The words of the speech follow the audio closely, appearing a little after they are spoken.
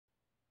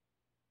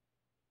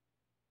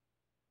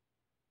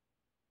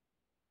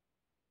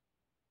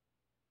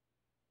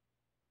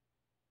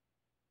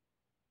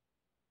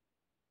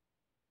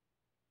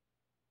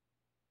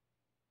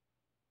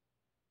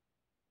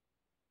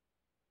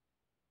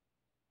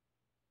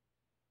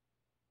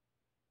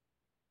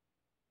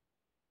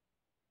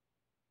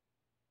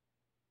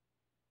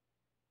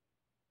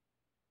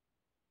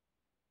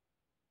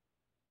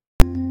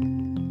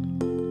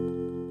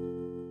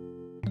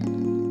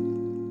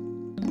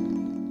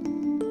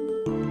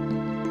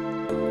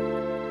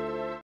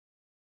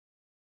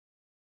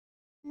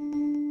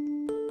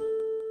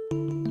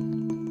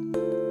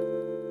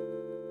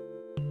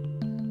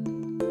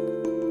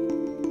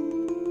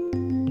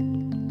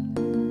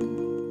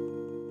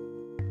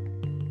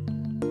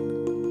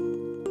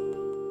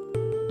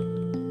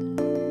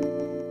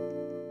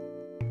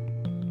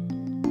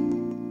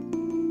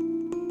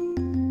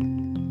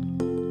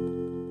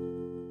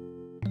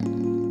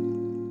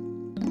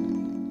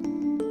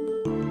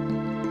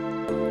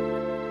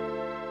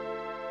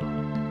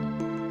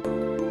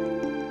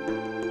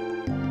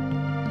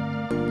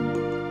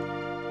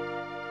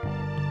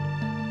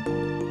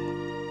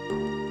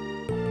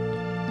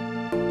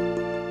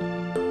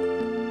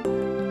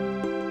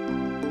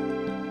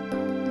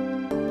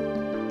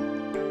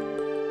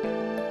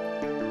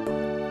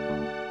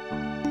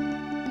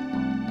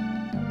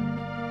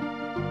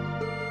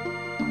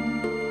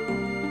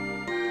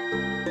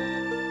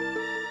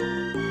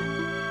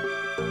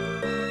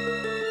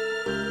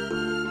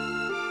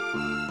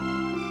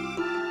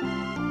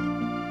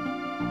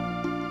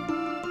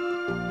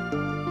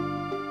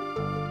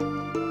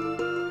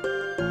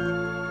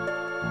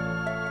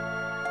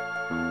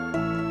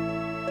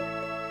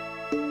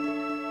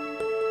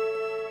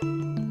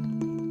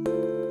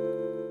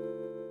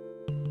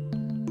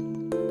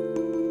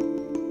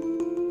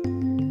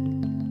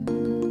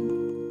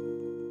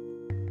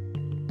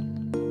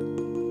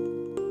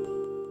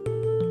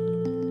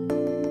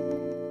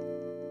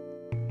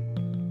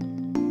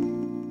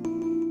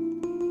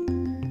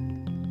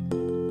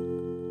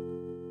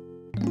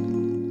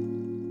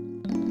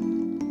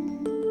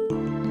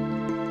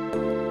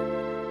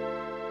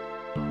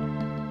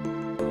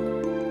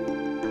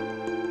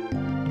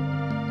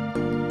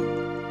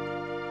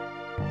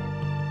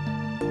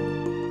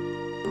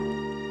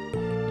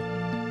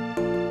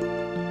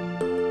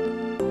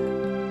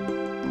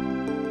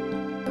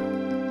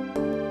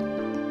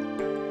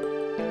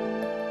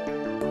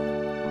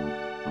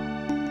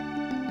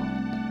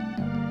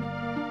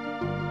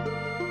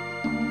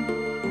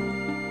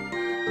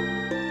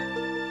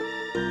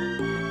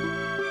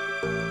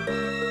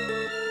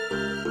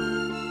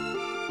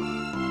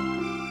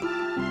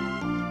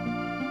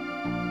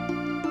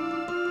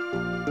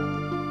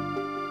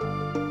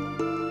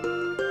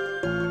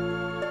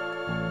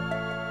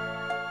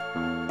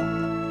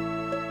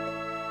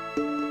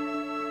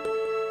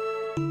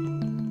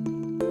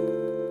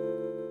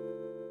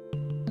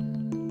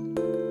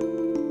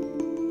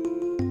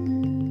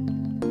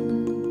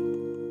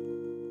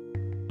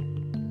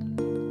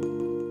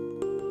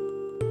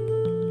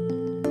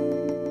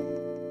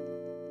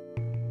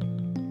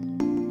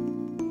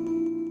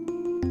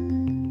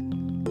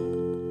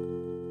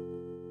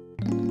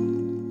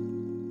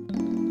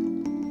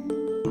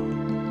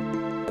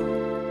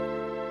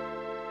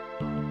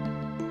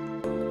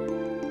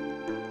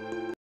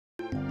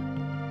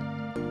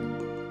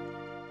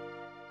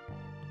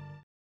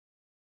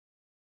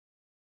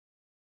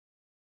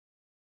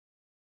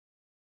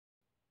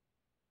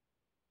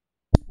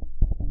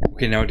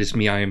Okay, now it is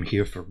me. I am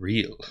here for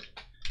real.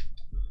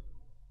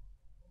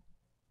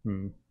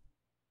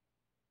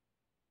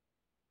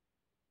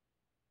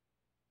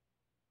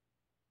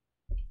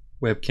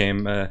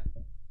 Webcam, can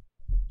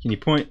you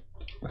point?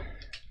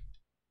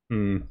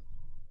 I'm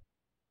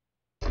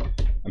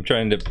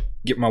trying to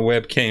get my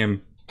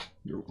webcam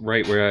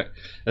right where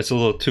that's a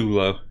little too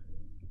low.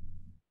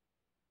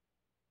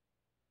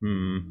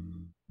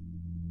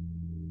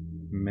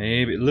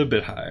 Maybe a little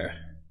bit higher.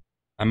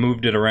 I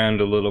moved it around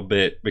a little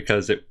bit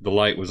because the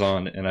light was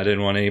on and I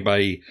didn't want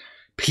anybody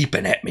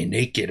peeping at me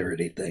naked or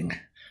anything.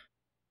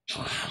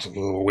 It's a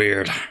little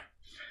weird.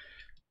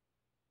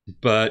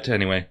 But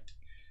anyway,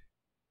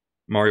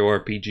 Mario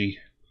RPG.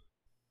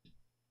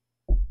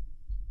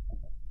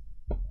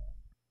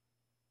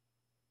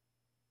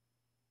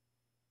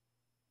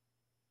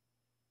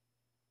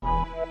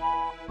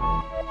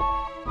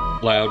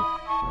 Loud.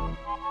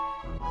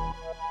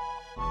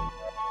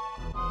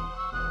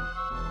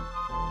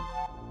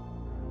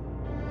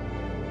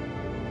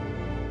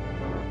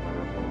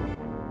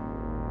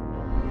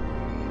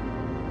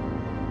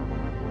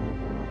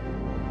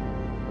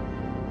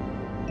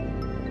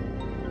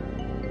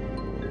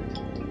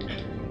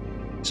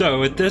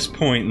 So at this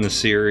point in the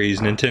series,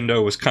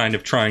 Nintendo was kind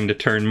of trying to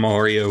turn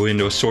Mario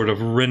into a sort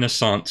of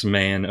renaissance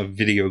man of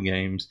video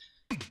games.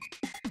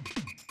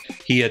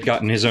 He had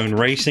gotten his own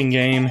racing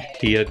game,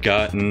 he had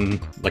gotten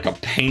like a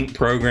paint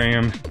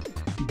program,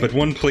 but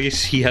one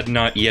place he had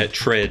not yet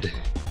tread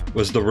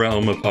was the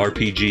realm of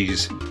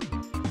RPGs.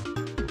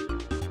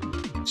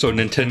 So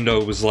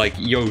Nintendo was like,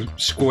 yo,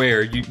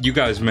 Square, you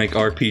guys make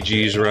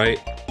RPGs, right?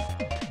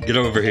 Get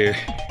over here.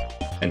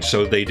 And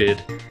so they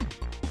did.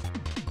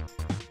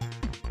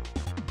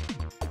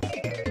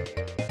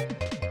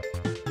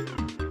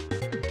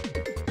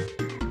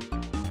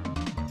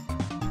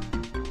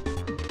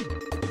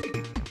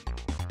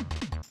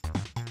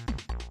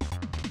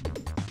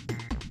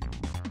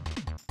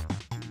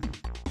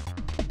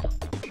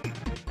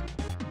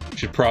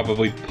 Should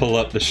probably pull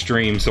up the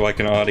stream so I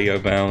can audio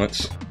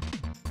balance.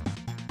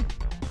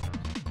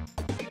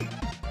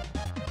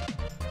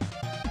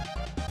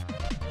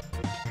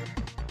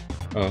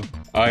 Oh,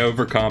 I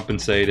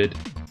overcompensated.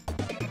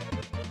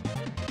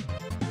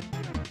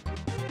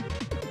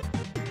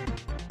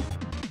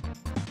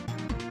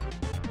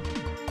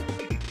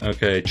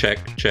 Okay, check.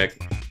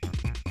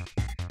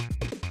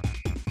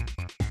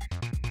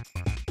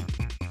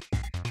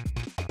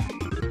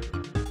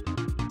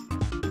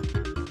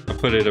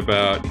 Put it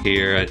about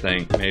here, I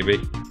think,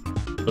 maybe.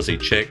 Let's see,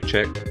 check.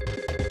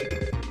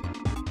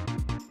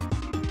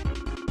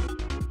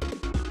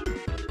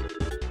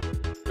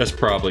 That's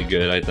probably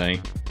good, I think.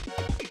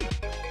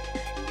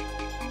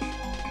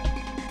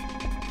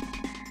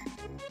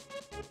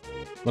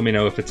 Let me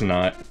know if it's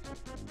not.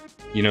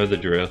 You know the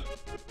drill.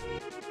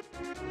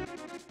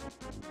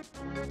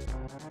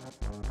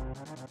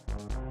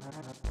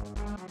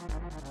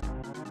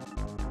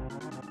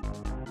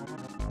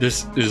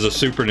 This is a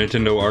Super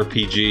Nintendo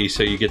RPG,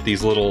 so you get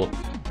these little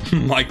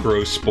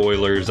micro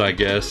spoilers, I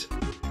guess.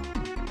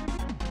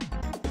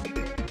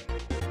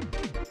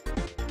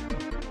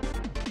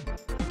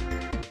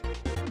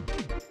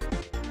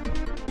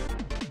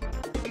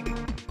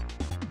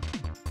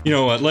 You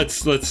know what?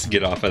 Let's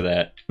get off of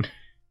that.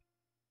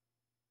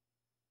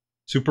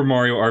 Super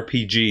Mario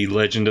RPG: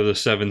 Legend of the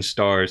Seven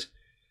Stars.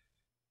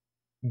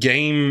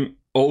 Game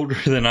older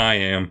than I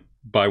am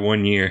by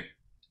 1 year.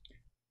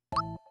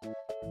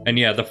 And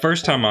yeah, the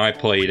first time I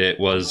played it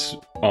was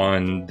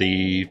on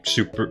the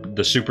Super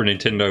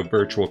Nintendo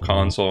Virtual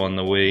Console on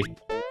the Wii.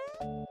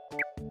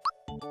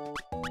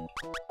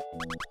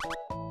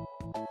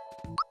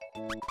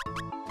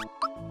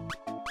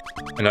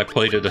 And I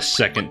played it a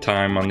second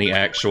time on the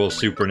actual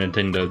Super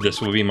Nintendo.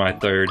 This will be my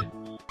third.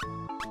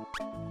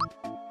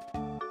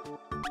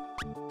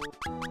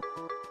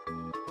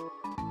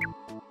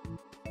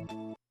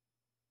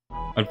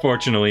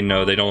 Unfortunately,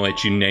 no, they don't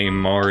let you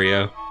name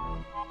Mario.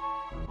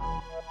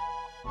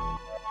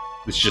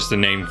 It's just a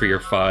name for your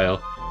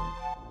file.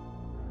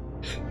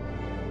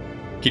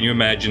 Can you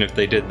imagine if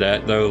they did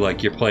that, though?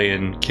 Like, you're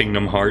playing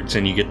Kingdom Hearts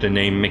and you get the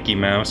name Mickey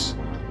Mouse?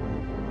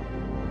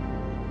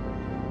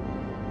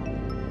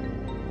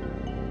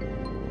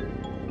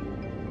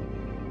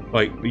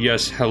 Like,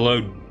 yes,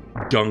 hello,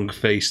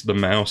 Dung-Face the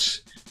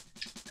Mouse.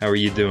 How are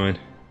you doing?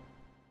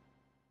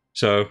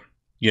 So,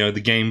 you know, the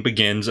game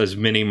begins as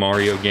many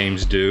Mario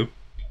games do.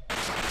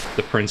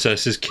 The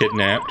princess is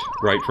kidnapped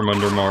right from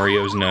under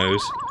Mario's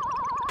nose.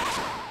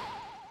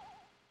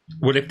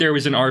 What if there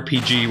was an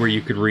RPG where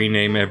you could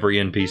rename every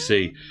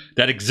NPC?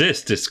 That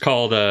exists. It's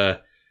called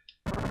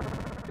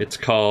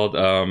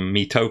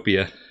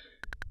Miitopia.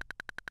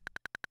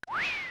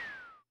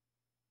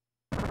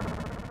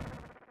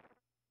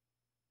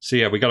 So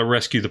yeah, we gotta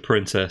rescue the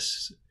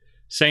princess.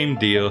 Same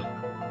deal.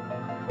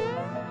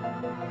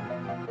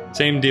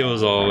 Same deal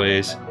as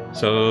always.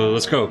 So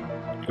let's go.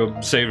 Go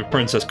save the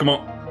princess. Come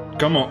on.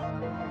 Come on.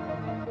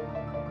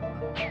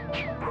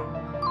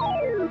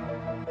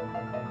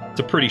 It's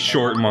a pretty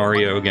short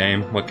Mario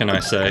game, what can I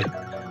say?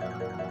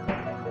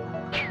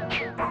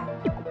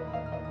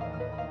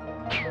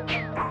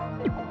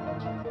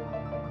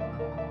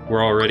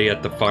 We're already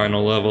at the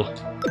final level.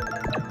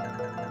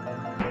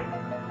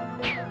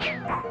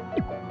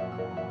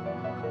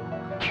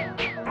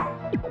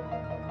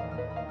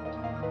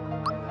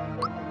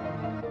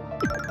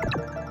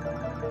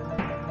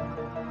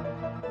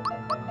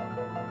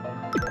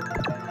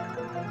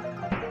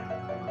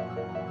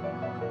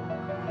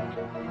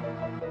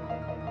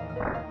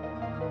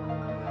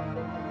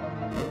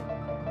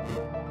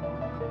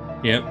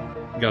 Yep,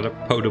 got a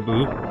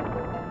Podoboo.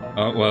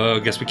 Oh, well, I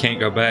guess we can't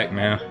go back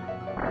now.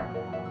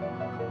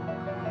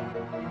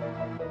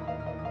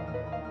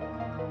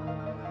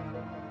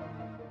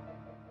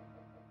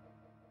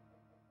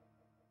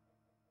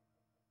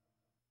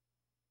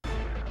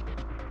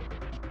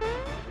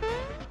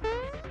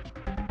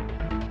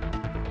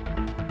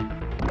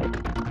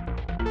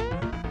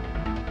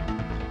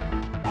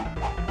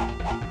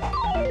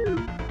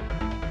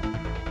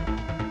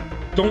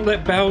 Don't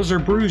let Bowser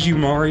bruise you,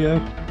 Mario.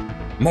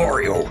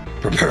 Mario,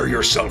 prepare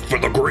yourself for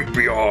the great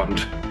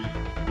beyond.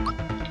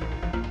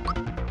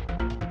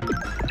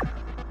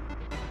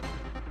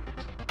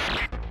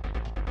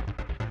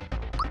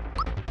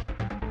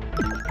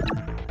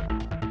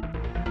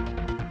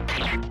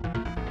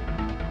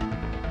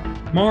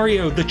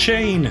 Mario, the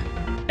chain!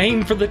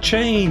 Aim for the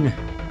chain!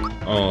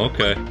 Oh,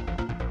 okay.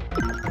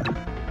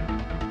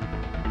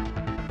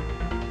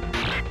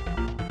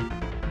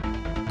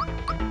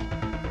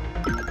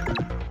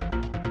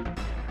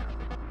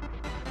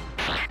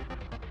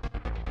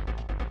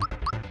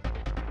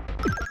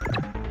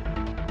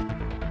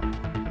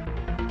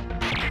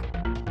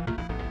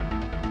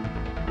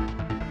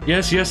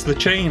 Yes, yes, the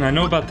chain. I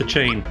know about the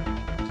chain.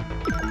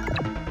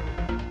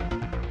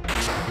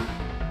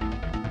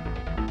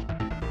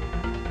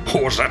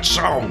 What was that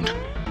sound?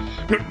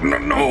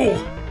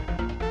 No!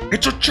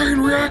 It's a chain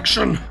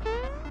reaction!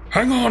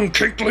 Hang on,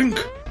 Cake Link!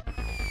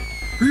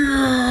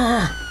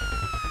 Yeah!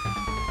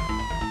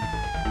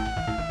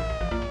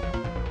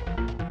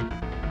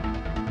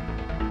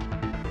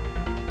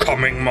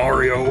 Coming,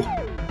 Mario!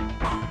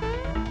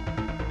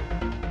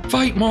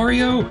 Fight,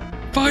 Mario!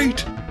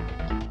 Fight!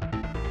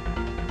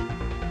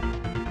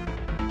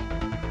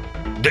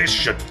 This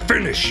should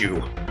finish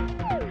you!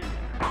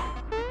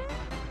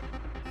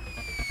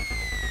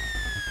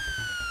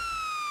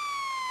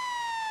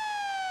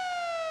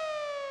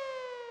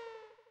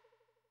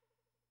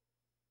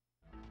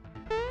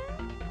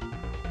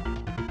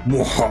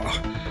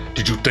 Mwaha!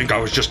 Did you think I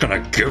was just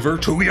gonna give her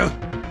to you?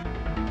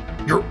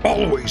 You're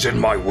always in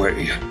my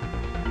way.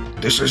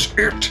 This is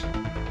it.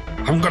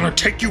 I'm gonna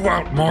take you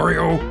out,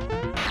 Mario.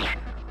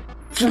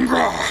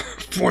 Funga!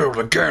 Foiled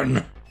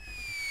again.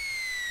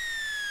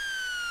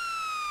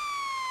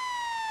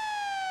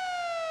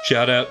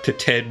 Shout out to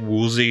Ted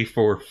Woolsey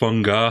for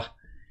Funga.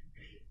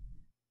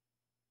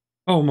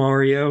 Oh,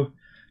 Mario,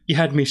 you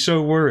had me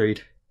so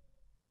worried.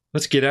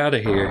 Let's get out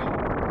of here.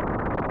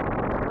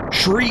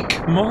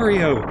 Shriek,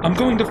 Mario, I'm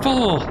going to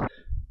fall.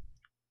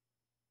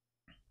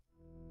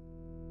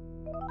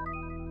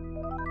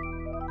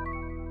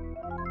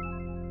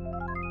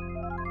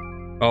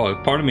 Oh,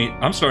 pardon me,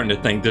 I'm starting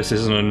to think this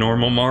isn't a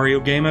normal Mario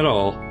game at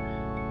all.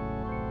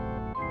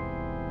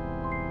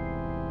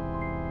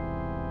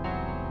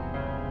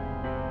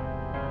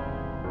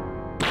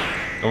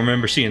 I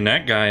remember seeing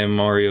that guy in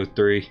Mario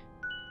 3.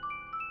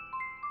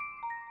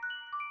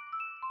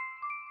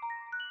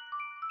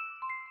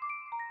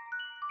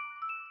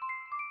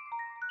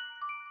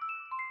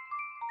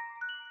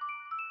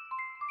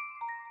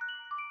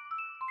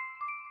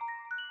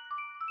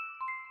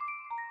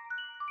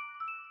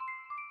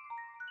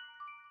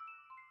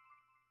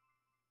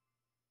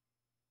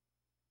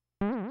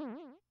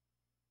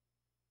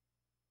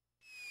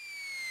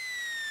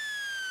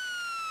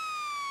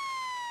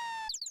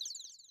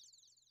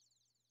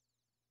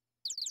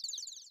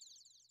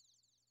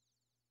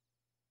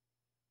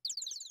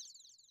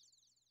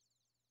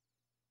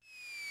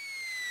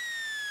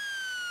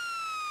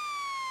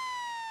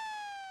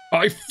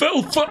 I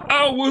fell for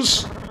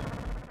hours!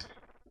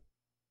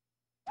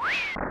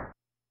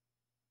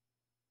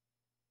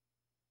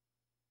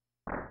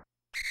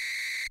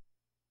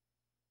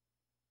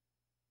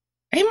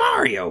 Hey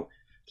Mario,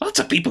 lots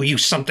of people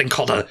use something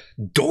called a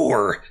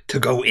door to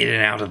go in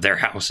and out of their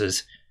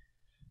houses.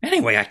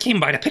 Anyway, I came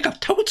by to pick up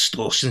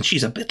Toadstool since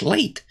she's a bit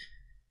late.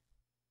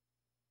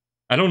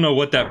 I don't know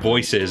what that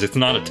voice is. It's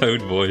not a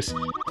Toad voice.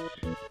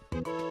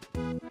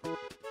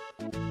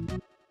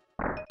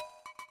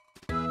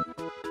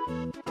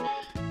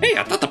 Hey,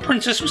 I thought the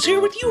princess was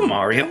here with you,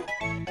 Mario.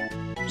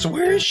 So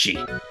where is she?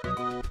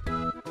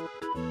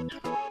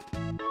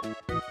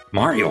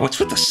 Mario, what's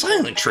with the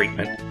silent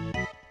treatment?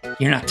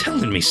 You're not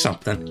telling me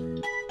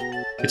something.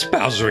 It's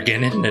Bowser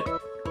again, isn't it?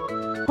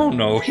 Oh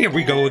no, here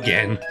we go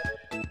again.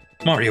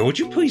 Mario, would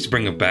you please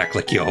bring him back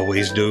like you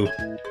always do?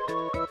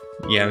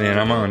 Yeah, man,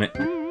 I'm on it.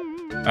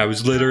 I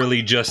was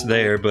literally just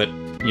there, but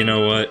you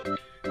know what?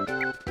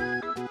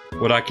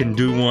 What I can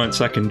do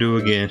once, I can do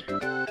again.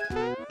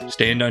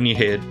 Stand on your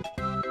head.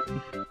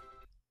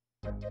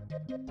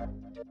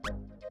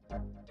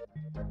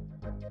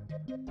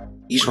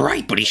 He's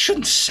right, but he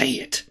shouldn't say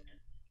it.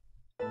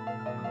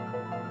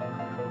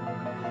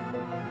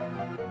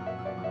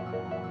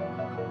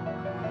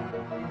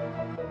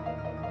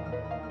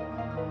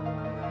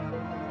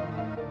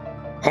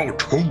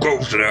 Who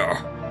goes there?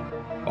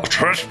 A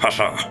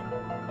trespasser.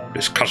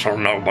 This castle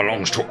now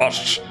belongs to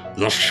us,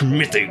 the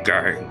Smithy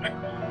Gang.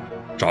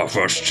 It's our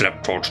first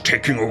step towards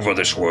taking over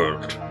this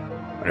world.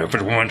 And if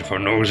it weren't for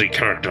nosy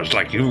characters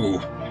like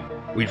you,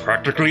 we'd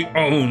practically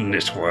own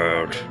this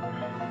world.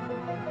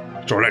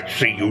 So let's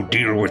see you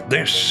deal with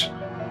this.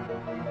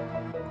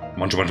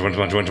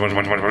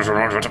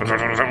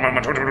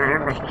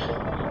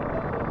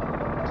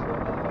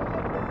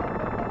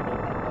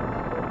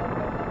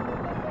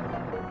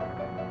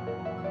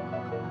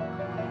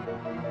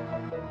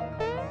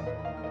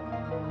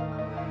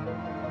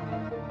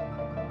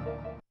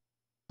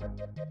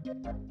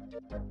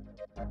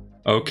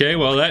 Okay,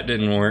 well that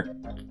didn't work.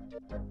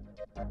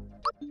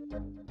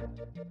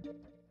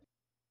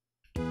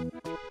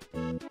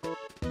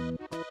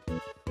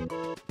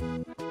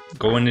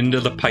 Going into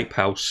the pipe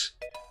house.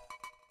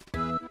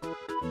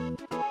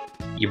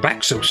 You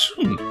back so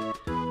soon?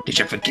 Did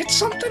you forget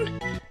something?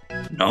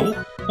 No?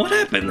 What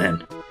happened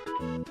then?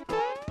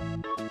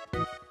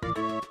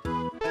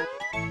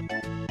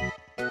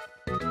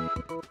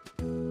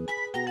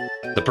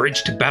 The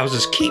bridge to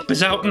Bowser's Keep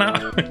is out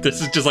now.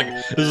 This is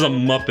a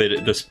Muppet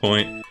at this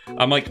point.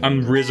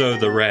 I'm Rizzo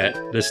the Rat.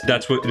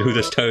 That's who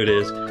this toad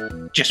is.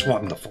 Just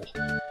wonderful.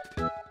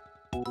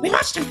 We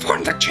must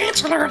inform the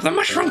Chancellor of the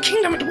Mushroom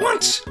Kingdom at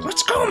once.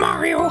 Let's go,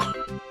 Mario.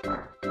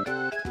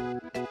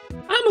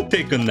 I'ma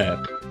take a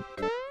nap.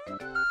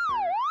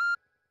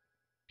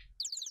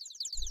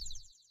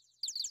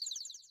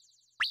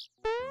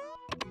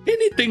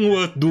 Anything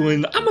worth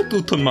doing, I'ma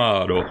do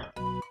tomorrow.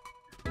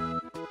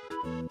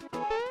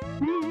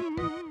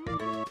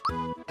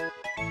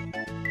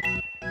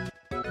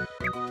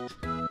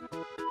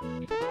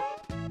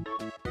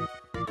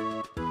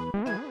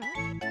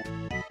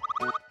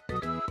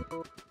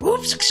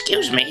 Oops,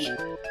 excuse me.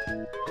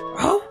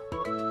 Oh?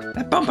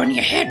 That bump on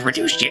your head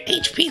reduced your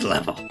HP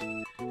level.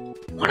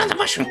 One of the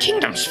Mushroom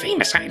Kingdom's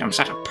famous items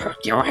ought to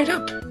perk you right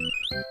up.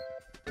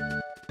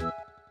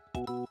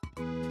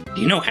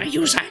 Do you know how to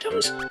use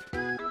items?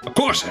 Of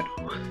course I do.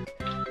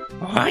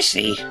 Oh, I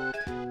see.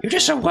 You're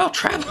just so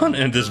well-traveled.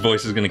 And this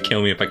voice is gonna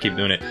kill me if I keep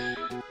doing it.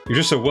 You're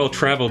just so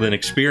well-traveled and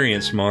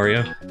experienced,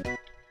 Mario.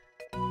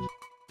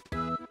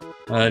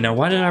 Now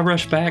why did I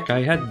rush back?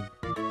 I had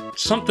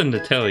something to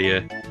tell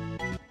you.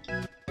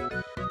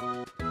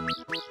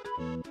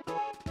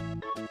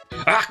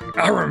 Ah,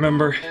 I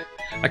remember.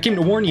 I came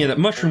to warn you that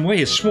Mushroom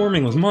Way is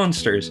swarming with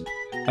monsters.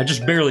 I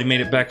just barely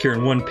made it back here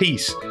in one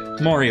piece.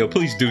 Mario,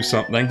 please do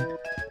something.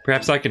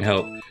 Perhaps I can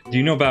help. Do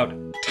you know about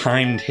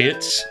timed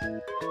hits?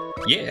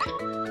 Yeah.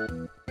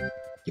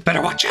 You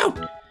better watch out.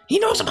 He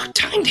knows about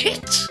timed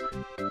hits.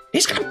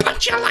 He's gonna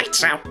punch your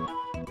lights out.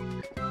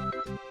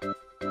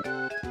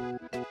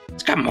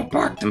 It's got more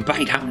bark than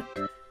bite on it.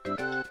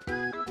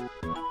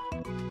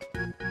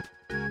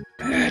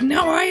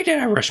 No, why did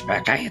I rush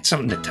back? I had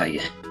something to tell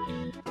you.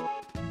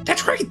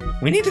 That's right.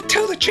 We need to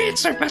tell the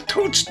Chancellor about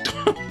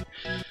Toadstool.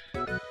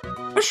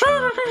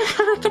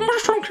 The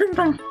Mushroom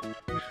Kingdom.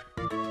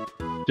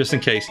 Just in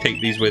case,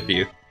 take these with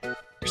you.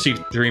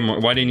 Receive 3 more.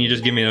 Why didn't you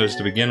just give me those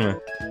to begin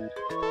with?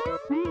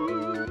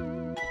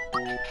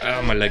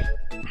 Oh, my leg.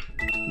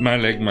 My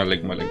leg, my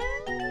leg, my leg.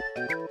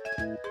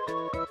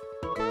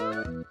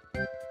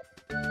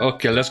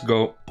 Okay, let's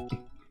go.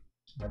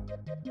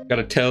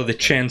 Gotta tell the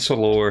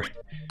Chancellor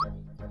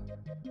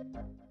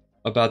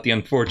about the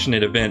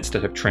unfortunate events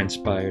that have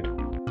transpired.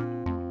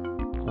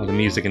 Oh, the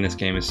music in this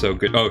game is so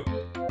good. Oh,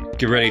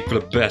 get ready for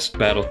the best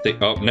battle theme.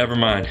 Oh, never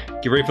mind.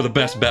 Get ready for the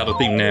best battle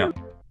theme now.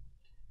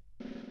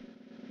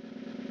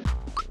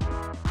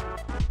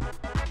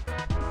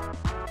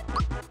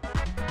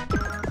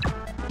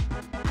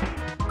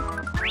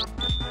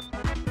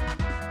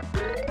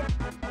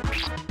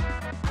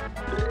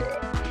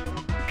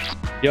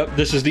 Yep,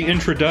 this is the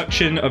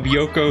introduction of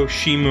Yoko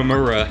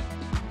Shimomura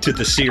to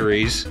the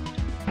series.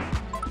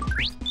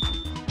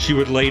 She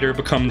would later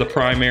become the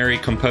primary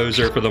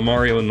composer for the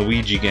Mario and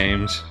Luigi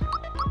games.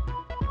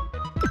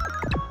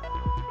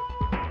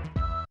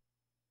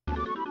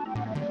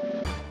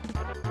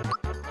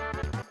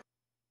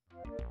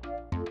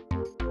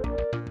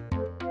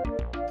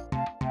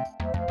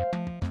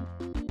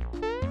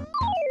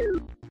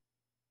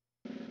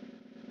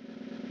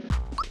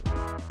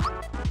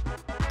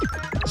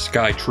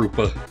 Sky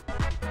Trooper.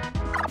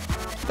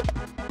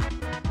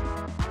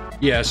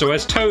 Yeah, so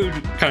as Toad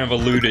kind of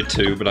alluded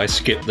to, but I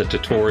skipped the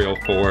tutorial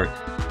for,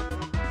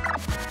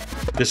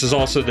 this is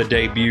also the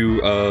debut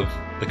of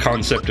the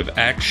concept of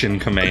action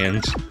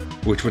commands,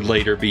 which would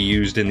later be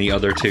used in the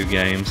other 2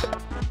 games.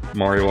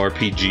 Mario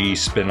RPG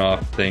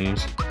spin-off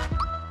things.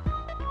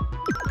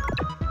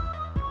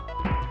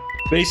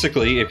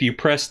 Basically, if you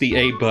press the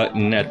A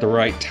button at the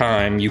right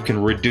time, you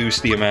can reduce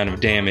the amount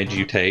of damage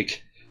you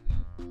take.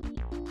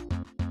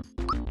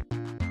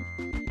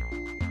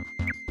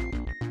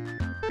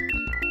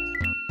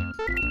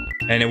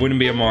 And it wouldn't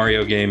be a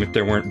Mario game if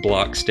there weren't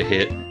blocks to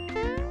hit.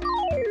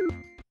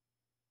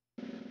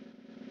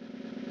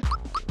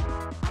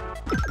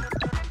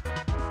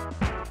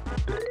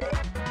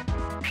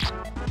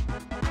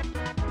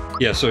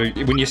 Yeah, so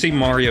when you see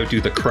Mario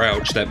do the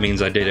crouch, that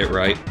means I did it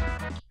right.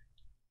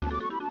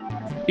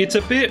 It's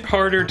a bit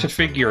harder to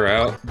figure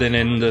out than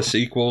in the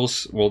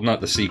sequels. Well, not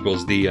the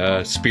sequels,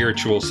 the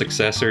spiritual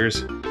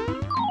successors.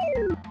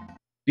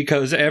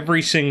 Because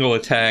every single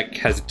attack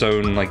has its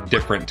own, like,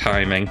 different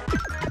timing.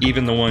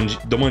 Even the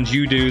ones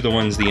you do, the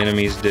ones the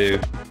enemies do.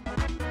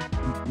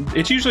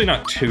 It's usually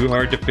not too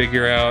hard to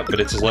figure out,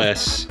 but it's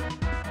less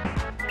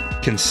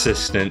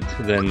consistent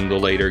than the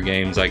later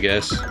games, I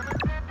guess.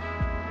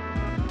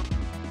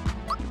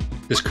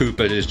 This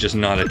Koopa is just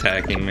not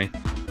attacking me.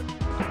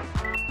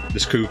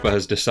 This Koopa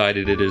has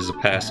decided it is a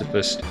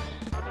pacifist.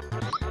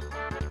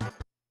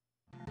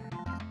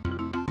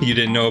 You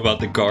didn't know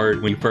about the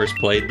guard when you first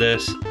played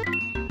this?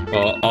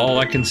 Well, all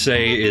I can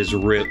say is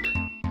RIP.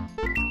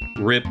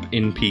 RIP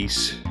in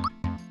peace.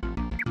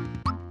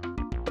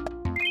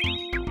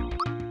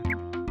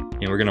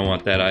 Yeah, we're gonna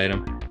want that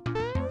item.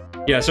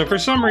 Yeah, so for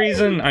some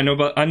reason, I know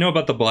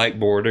about the black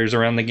borders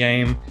around the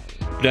game,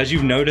 but as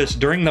you've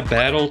noticed, during the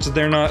battles,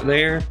 they're not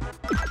there.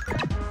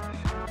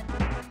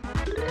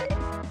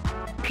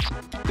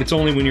 It's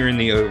only when you're in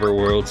the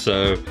overworld,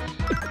 so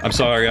I'm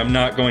sorry, I'm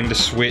not going to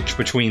switch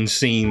between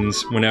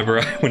scenes whenever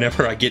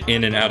I get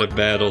in and out of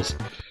battles.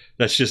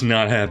 That's just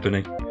not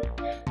happening.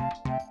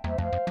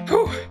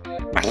 Whew,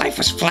 my life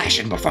was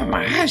flashing before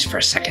my eyes for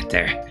a second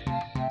there.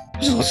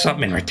 There's a little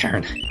something in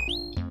return.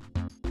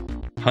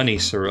 Honey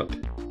syrup.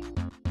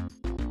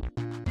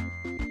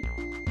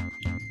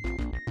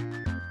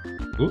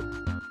 Ooh.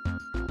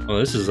 Oh,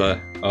 this is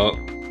a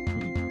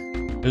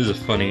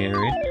funny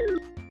area.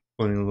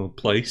 Funny little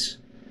place.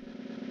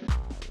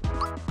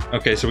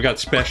 Okay, so we got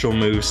special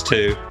moves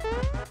too.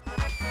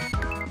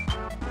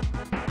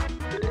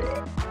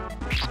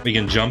 We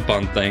can jump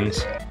on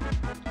things.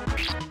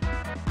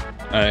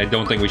 I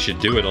don't think we should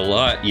do it a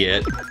lot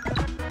yet.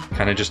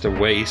 Kind of just a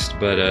waste,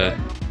 but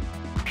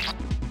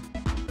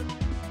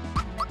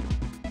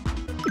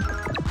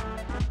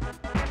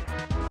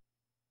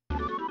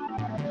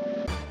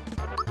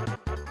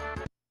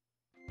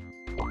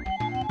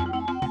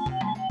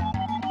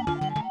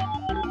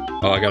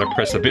oh, I gotta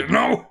press a bit.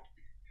 No!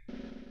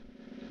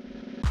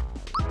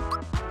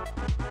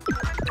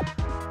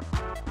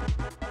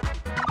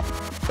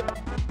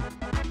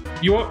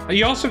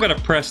 You also gotta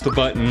press the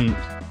button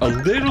a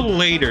little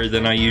later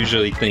than I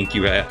usually think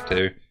you have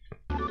to.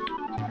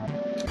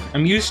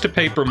 I'm used to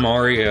Paper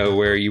Mario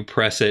where you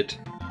press it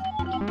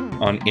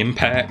on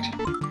impact,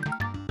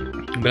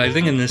 but I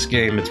think in this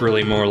game it's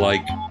really more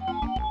like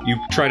you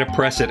try to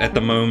press it at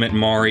the moment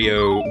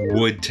Mario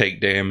would take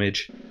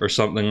damage, or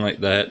something like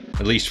that,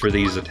 at least for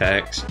these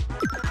attacks.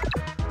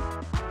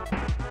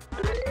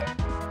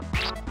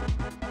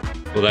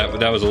 Well,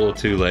 that was a little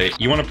too late.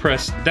 You want to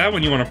press that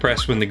one. You want to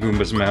press when the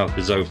Goomba's mouth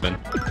is open.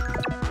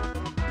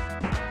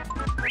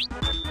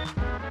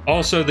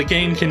 Also, the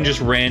game can just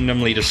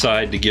randomly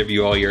decide to give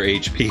you all your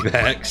HP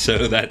back,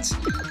 so that's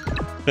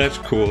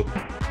cool.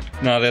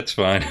 No, that's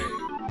fine.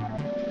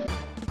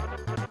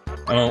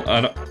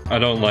 I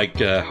don't like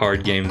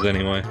hard games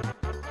anyway.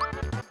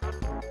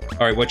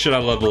 All right, what should I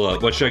level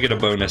up? What should I get a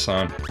bonus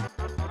on?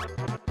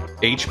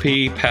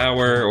 HP,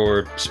 power,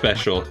 or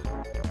special?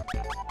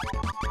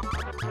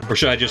 Or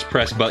should I just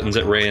press buttons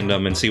at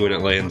random and see what it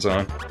lands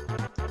on?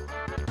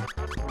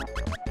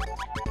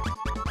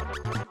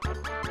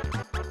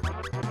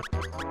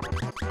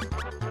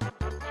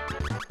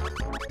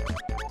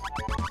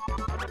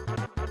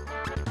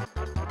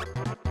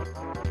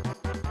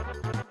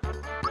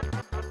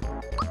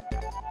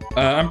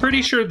 I'm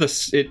pretty sure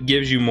it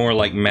gives you more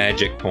like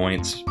magic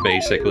points,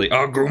 basically.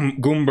 Oh,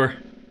 Goomba.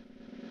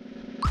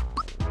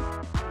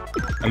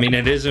 I mean,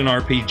 it is an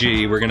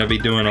RPG. We're gonna be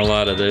doing a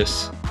lot of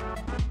this.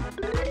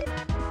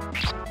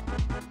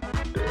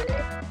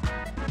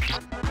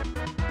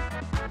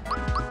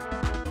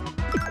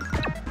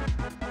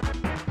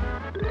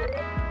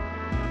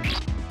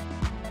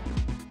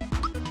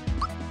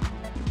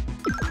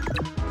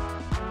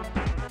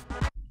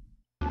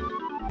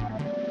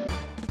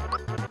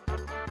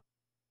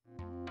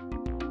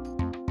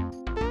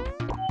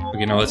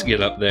 You know, let's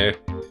get up there.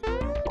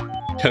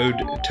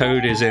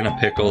 Toad is in a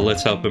pickle.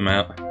 Let's help him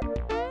out.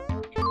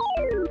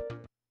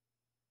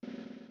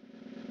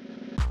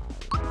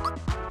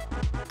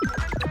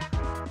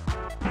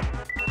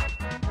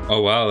 Oh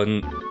wow,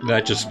 and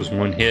that just was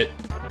one hit.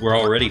 We're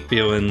already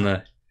feeling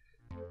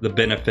the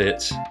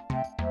benefits.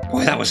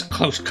 Boy, that was a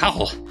close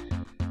call.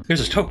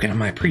 Here's a token of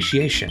my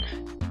appreciation.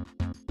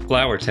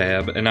 Flower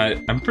tab, and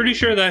I'm pretty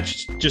sure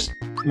that's just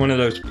one of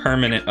those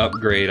permanent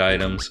upgrade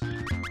items.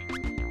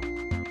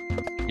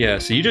 Yeah,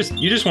 so you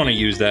just want to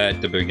use that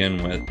to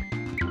begin with.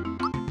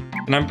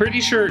 And I'm pretty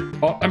sure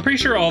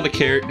all the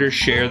characters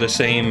share the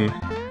same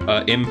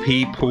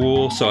MP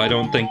pool, so I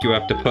don't think you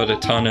have to put a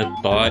ton of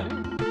thought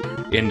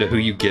into who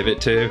you give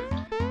it to.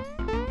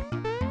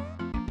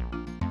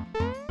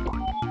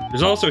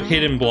 There's also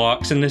hidden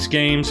blocks in this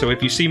game, so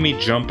if you see me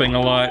jumping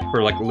a lot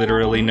for like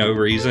literally no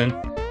reason,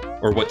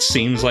 or what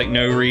seems like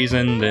no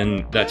reason,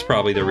 then that's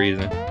probably the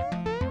reason.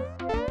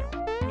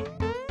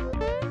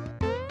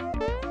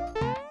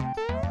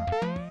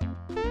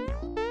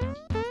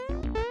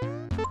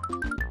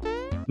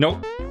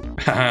 Nope.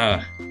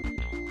 Haha.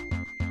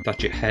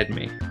 Thought you had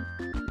me.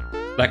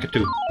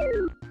 Lakitu.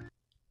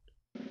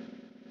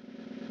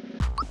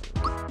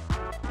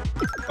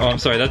 Oh, I'm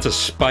sorry, that's a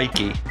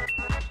spiky.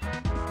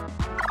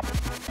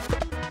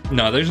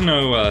 No, there's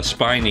no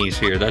spinies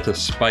here, that's a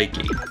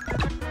spiky.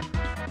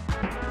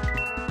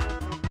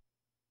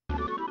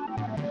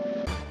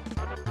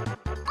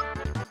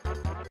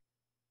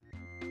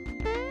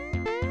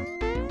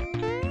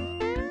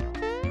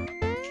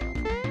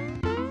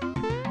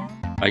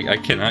 I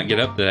cannot get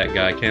up to that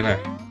guy, can I?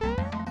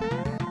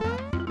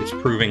 It's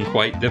proving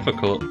quite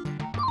difficult.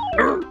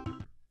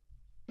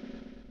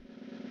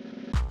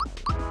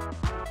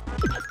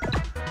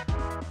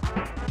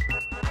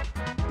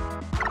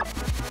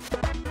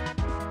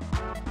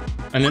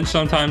 And then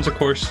sometimes, of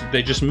course,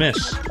 they just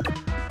miss.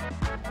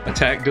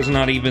 Attack does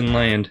not even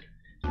land.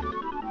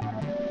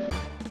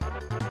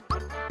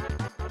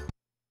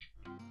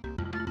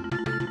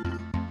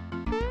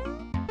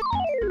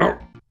 Oh.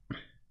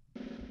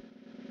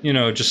 You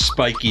know, just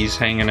spikies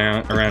hanging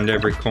out around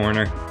every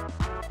corner.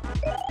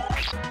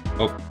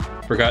 Oh,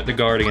 forgot to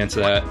guard against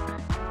that.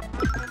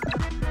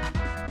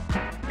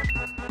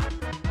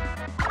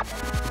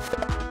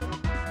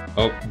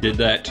 Oh, did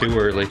that too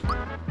early.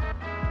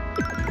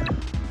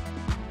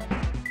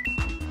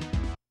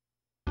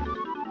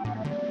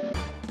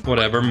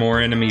 Whatever, more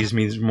enemies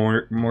means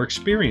more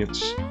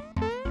experience.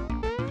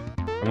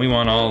 And we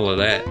want all of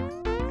that.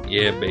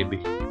 Yeah, baby.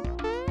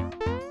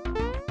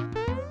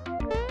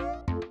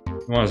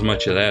 We want as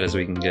much of that as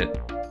we can get.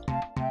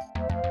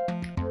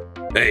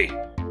 Hey,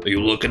 are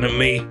you looking at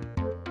me?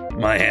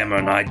 My hammer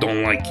and I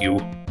don't like you.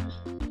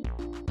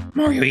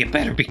 Mario, you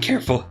better be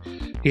careful.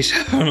 He's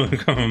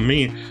got a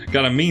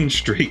mean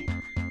streak.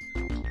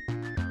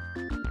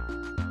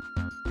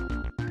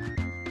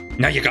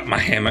 Now you got my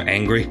hammer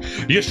angry.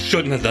 You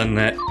shouldn't have done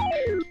that.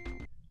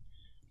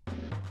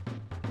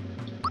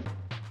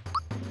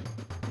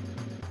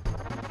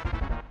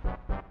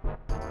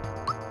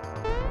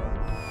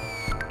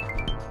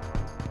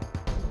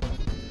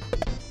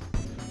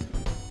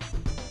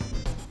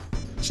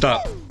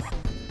 Stop.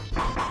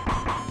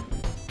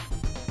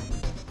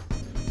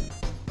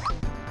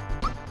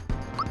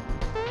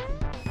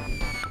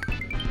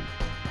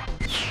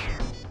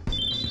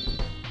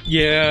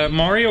 Yeah,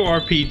 Mario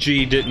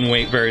RPG didn't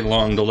wait very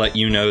long to let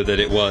you know that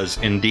it was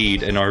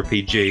indeed an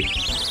RPG.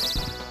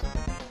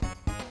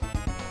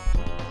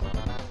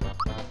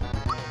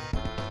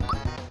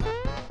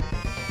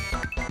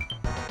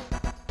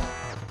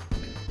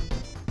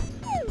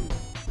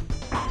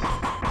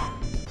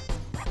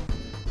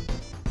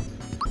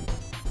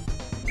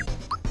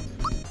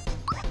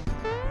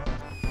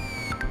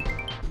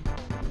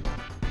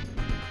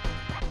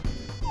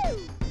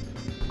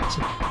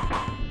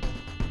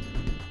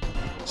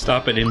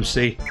 Stop it,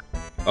 MC.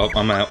 Oh,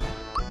 I'm out.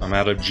 I'm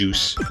out of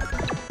juice.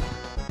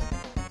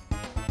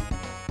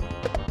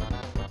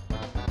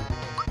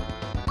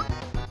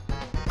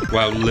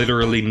 Wow,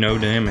 literally no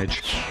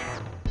damage.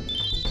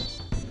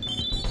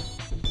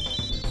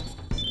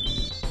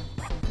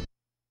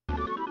 A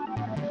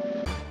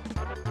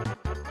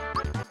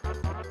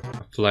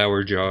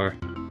flower jar.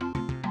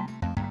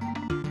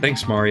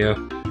 Thanks,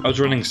 Mario. I was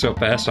running so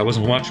fast I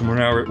wasn't watching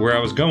where I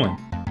was going.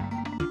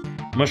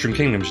 Mushroom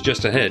Kingdom's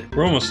just ahead.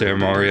 We're almost there,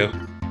 Mario.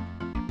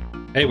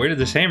 Hey, where did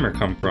this hammer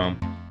come from?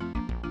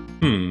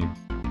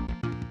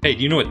 Hey,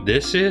 do you know what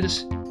this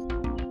is?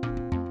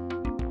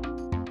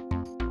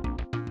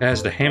 It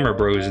has the Hammer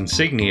Bros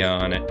insignia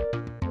on it.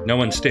 No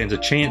one stands a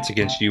chance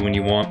against you when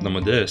you want them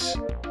with this.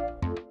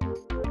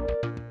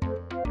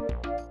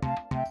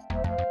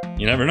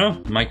 You never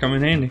know, might come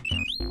in handy.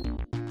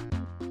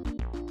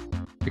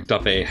 Picked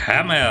up a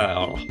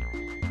hammer.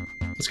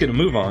 Let's get a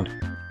move on.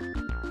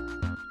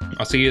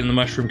 I'll see you in the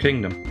Mushroom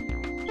Kingdom.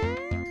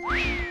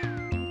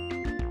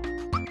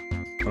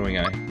 What do we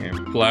got here?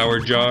 Flower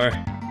jar.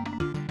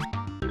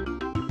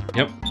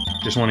 Yep,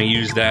 just want to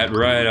use that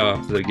right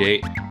off the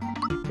gate.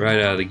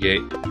 Right out of the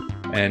gate.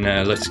 And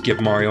let's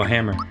give Mario a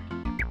hammer.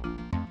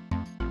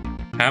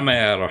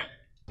 Hammer!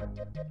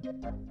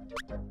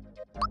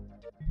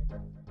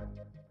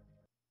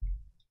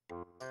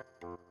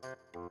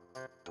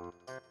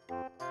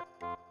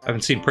 I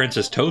haven't seen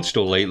Princess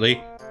Toadstool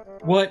lately.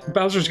 What?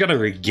 Bowser's got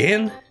her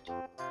again?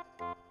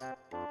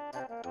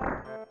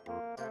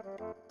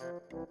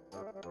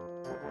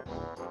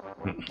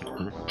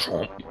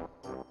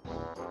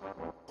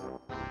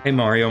 Hey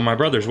Mario, my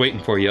brother's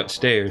waiting for you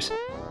upstairs.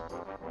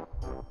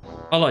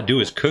 All I do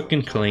is cook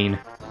and clean.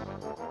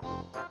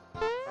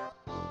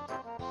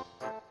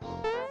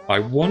 I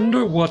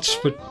wonder what's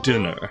for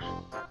dinner.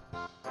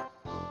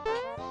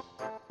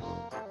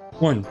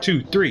 1,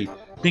 2, 3.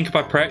 Think if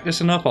I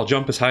practice enough, I'll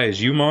jump as high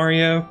as you,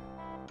 Mario?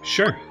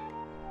 Sure.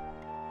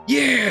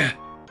 Yeah!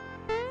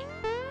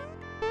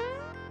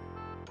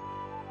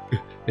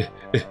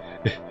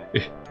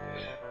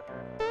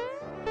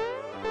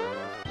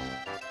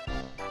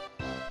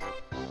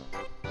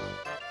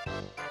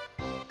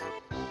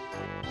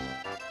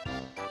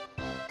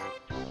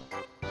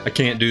 I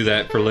can't do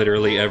that for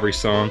literally every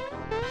song.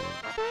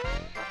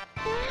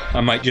 I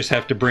might just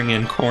have to bring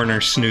in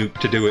Corner Snoop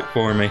to do it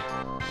for me.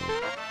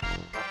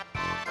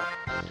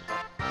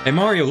 Hey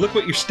Mario, look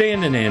what you're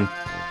standing in.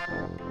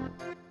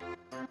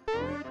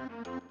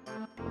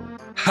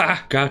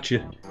 Ha!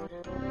 Gotcha.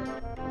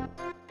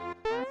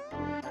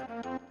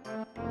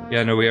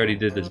 Yeah, no, we already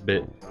did this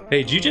bit.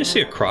 Hey, did you just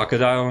see a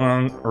crocodile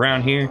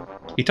around here?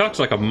 He talks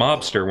like a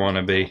mobster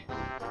wannabe.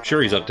 I'm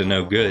sure he's up to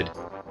no good.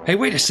 Hey,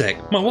 wait a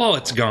sec. My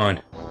wallet's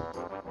gone.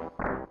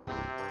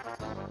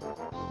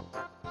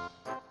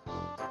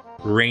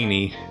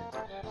 Rainy.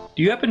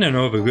 Do you happen to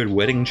know of a good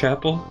wedding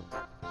chapel?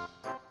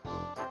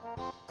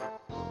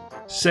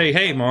 Say,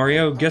 hey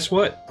Mario, guess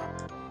what?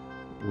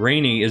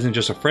 Rainy isn't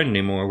just a friend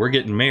anymore. We're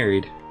getting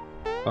married.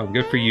 Oh,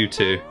 good for you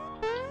two.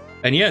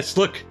 And yes,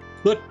 look!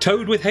 Look,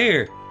 Toad with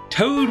hair!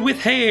 Toad with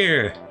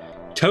hair!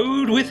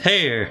 Toad with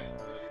hair!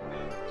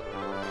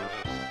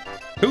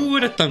 Who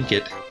would have thunk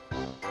it?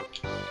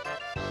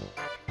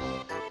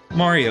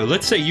 Mario,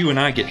 let's say you and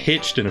I get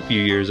hitched in a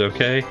few years,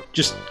 okay?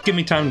 Just give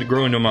me time to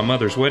grow into my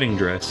mother's wedding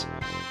dress.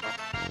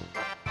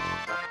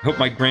 I hope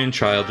my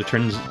grandchild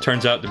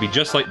turns out to be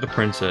just like the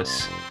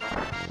princess.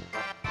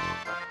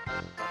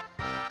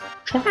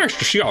 So nice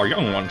to see our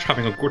young ones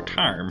having a good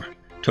time.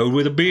 Toad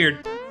with a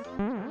beard.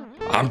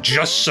 I'm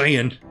just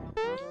saying.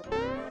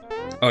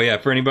 Oh yeah,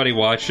 for anybody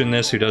watching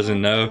this who doesn't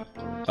know,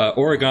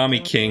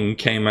 Origami King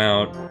came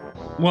out,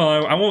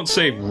 well, I won't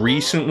say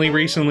recently,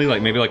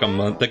 like maybe like a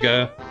month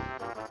ago.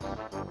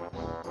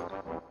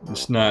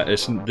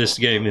 This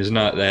game is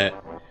not that.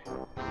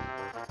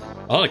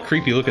 A lot of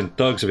creepy looking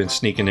thugs have been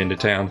sneaking into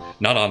town.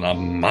 Not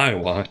on my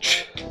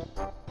watch.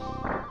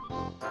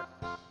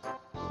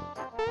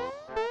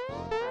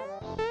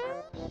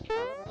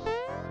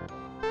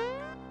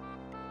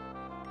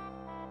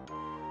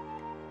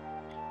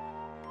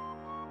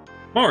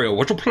 Mario,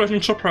 what a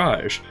pleasant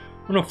surprise.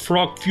 One of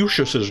Frog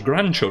Fuchsia's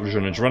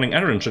grandchildren is running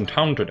errands in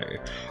town today.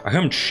 I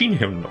haven't seen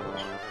him though.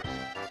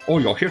 Oh,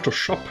 you're here to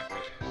shop.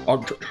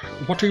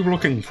 What are you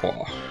looking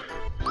for?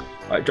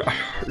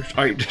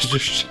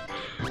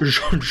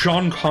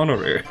 Sean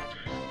Connery.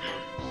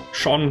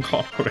 Sean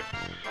Connery.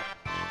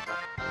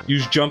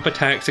 Use jump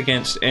attacks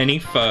against any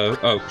foe.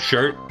 Oh,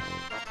 shirt?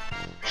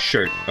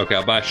 Shirt. Okay,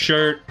 I'll buy a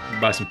shirt,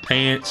 buy some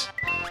pants.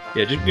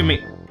 Yeah, just give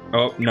me...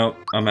 Oh, no,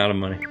 I'm out of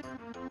money.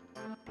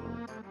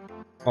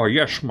 Oh,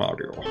 yes,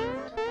 Mario.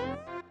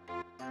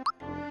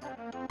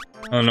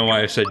 I don't know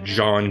why I said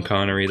John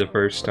Connery the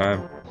first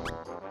time.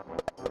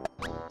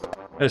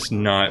 That's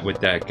not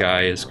what that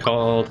guy is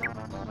called.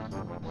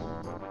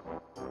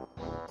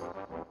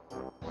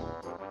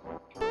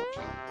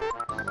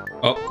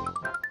 Oh.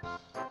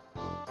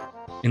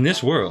 In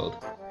this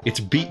world, it's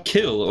beat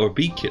kill or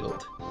be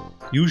killed.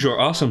 Use your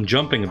awesome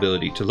jumping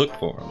ability to look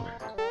for him.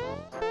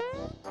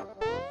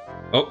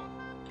 Oh.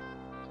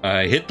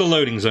 I hit the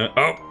loading zone.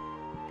 Oh.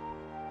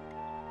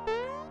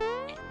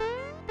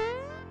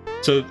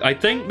 So I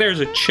think there's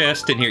a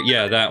chest in here.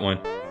 Yeah, that one.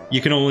 You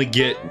can only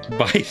get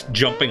by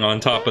jumping on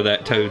top of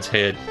that Toad's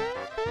head.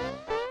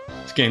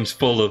 This game's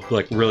full of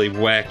like really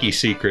wacky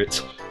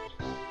secrets.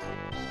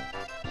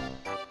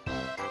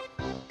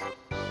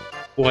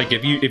 Like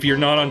if you're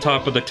not on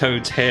top of the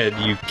Toad's head,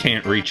 you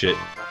can't reach it.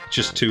 It's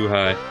just too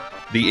high.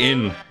 The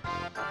inn.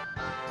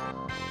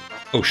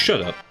 Oh,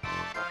 shut up.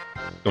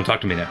 Don't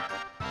talk to me now.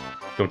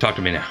 Don't talk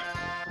to me now.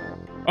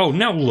 Oh,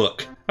 now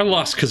look. I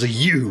lost because of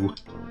you.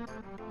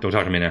 Don't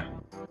talk to me now.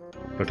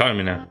 Don't talk to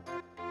me now.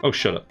 Oh,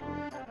 shut up.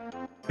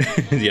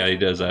 Yeah, he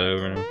does that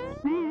over and over.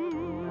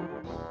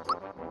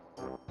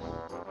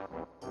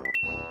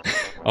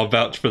 I'll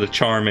vouch for the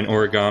charm in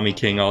Origami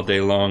King all day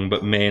long,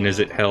 but man, is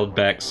it held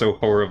back so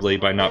horribly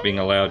by not being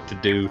allowed to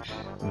do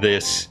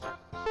this.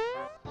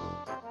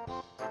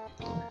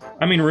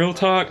 I mean, real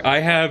talk,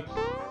 I have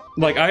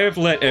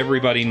let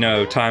everybody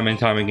know time and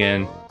time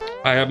again,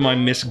 I have my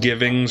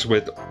misgivings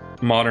with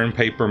modern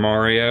Paper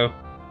Mario.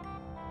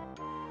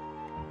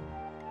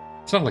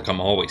 It's not like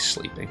I'm always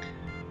sleeping.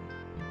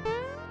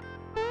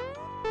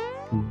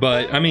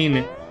 But, I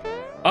mean,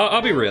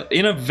 I'll be real.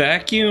 In a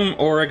vacuum,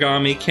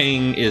 Origami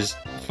King is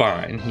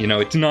fine. You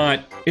know, it's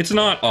not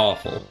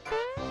awful.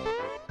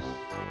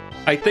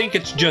 I think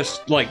it's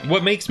just, like,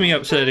 what makes me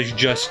upset is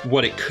just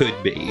what it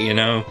could be, you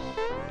know?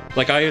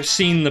 Like, I have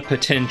seen the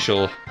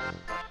potential,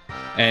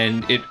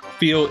 and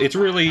it's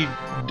really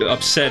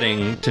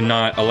upsetting to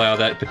not allow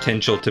that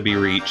potential to be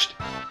reached.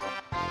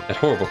 That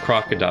horrible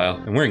crocodile,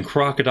 and wearing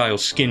crocodile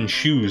skin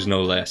shoes,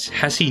 no less.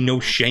 Has he no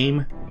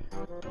shame?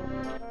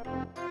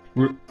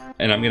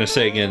 And I'm gonna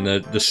say again,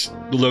 the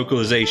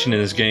localization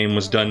in this game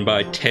was done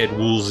by Ted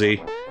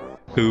Woolsey,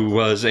 who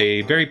was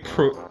a very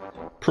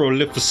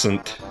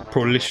prolificent.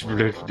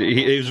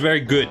 He was very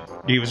good.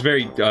 He was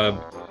very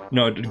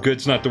no,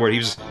 good's not the word.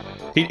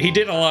 He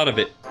did a lot of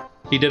it.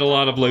 He did a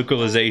lot of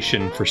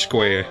localization for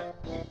Square.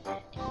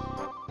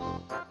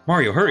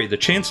 Mario, hurry! The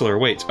Chancellor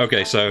waits.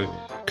 Okay, so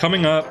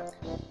coming up.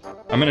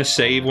 I'm gonna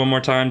save one more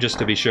time just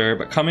to be sure,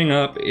 but coming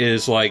up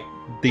is like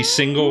the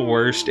single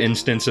worst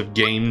instance of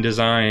game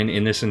design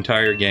in this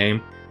entire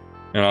game,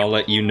 and I'll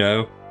let you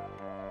know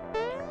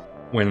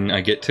when I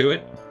get to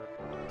it.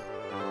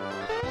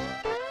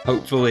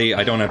 Hopefully,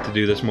 I don't have to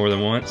do this more than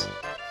once.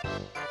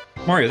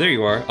 Mario, there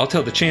you are. I'll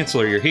tell the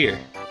Chancellor you're here.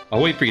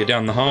 I'll wait for you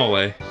down the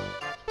hallway.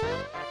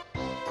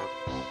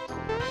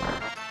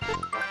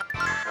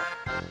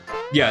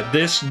 Yeah,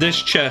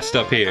 this chest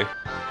up here.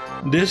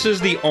 This is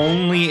the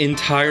only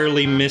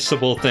entirely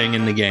missable thing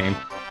in the game.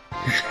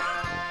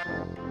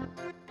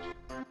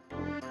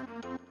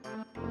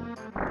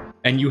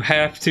 And you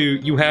have to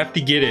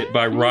get it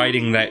by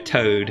riding that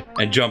toad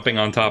and jumping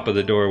on top of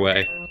the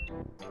doorway.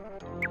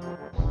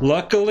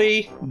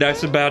 Luckily,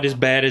 that's about as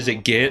bad as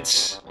it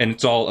gets, and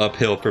it's all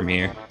uphill from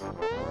here.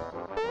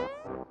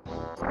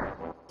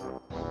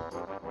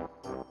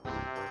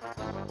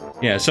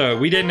 Yeah, so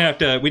we didn't have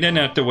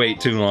to wait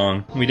too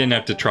long. We didn't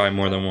have to try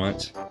more than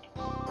once.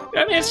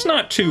 I mean, it's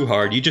not too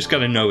hard. You just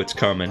gotta know it's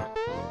coming.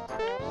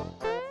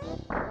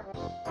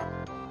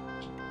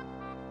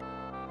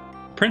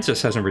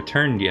 Princess hasn't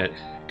returned yet.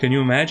 Can you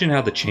imagine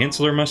how the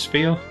Chancellor must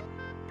feel?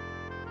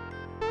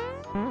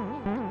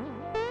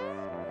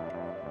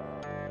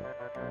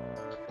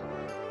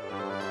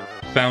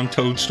 Found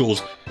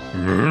toadstools.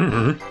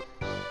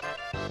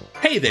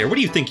 Hey there, what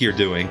do you think you're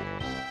doing?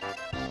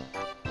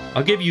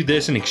 I'll give you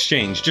this in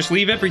exchange. Just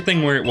leave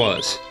everything where it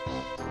was.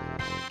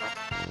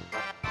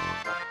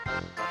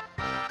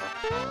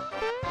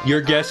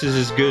 Your guess is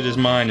as good as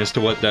mine as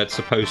to what that's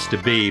supposed to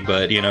be,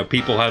 but, you know,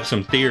 people have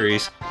some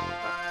theories.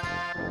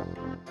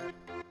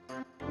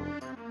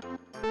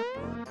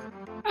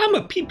 I'm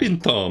a peeping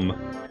Tom.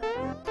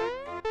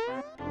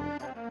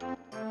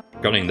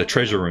 Guarding the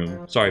treasure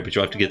room. Sorry, but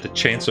you'll have to get the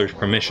Chancellor's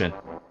permission.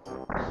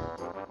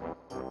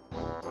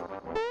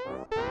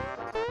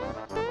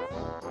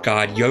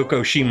 God,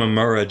 Yoko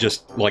Shimamura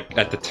just, like,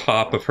 at the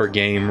top of her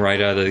game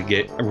right out of the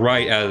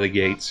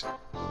gates.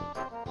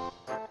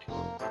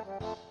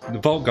 The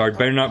vault guard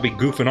better not be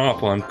goofing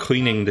off while I'm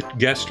cleaning the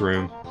guest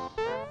room.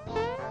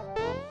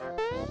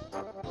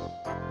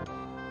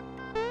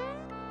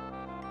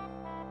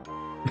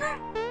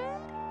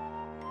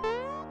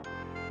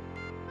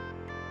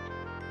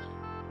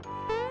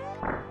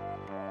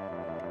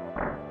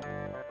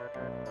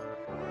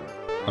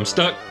 I'm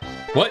stuck.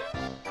 What?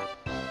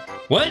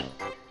 What?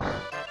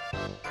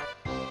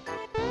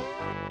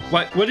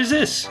 What is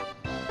this?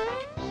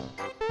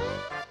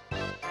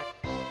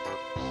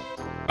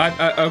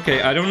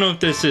 Okay, I don't know if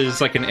this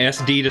is like an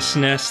SD to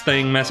SNES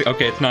thing messing...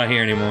 Okay, it's not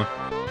here anymore.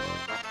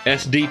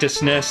 SD to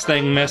SNES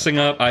thing messing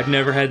up. I've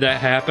never had that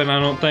happen, I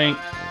don't think.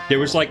 There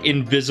was like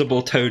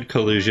invisible toad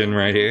collusion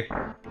right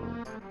here.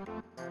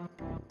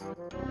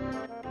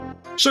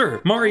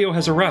 Sir, Mario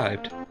has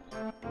arrived.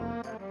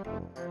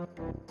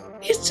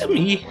 It's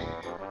me.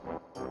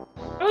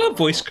 Ah,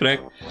 voice crack.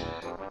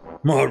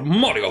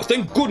 Mario,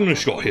 thank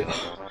goodness you're here.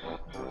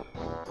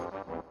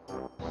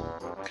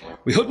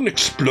 We heard an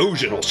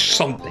explosion or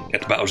something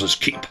at Bowser's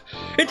Keep.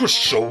 It was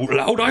so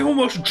loud I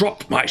almost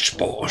dropped my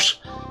spores.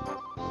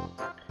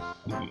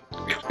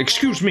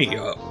 Excuse me,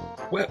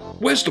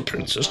 where's the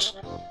princess?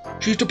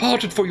 She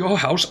departed for your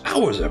house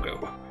hours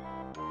ago.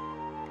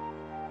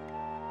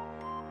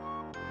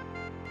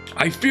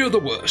 I fear the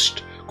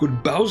worst.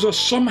 Could Bowser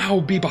somehow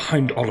be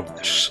behind all of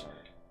this?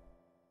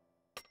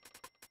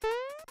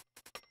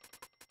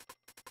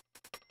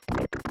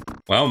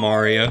 Wow,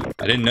 Mario.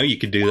 I didn't know you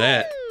could do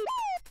that.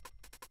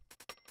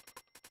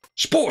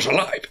 Spores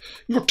alive!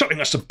 You're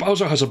telling us that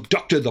Bowser has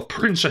abducted the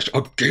princess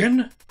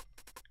again?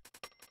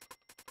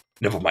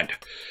 Never mind.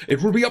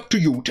 It will be up to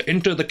you to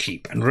enter the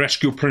keep and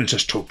rescue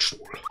Princess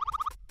Toadstool.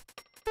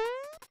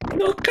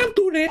 No, can't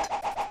do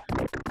that.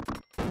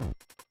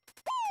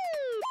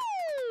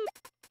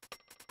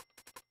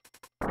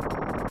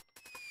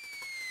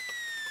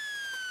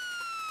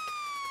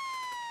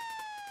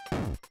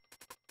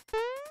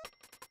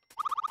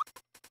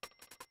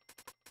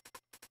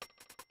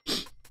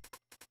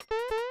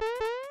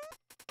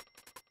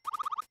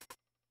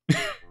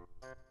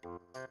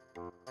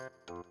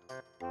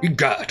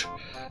 Egad,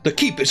 the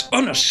keep is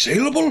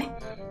unassailable?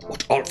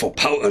 What awful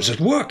power is at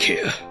work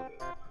here?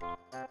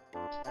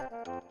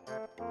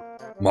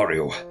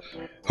 Mario,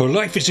 her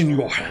life is in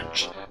your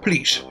hands.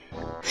 Please,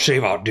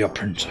 save our dear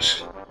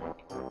princess.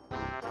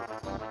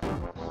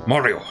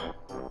 Mario.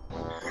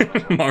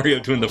 Mario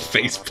doing the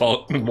face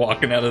palm and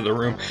walking out of the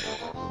room.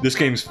 This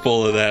game's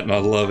full of that and I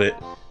love it.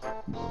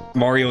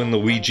 Mario and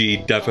Luigi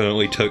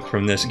definitely took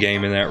from this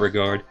game in that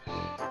regard.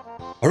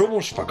 I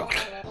almost forgot.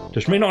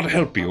 This may not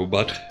help you,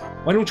 but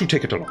why don't you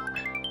take it along?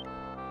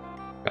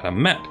 Got a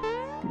map.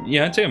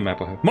 Yeah, I'd say a map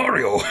will help.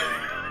 Mario!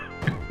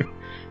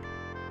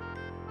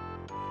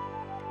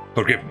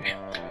 Forgive me,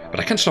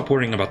 but I can't stop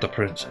worrying about the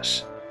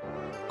princess.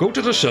 Go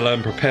to the cellar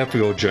and prepare for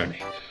your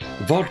journey.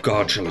 The vault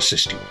guard shall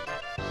assist you.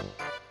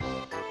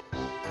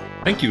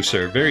 Thank you,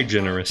 sir. Very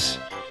generous.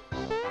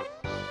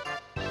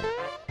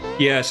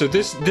 Yeah, so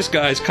this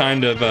guy's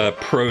kind of a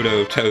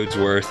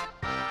proto-Toadsworth.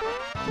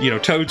 You know,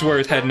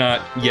 Toadsworth had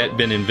not yet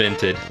been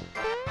invented,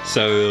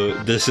 so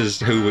this is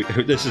who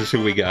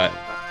we got.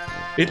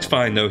 It's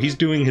fine though. He's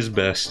doing his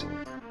best.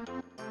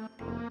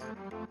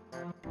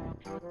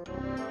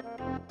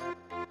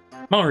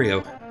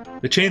 Mario,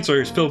 the Chancellor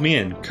has filled me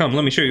in. Come,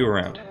 let me show you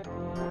around.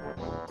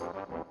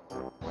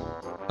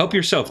 Help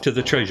yourself to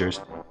the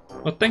treasures.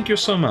 Well, thank you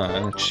so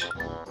much.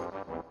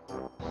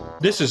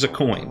 This is a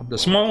coin. The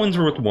small ones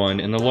are worth 1,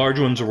 and the large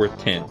ones are worth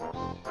 10.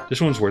 This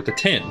one's worth a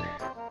 10.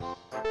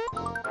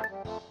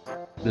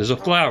 There's a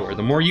flower.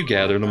 The more you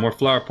gather, the more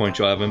flower points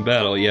you'll have in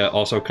battle. Yeah,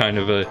 also kind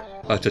of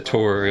a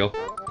tutorial.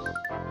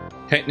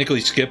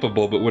 Technically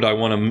skippable, but would I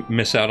want to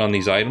miss out on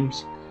these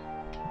items?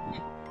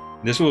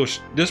 This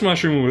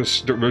mushroom will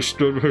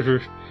restore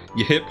your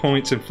hit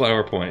points and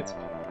flower points.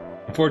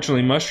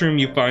 Unfortunately, mushroom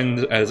you find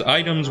as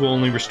items will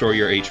only restore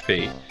your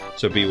HP,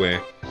 so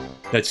beware.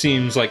 That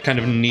seems like kind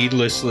of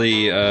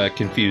needlessly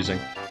confusing.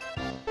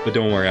 But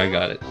don't worry, I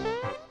got it.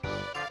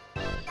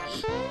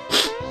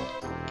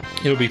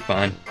 It'll be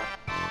fine.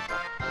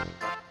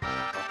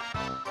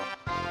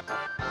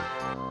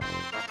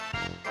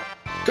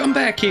 Come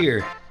back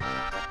here!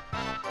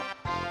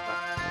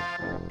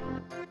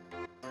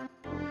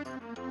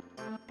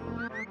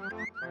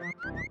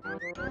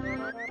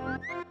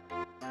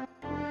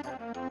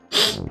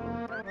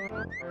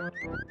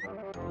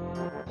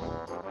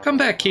 Come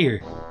back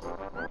here!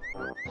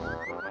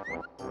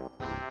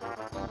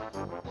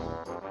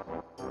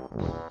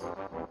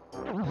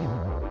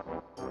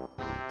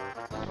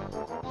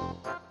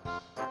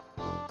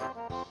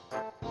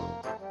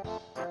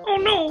 Oh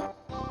no!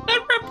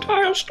 That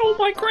reptile stole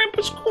my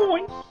grandpa's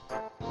coin!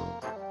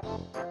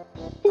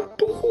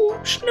 Boo-hoo,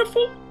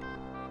 sniffle!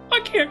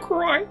 I can't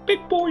cry.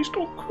 Big boys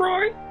don't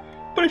cry.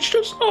 But it's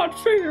just not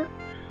fair.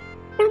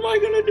 What am I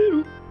gonna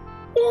do?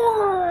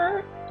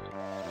 Roar!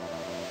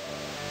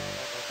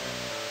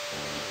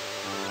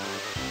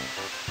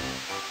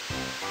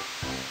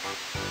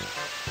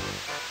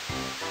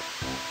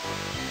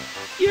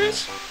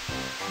 Yes?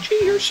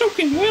 Gee, you're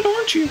soaking wet,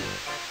 aren't you?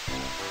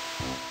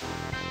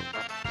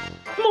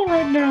 I'm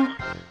alright now.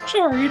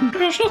 Sorry,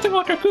 there's nothing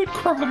like a good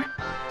cry.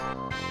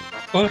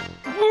 What?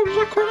 Oh, was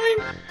I crying?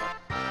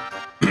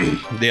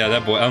 Yeah,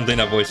 that boy, I don't think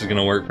that voice is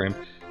gonna work for him.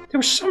 There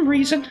was some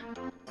reason.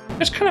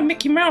 It's kind of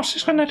Mickey Mouse,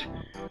 isn't it?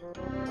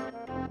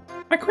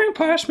 My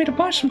grandpa asked me to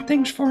buy some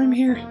things for him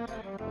here.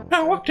 When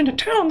I walked into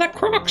town, that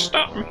croc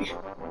stopped me.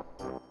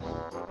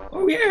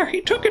 Oh yeah,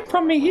 he took it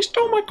from me. He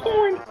stole my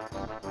coin.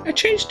 I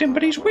chased him,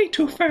 but he's way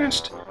too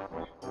fast.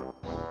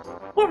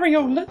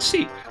 Mario, let's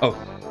see. Oh.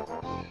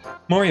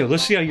 Mario,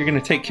 let's see how you're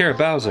gonna take care of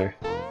Bowser.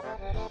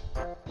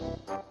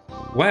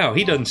 Wow,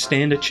 he doesn't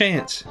stand a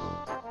chance.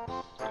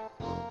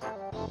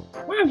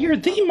 Wow, you're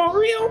the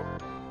Mario?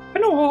 I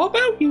know all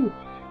about you.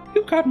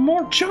 You've got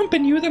more jump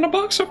in you than a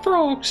box of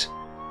frogs.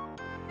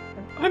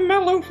 I'm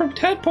Mallow from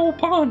Tadpole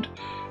Pond.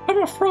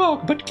 I'm a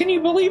frog, but can you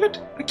believe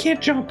it? I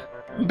can't jump.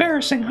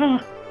 Embarrassing, huh?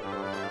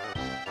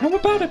 How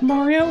about it,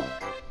 Mario?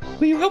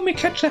 Will you help me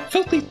catch that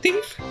filthy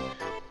thief?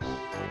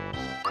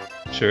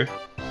 Sure.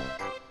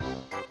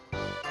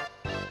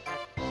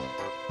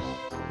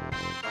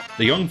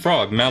 The young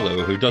frog,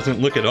 Mallow, who doesn't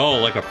look at all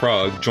like a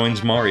frog,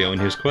 joins Mario in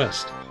his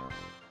quest.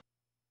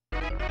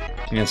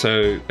 And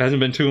so, it hasn't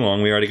been too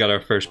long, we already got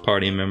our first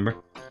party member.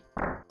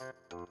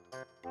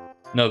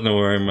 Nothing to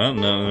worry about,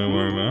 nothing to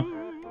worry about.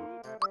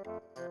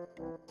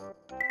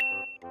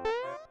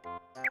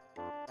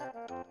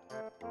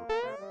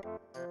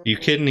 You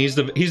kidding? He's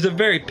the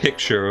very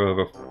picture of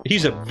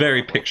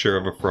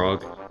a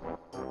frog.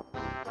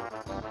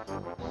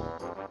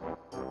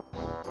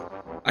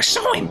 I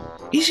saw him!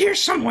 He's here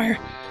somewhere!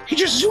 He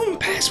just zoomed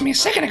past me a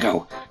second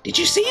ago! Did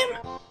you see him?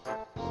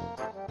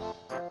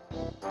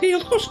 Did he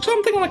look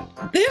something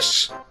like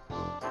this?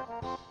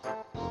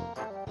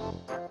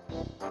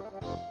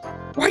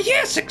 Why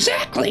yes,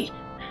 exactly!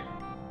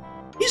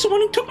 He's the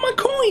one who took my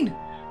coin!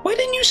 Why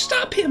didn't you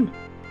stop him?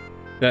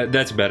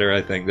 That's better,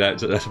 I think.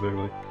 That's a better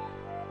way.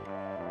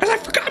 Cause I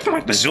forgot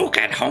my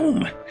bazooka at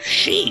home!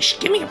 Sheesh,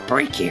 give me a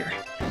break here.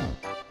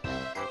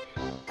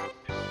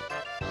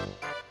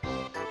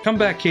 Come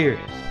back here.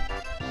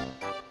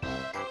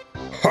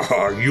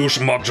 Haha, you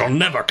smubs will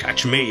never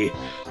catch me.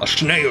 A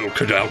snail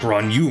could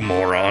outrun you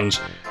morons.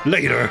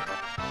 Later.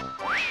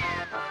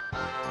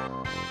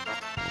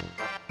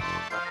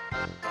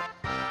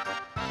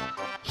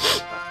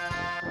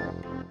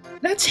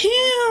 That's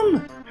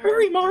him!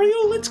 Hurry,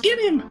 Mario, let's get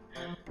him!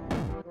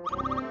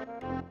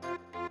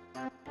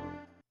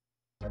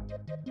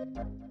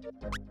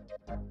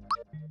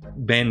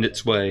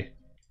 Bandit's Way.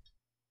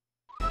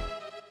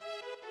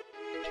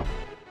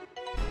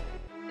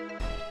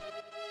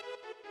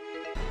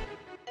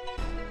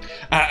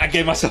 I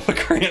gave myself a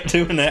cramp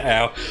doing that,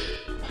 ow.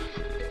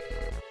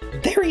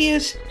 There he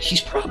is! He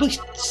probably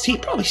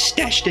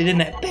stashed it in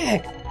that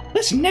bag.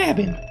 Let's nab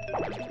him.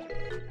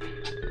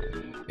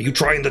 Are you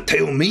trying to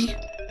tail me?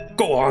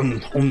 Go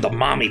on the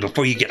mommy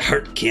before you get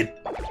hurt, kid.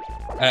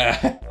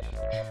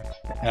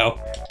 Ow,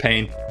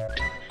 pain.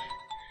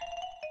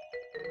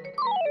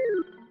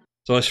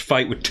 So let's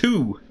fight with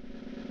 2.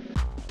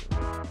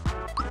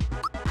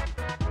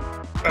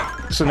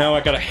 So now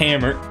I got a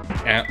hammer.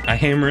 I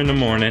hammer in the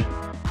morning.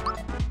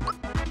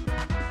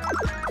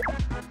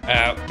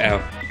 Ow, ow,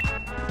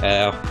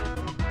 ow.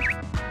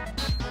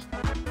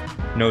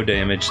 No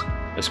damage.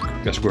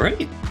 That's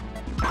great.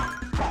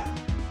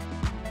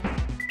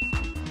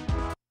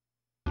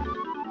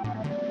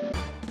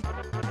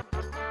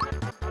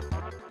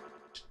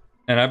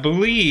 And I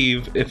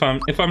believe, if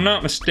I'm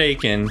not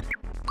mistaken,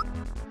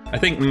 I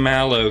think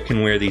Mallow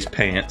can wear these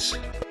pants.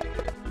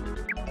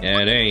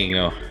 Yeah, there you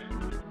go.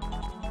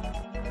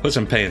 Put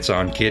some pants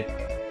on, kid.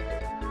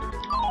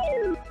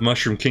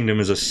 Mushroom Kingdom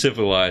is a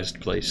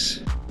civilized place.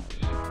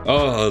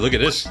 Oh, look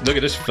at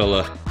this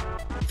fella.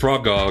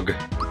 Frogog.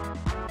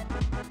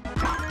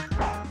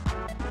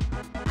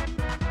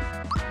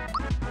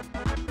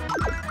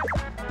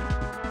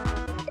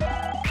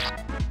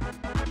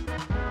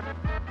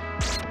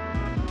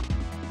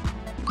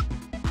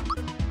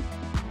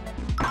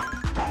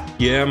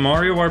 Yeah,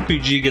 Mario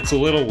RPG gets a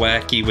little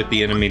wacky with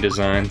the enemy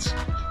designs.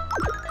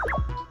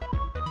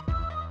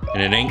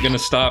 And it ain't gonna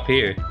stop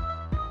here.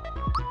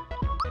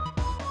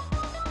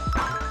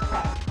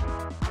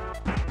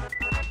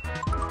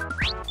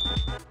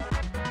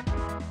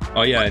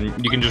 Oh yeah,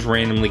 and you can just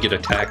randomly get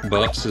attack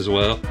buffs as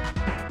well.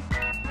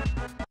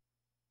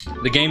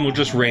 The game will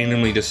just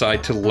randomly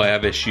decide to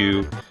lavish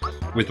you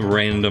with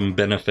random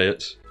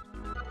benefits.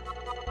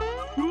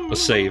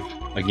 Let's save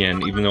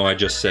again, even though I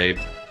just saved.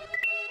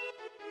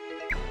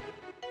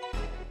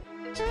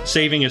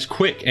 Saving is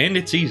quick and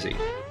it's easy.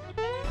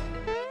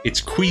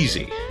 It's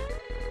queasy.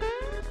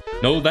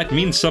 No, that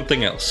means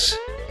something else.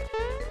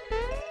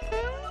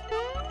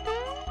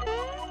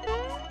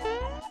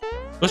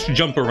 Let's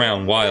jump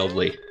around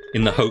wildly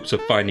in the hopes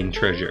of finding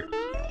treasure.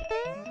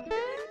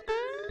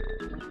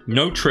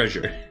 No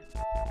treasure.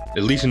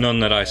 At least none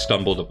that I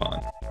stumbled upon.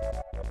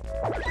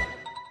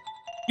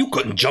 You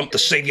couldn't jump to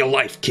save your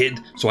life, kid,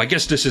 so I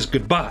guess this is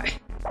goodbye.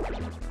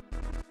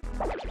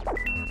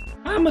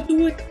 I'ma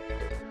do it.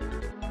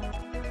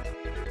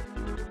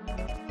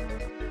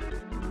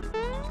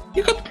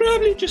 You could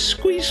probably just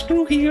squeeze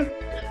through here.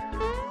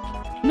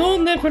 No,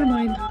 never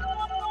mind.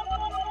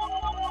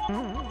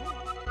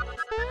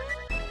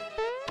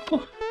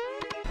 Oh.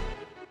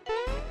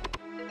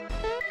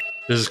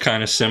 This is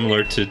kind of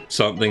similar to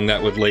something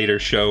that would later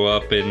show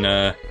up in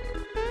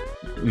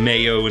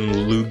Mayo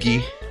and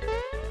Luigi.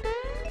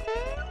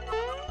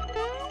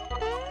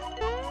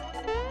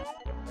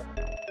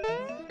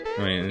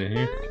 Wait,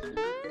 here?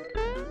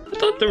 I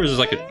thought there was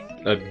like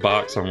a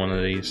box on one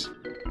of these.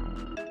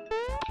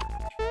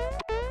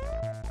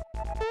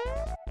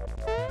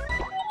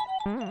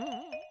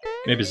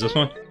 Maybe it's this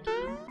one?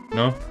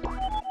 No?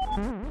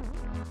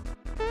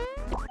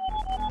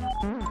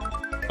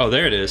 Oh,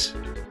 there it is.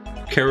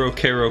 Caro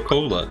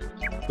Cola.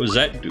 What does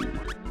that do?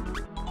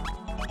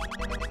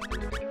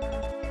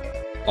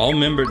 All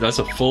members, that's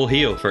a full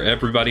heal for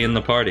everybody in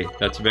the party.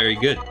 That's very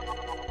good.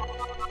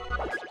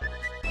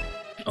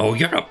 Oh,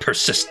 you're a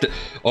persistent...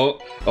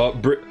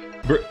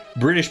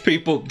 British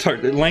people,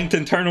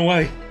 Langton, turn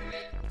away.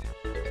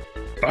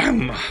 But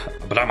I'm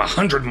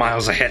 100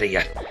 miles ahead of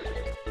you.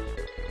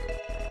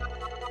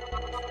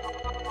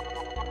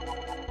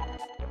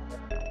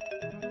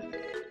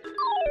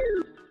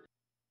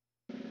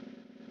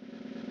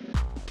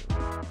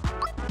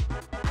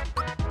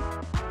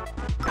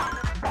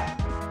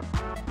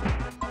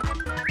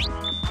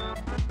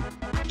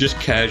 Just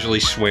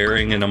casually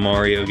swearing in a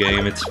Mario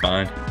game, it's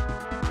fine.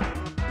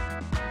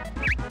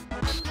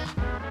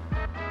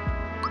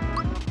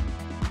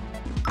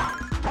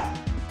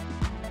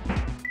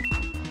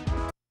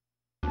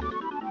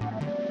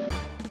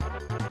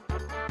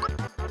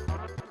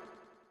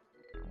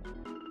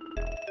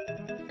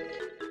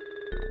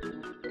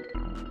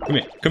 Come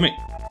here, come here,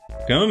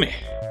 come here,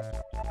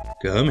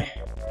 come here,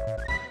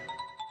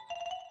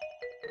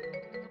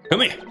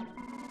 come here.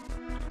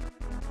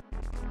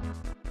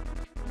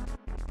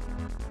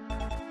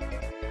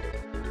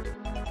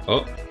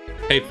 Oh,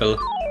 hey fella.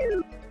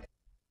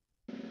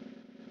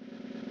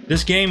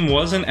 This game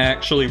wasn't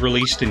actually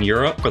released in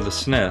Europe for the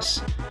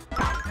SNES.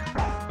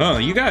 Oh,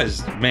 you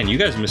guys, man, you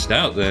guys missed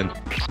out then.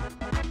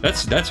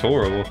 That's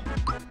horrible.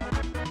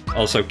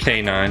 Also,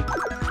 K9.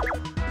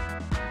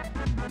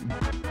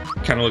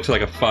 Kind of looks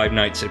like a Five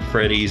Nights at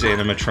Freddy's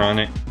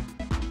animatronic.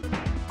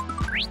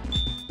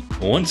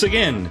 Once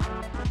again,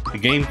 the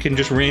game can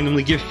just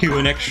randomly give you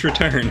an extra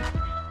turn.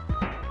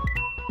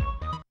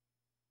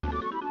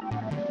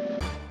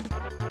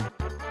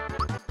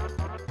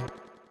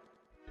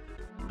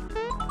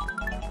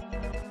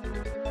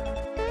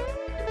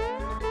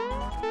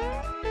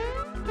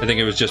 I think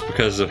it was just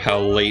because of how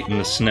late in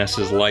the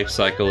SNES's life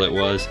cycle it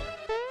was.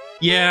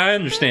 Yeah, I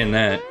understand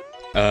that.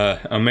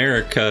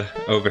 America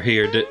over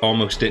here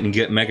almost didn't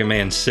get Mega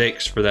Man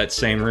 6 for that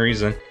same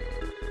reason.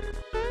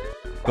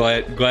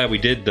 Glad we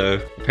did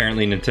though.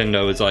 Apparently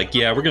Nintendo is like,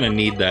 yeah, we're gonna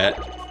need that.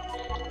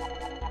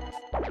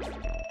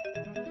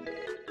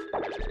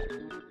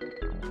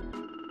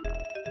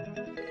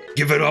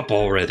 Give it up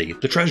already.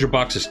 The treasure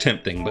box is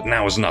tempting, but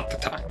now is not the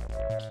time.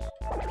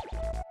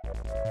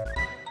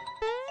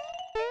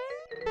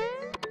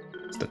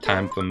 It's the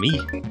time for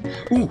me.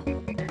 Ooh.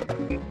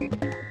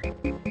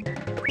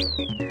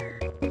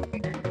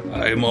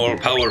 I'm all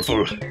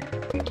powerful.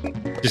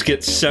 Just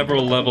get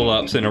several level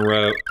ups in a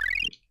row.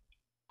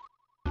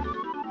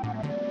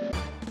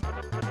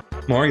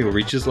 Mario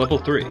reaches level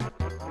 3.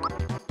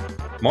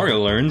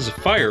 Mario learns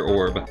Fire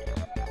Orb.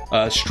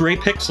 Stray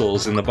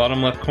pixels in the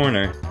bottom left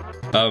corner.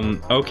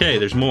 Okay,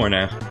 there's more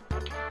now.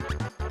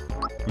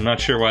 I'm not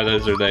sure why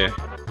those are there.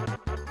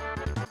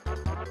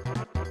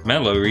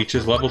 Mallow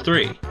reaches level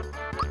 3.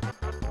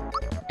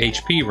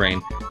 HP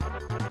rain.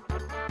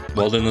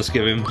 Well then, let's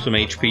give him some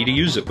HP to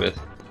use it with.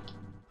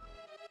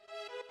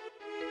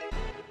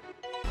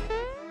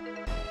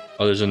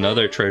 Oh, there's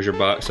another treasure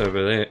box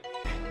over there.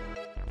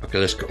 Okay,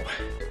 let's go.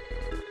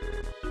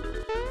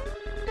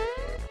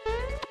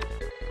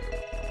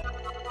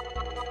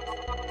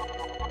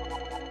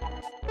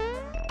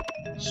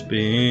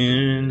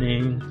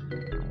 Spinning.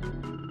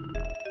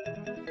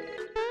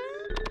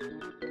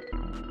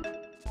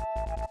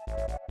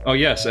 Oh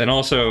yes, and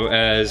also,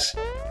 as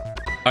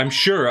I'm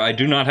sure I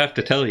do not have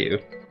to tell you,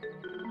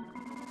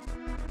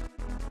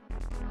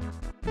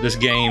 this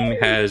game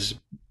has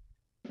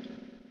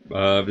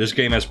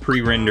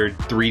pre-rendered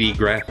 3D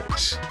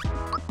graphics,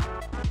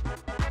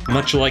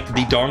 much like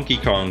the Donkey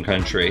Kong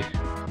Country.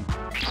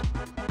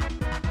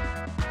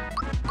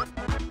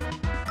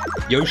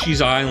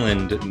 Yoshi's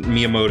Island,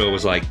 Miyamoto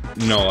was like,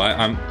 no,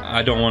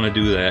 I don't want to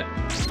do that.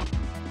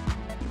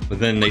 But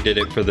then they did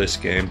it for this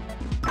game.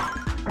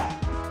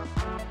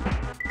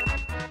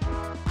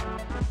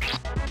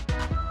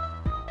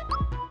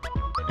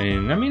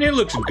 And I mean, it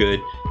looks good.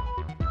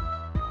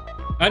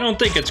 I don't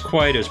think it's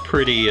quite as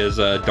pretty as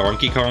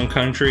Donkey Kong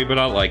Country, but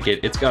I like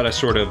it. It's got a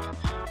sort of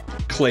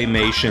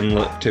claymation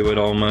look to it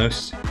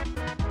almost.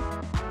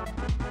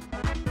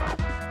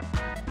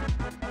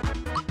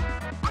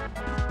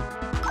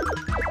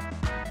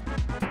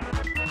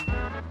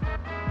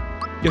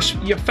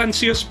 You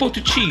fancy a spot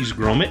of cheese,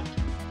 Gromit?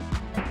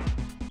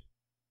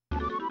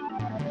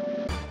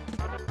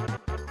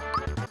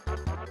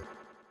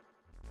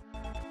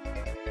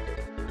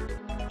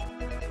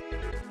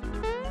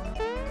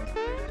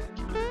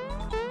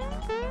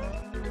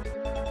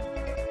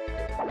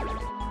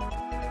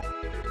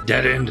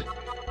 Dead end.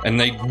 And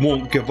they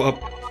won't give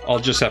up. I'll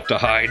just have to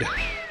hide.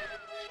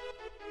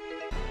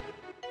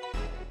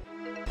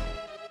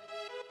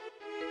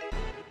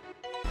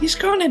 He's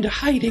gone into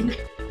hiding.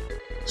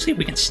 See if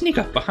we can sneak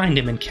up behind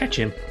him and catch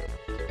him.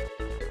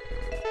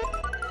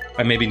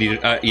 I maybe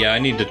need to, yeah, I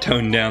need to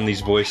tone down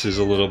these voices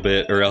a little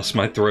bit, or else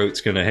my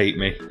throat's gonna hate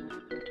me.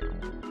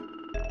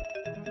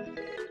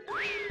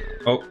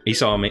 Oh, he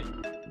saw me.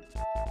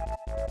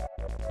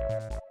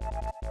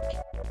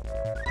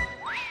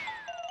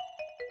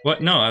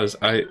 What? No,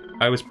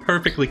 I was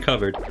perfectly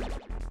covered.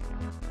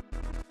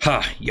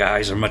 Ha! Your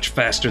eyes are much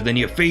faster than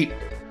your feet.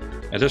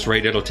 At this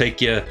rate, it'll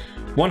take you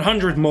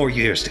 100 more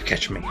years to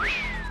catch me.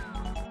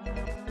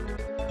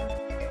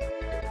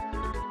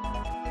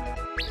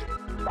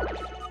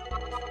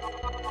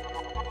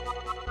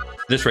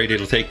 At this rate,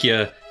 it'll take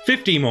you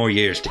 50 more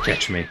years to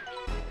catch me.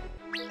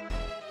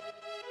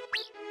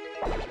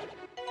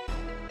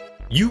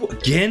 You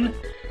again?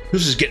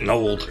 This is getting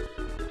old.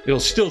 It'll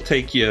still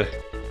take you...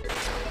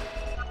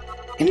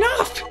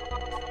 Enough!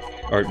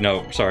 Or,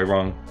 no, sorry,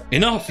 wrong.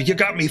 Enough! You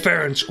got me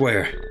fair and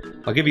square.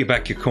 I'll give you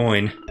back your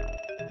coin.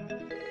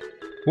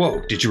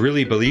 Whoa, did you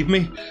really believe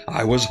me?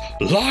 I was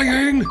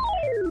lying!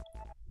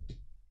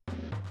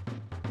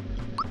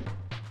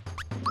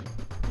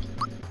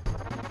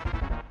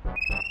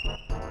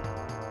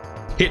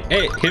 Hit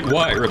A, hit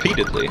Y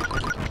repeatedly.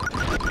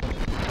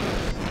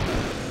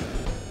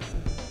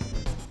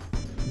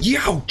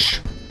 Youch!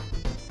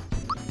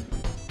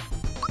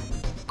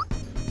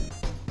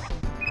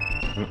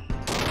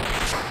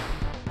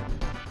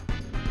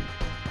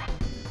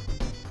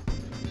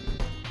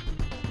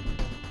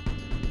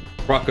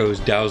 Rocco's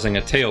dousing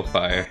a tail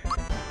fire.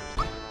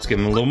 Let's give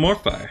him a little more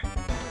fire.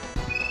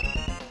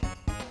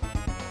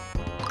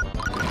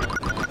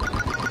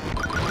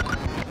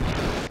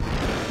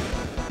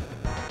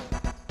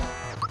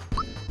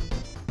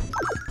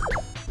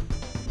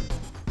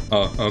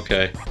 Oh,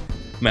 okay.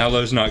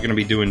 Mallow's not gonna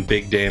be doing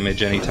big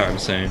damage anytime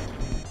soon.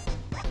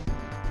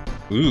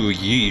 Ooh,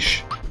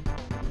 yeesh.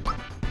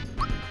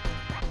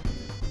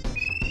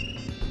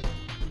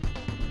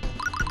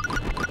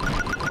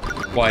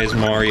 Why is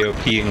Mario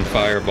peeing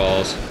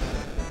fireballs?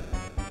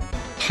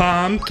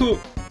 Time to...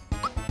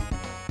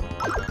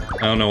 I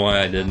don't know why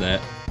I did that.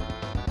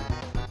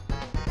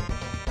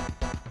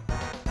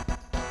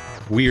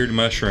 Weird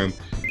mushroom.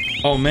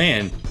 Oh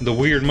man, the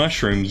weird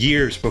mushroom,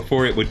 years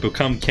before it would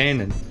become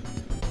canon.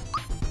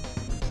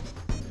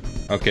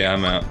 Okay,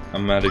 I'm out.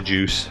 I'm out of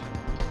juice.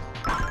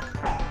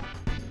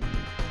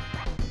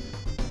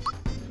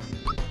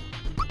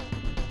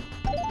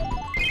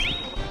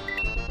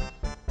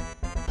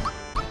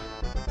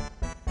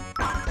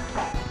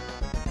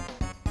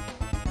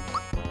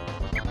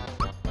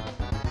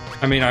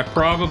 I mean, I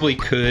probably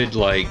could,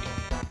 like,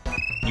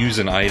 use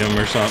an item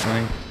or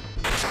something.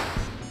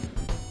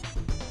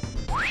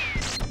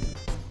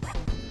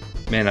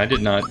 Man, I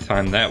did not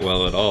time that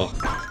well at all.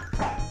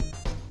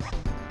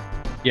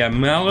 Yeah,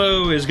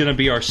 Mallow is gonna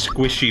be our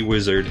squishy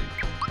wizard.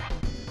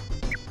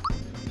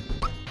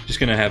 Just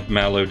gonna have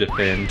Mallow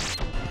defend.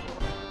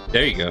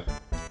 There you go.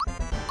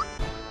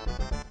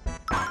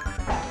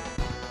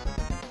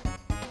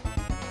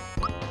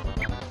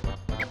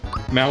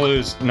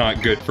 Mallow's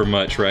not good for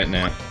much right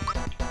now.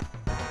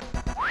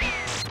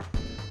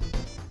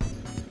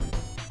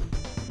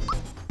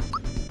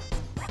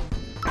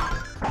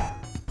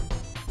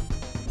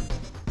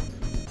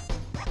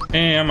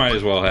 I might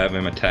as well have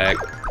him attack.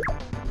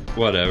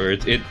 Whatever,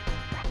 it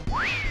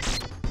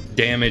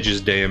damage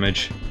is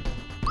damage.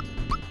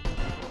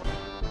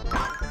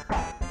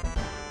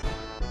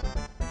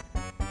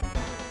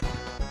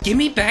 Give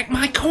me back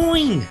my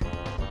coin,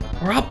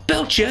 or I'll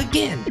belt you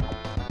again.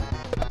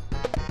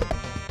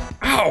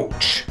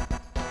 Ouch!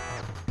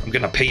 I'm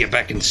gonna pay you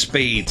back in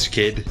spades,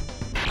 kid.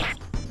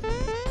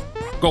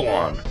 Go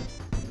on.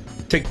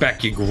 Take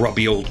back your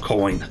grubby old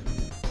coin.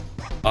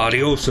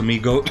 Adios,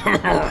 amigo.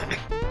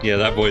 Yeah,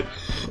 that boy.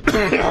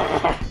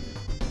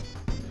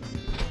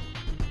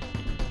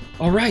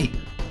 All right,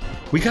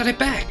 we got it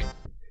back.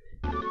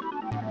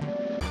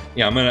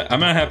 Yeah, I'm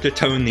gonna have to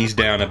tone these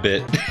down a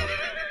bit,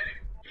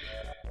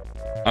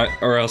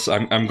 or else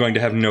I'm going to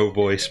have no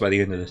voice by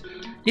the end of this.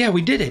 Yeah,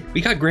 we did it.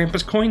 We got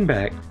Grandpa's coin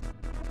back.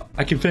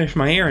 I can finish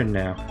my errand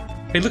now.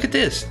 Hey, look at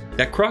this.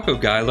 That Croco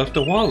guy left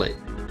a wallet.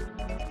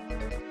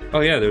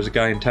 Oh yeah, there's a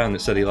guy in town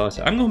that said he lost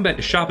it. I'm going back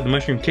to shop at the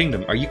Mushroom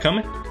Kingdom. Are you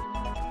coming?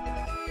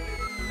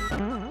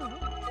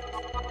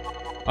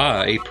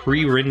 Ah, a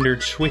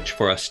pre-rendered switch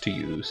for us to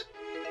use.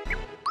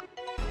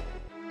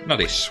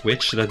 Not a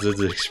switch, that's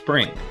a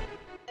spring.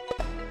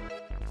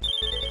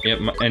 Yep,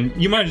 and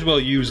you might as well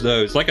use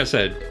those. Like I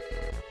said,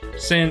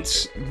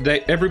 since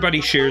everybody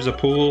shares a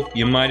pool,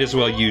 you might as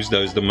well use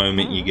those the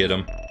moment you get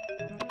them.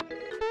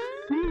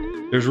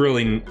 There's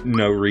really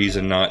no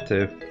reason not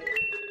to.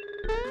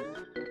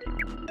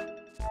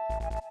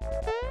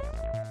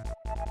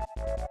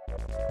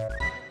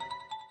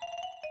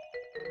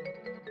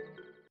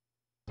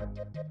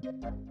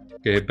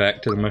 Okay,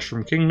 back to the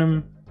Mushroom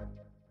Kingdom.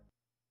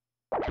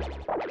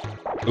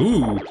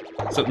 Ooh,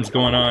 something's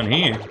going on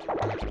here.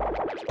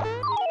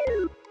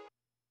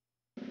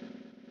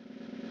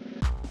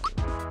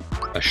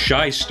 A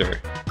shyster.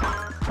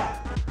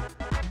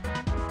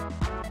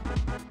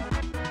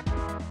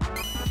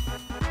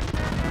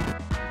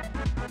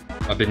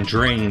 I've been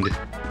drained.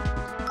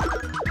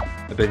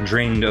 I've been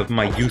drained of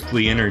my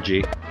youthly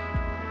energy.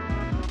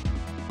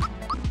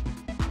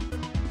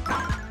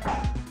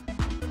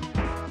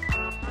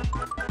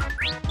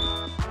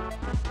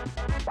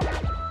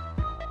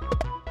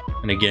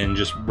 And again,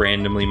 just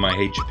randomly my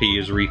HP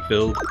is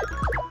refilled.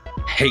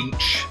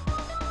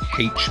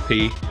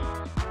 HP.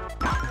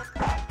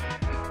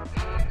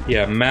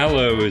 Yeah,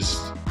 Mallow is...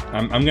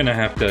 I'm gonna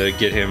have to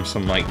get him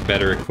some, like,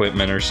 better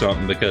equipment or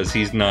something, because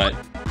he's not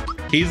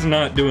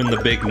doing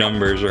the big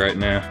numbers right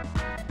now.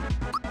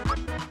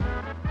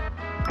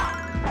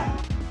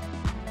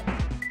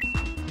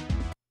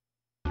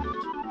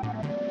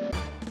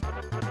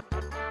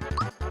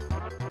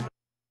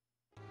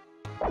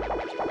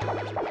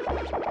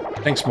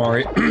 Thanks,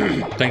 Mario.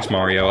 Thanks,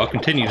 Mario. I'll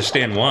continue to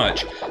stand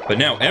watch, but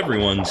now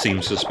everyone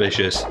seems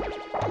suspicious.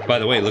 By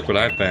the way, look what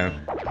I found.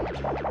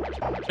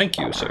 Thank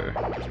you, sir.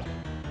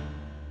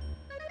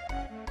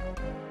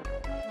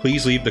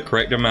 Please leave the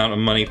correct amount of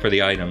money for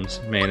the items,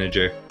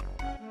 manager.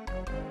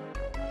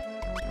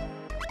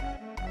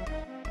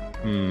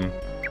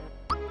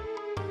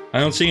 I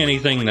don't see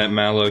anything that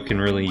Mallow can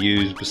really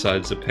use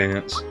besides the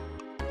pants.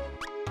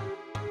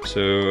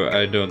 So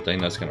I don't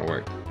think that's gonna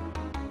work.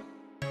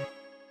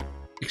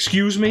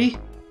 Excuse me?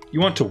 You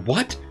want to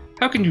what?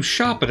 How can you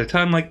shop at a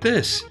time like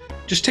this?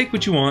 Just take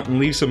what you want and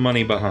leave some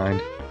money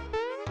behind.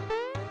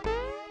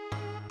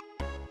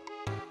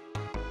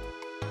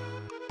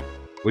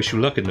 Wish you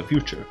luck in the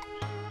future.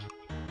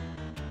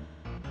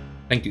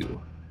 Thank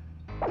you.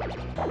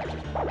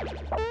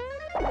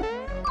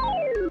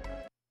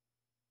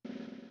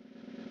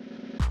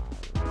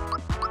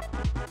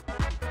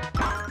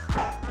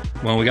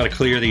 Well, we gotta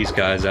clear these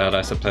guys out,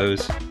 I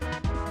suppose.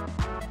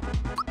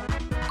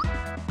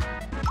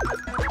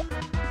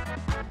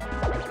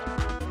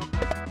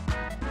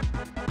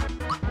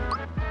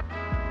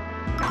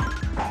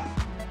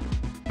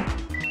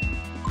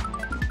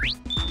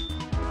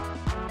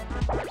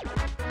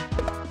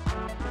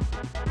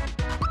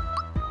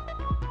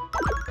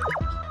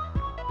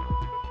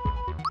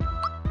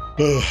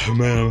 Oh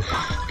man,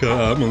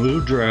 God, I'm a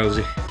little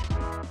drowsy.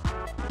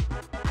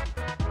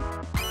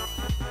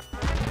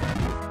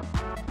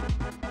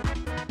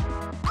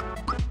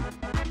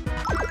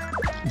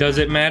 Does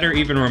it matter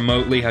even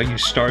remotely how you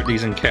start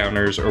these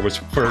encounters, or was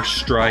first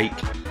strike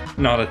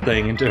not a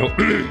thing until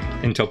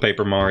until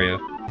Paper Mario?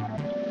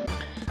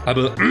 I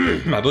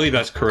believe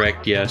that's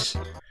correct, yes.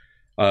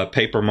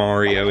 Paper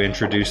Mario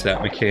introduced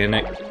that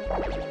mechanic.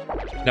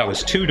 That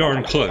was too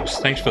darn close.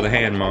 Thanks for the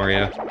hand,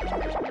 Mario.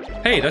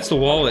 Hey, that's the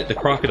wallet the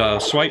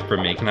crocodile swiped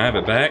from me. Can I have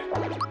it back?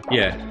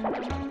 Yeah.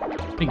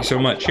 Thank you so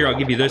much. Here, I'll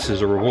give you this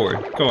as a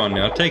reward. Go on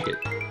now, take it.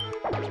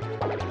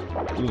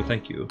 Ooh,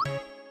 thank you.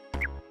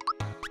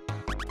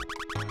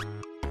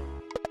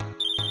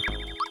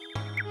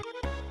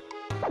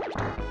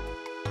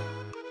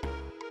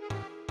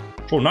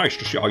 So nice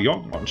to see our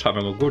young ones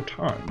having a good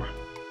time.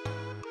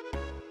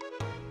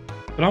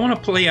 But I want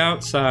to play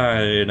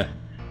outside.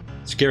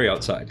 Scary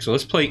outside. So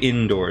let's play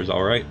indoors,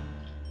 alright?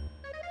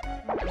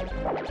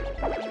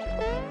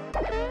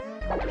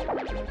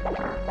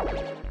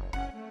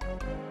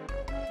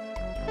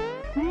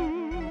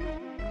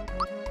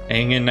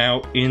 Hanging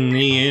out in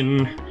the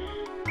inn.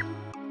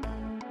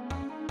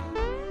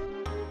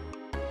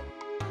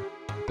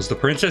 Was the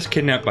princess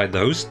kidnapped by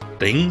those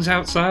things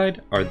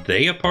outside? Are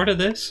they a part of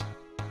this?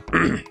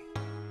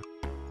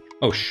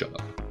 Oh, shut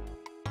up.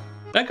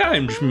 That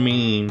guy's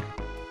mean.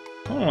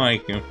 I don't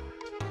like him.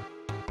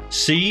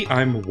 See,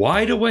 I'm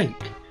wide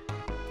awake.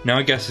 Now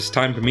I guess it's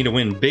time for me to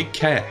win big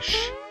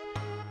cash.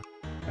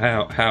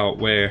 How,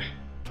 where?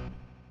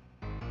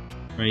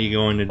 Are you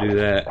going to do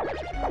that?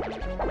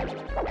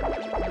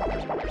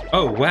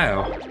 Oh,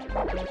 wow.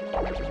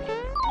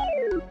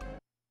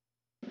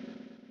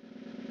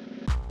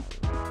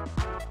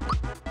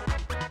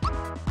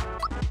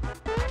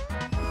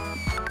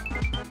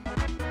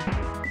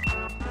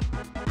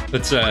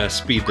 Let's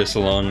speed this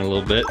along a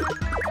little bit.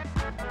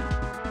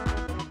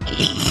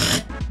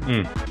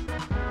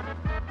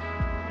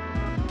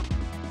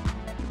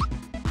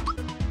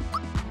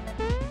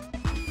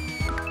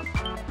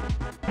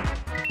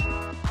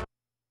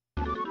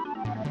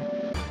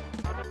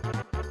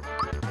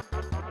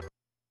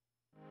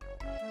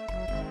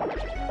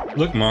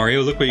 Look,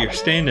 Mario, look what you're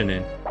standing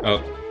in.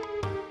 Oh,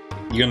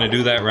 you gonna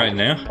do that right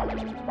now?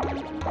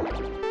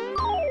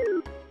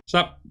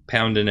 Stop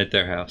pounding at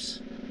their house.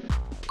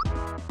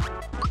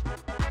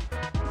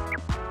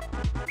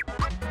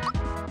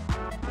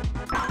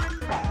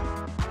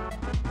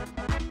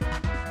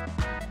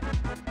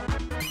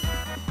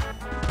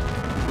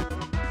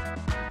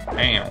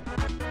 Ow.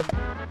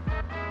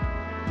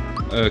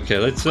 Okay,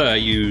 let's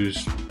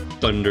use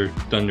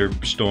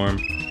thunderstorm.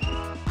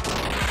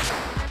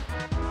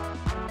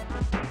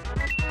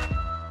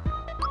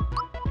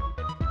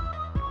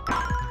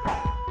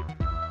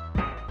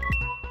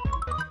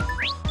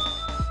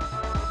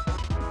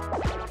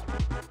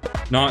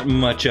 Not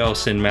much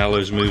else in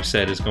Mallow's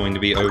moveset is going to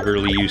be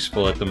overly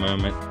useful at the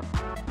moment.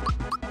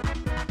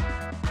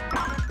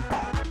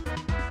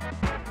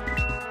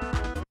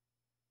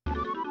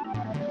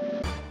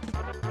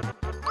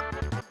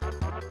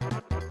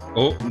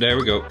 Oh, there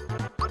we go.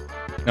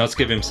 Now let's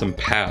give him some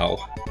pow.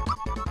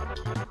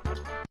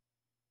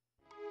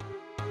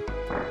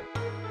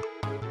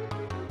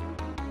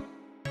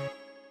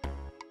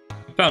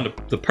 I found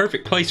the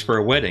perfect place for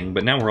a wedding,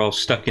 but now we're all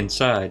stuck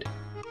inside.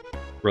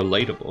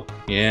 Relatable.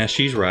 Yeah,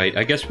 she's right.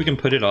 I guess we can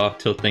put it off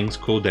till things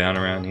cool down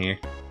around here.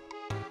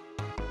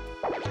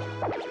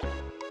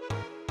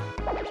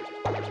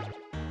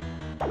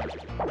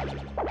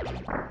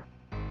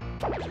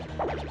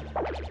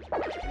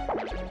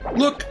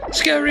 Look!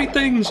 Scary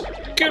things!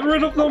 Get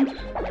rid of them!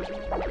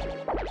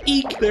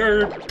 Eek! There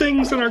are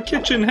things in our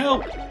kitchen!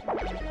 Help!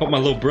 Hope my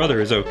little brother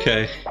is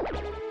okay.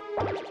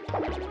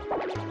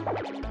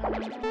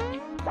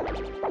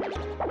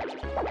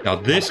 Now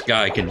this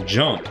guy can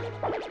jump.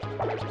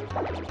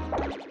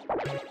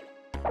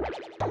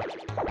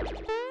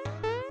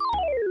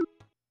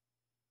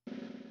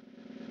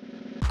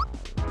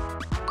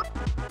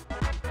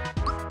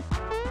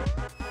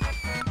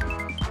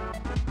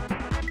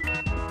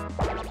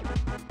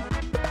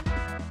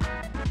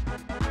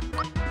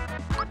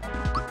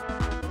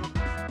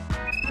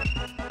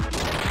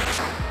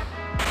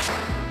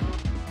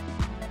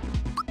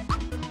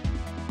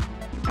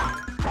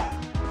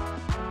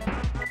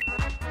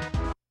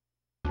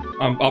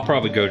 I'll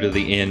probably go to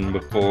the inn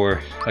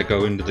before I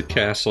go into the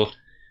castle.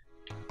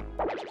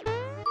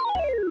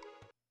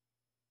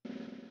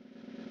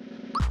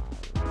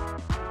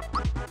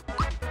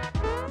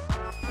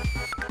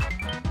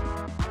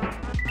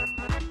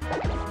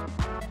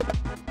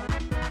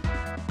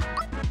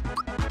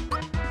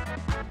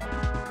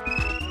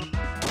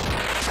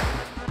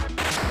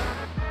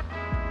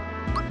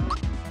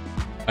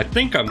 I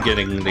think I'm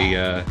getting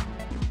the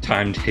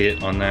timed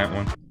hit on that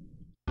one.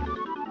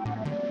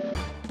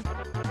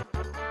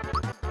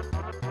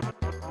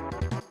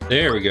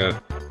 There we go.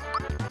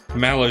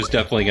 Mallow's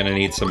definitely gonna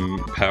need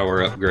some power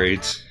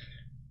upgrades.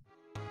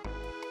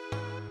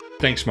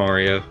 Thanks,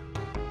 Mario.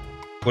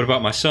 What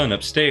about my son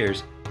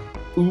upstairs?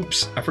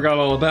 Oops, I forgot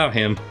all about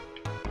him.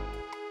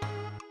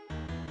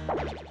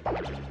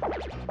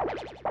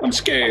 I'm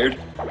scared.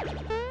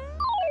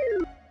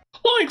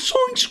 Like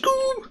Soink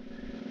Scoob!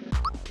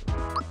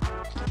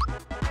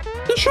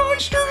 The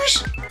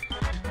shysters!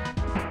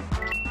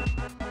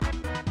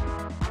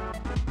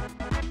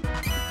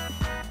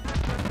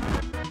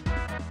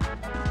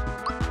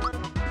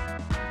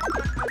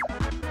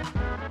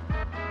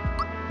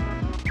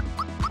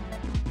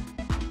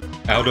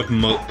 Out of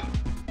mope.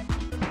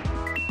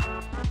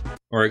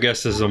 Or I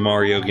guess this is a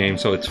Mario game,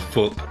 so it's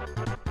foop.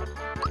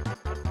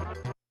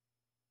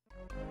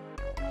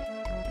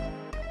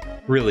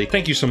 Really,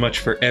 thank you so much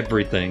for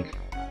everything.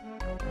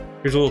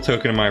 Here's a little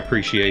token of my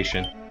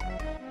appreciation.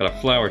 Got a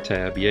flower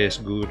tab. Yes,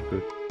 good,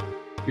 good.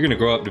 You're gonna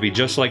grow up to be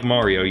just like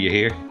Mario, you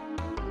hear?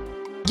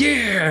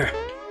 Yeah!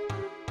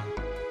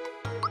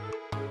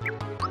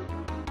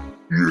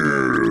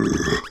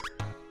 Yeah!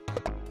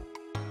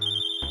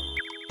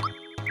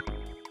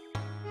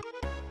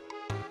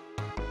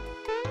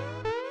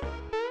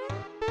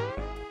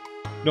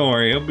 Don't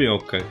worry, he'll be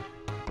okay.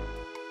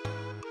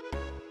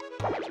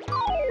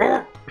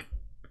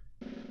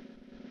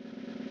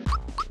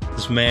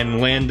 This man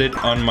landed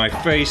on my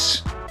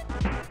face.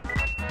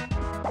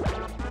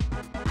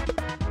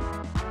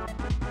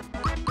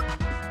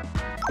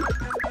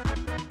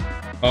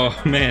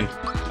 Oh man,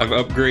 I've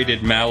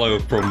upgraded Mallow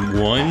from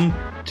 1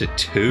 to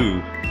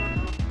 2.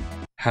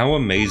 How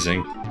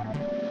amazing.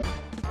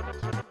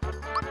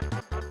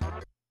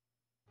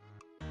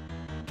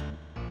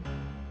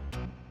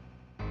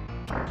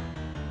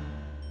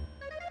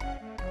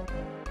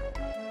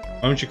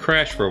 Why don't you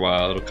crash for a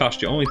while? It'll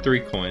cost you only 3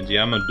 coins.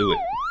 Yeah, I'm gonna do it.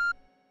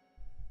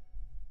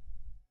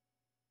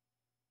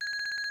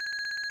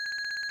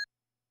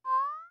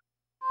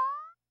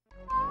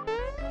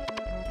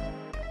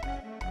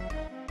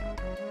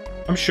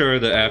 I'm sure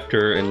that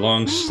after a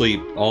long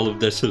sleep, all of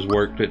this has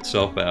worked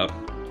itself out.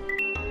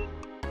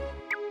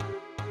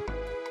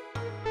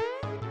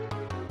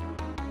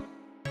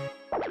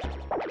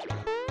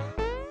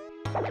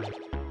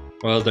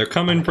 Well, they're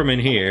coming from in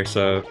here,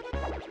 so...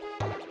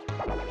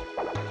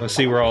 let's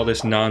see where all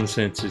this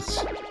nonsense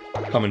is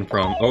coming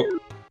from. Oh!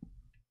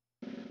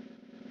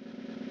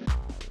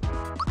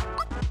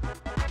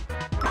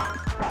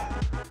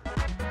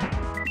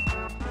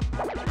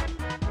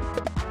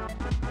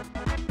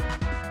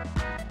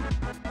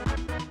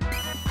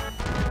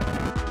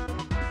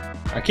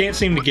 I can't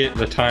seem to get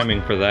the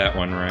timing for that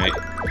one right.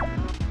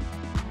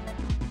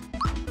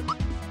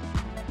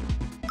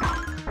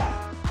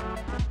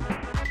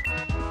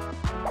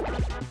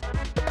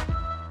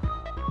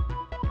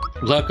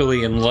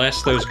 Luckily,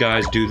 unless those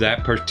guys do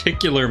that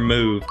particular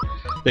move,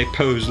 they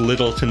pose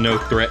little to no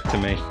threat to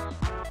me.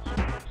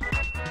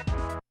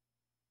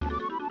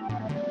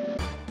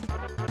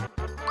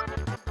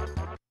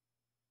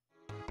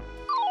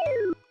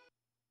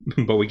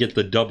 But we get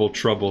the double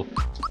trouble.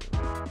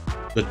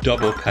 The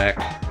double pack.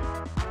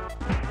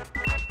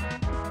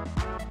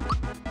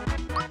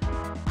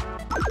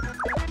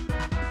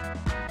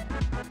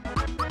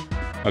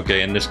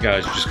 Okay, and this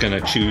guy's just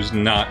gonna choose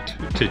not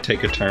to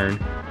take a turn.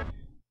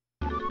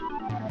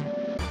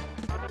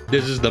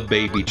 This is the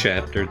baby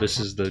chapter. This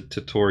is the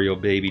tutorial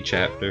baby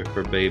chapter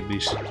for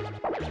babies.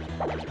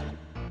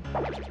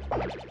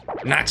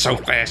 Not so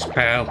fast,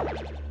 pal.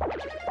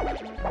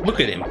 Look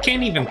at him,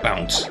 can't even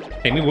bounce.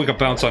 Hey, maybe we could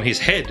bounce on his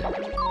head.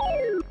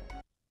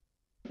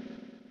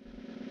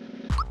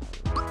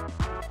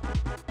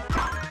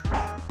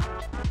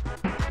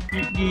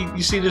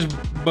 You see this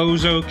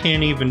bozo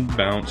can't even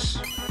bounce.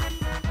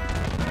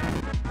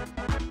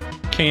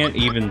 Can't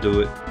even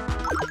do it.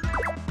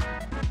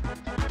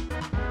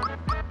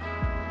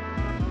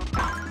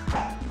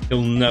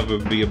 He'll never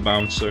be a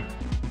bouncer.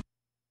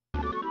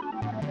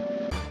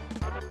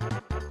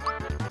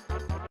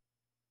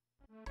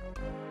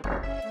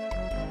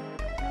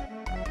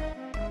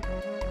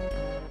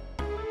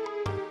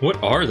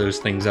 What are those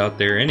things out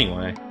there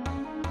anyway?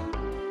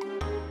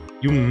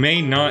 You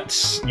may not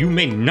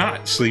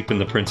sleep in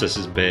the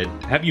princess's bed.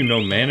 Have you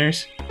no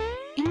manners?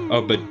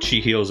 Oh, but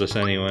she heals us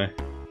anyway.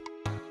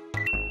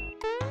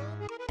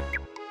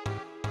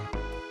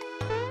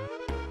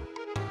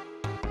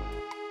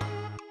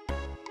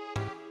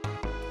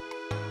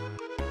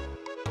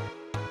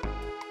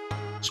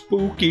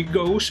 Spooky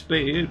ghost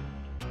bed.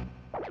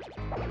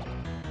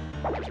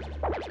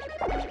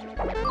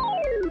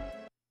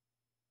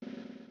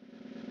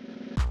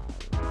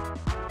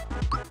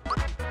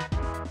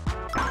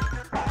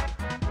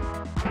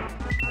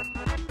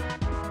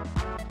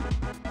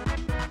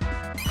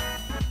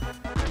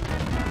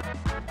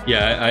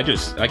 Yeah,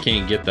 I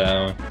can't get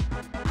that one.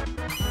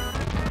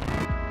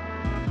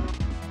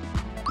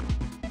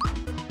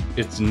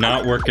 It's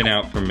not working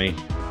out for me.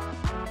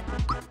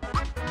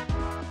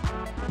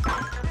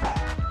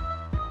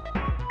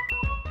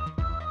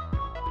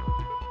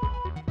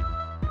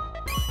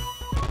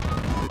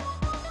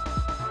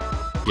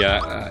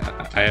 Yeah,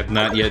 I have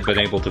not yet been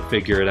able to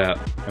figure it out,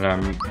 and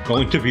I'm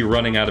going to be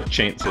running out of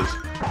chances.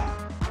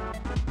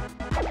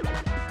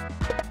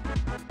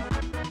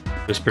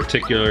 This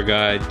particular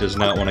guy does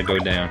not want to go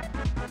down.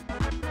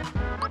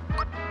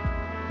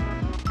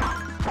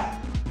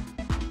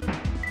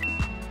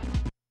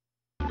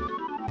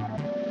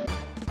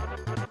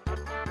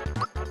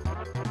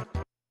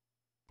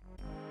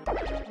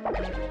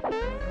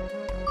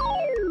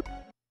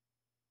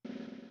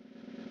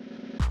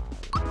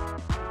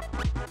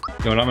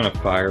 You know what, I'm gonna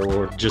fire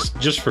orb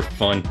just for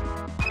fun.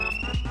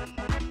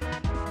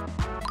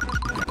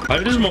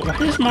 Why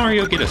does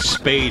Mario get a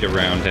spade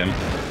around him?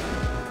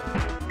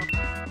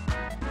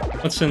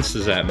 What sense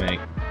does that make?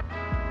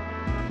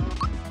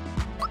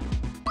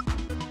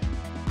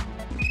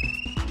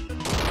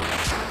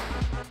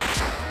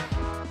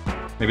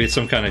 Maybe it's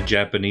some kind of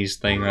Japanese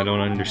thing I don't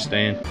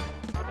understand.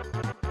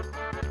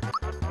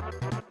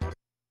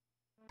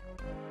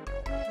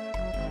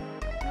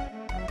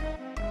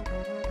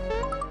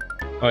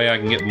 Oh yeah, I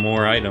can get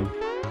more item.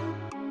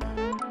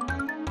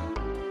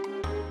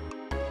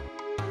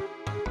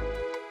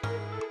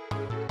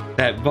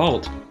 That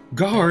vault!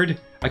 Guard!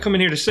 I come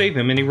in here to save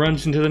him and he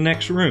runs into the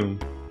next room.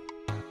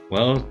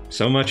 Well,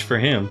 so much for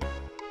him.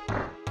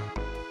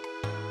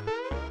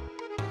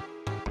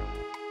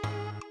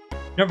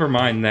 Never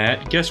mind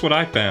that. Guess what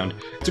I found?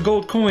 It's a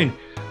gold coin!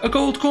 A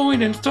gold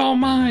coin, and it's all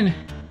mine!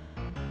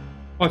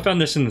 Oh, I found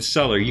this in the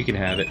cellar. You can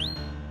have it.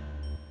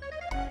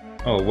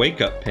 Oh,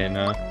 wake-up pin,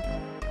 huh?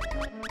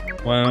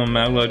 Well,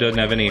 Mallow doesn't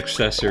have any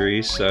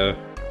accessories, so...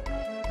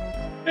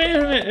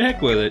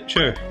 heck with it,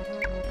 sure.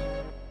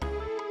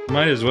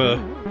 Might as well.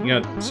 You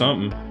got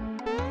something.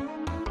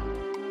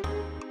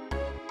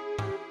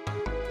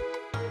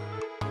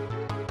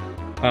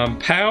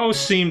 POW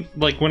seemed...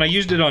 like, when I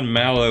used it on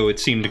Mallow, it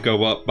seemed to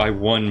go up by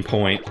 1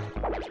 point.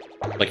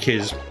 Like,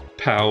 his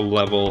POW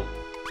level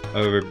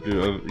over,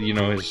 you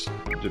know, his...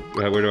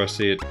 where do I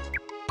see it?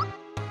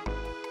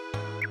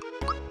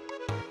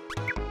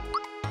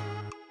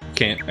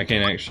 I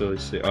can't actually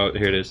see... oh,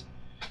 here it is.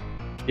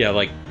 Yeah,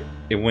 like,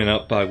 it went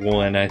up by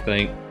 1, I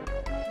think.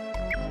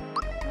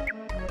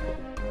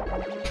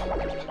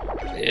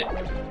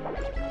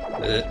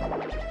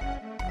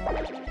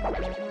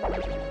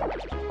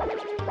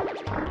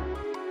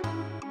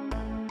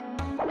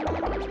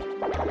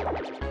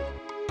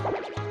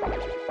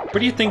 Where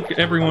do you think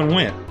everyone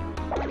went?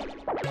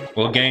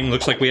 Well, gang,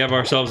 looks like we have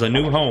ourselves a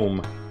new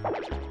home.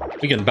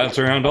 We can bounce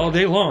around all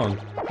day long,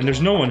 and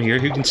there's no one here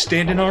who can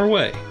stand in our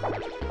way.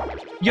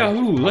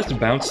 Yahoo! Let's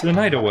bounce the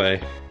night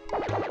away.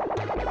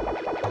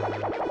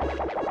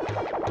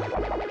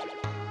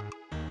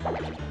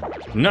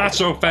 Not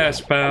so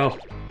fast, pal.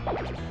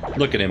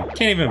 Look at him.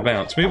 Can't even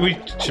bounce. Maybe we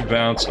should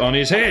bounce on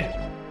his head.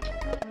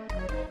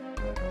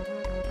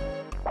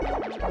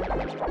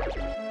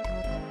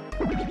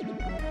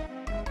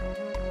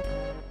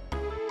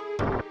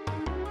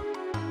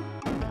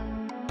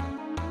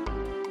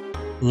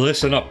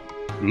 Listen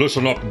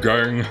up,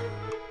 gang.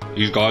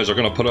 These guys are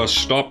gonna put a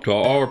stop to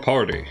our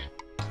party.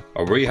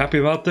 Are we happy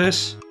about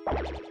this?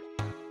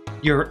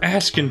 You're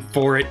asking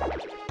for it.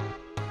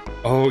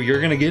 Oh,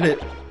 you're gonna get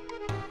it.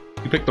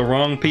 You picked the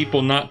wrong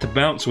people not to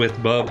bounce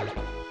with, bub.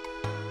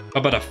 How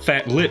about a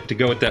fat lip to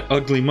go with that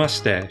ugly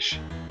mustache?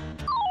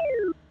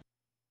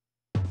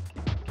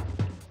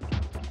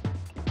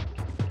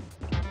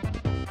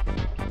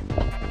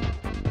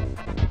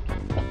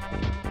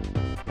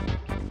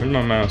 Where's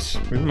my mouse?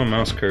 Where's my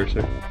mouse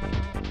cursor?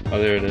 Oh,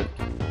 there it is.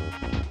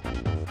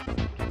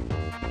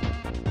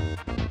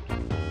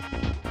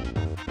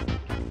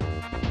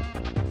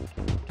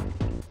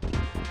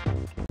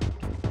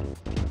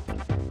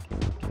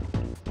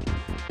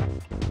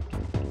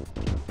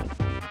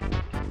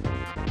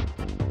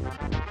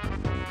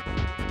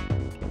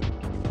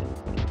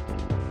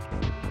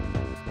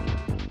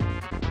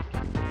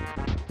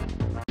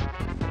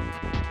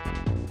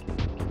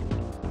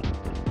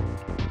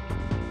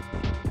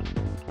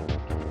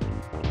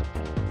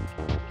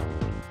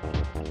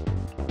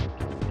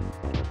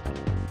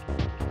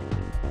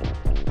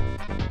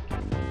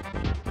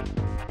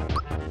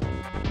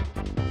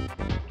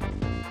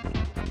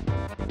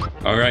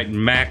 Alright,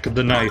 Mac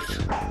the knife.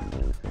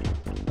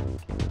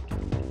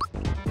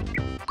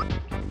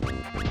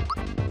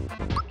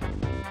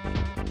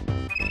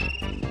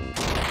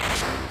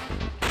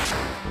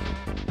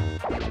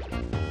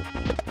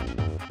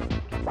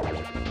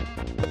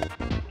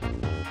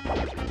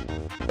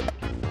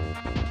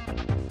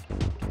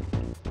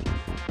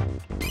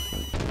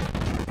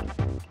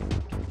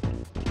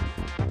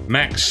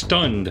 Mac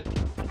stunned.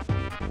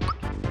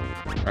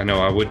 I know,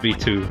 I would be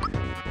too.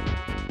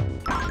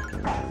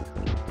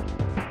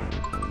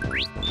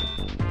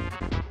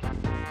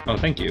 Oh,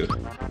 thank you.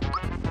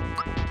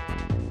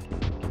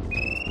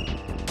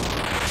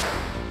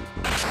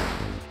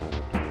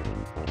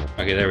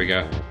 Okay, there we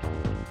go.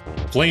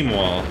 Flame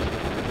wall.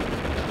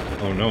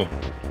 Oh no.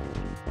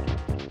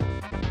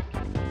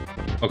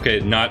 Okay,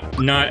 not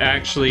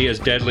actually as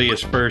deadly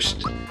as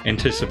first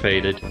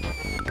anticipated.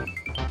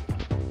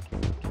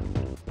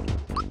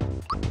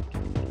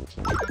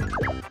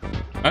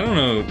 I don't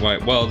know why.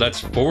 Well,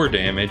 that's 4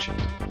 damage.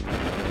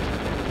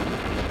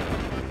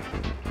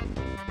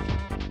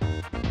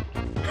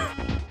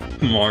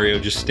 Mario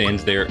just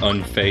stands there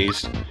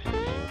unfazed.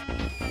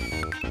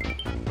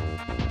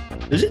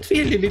 Does it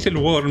feel a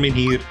little warm in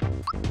here?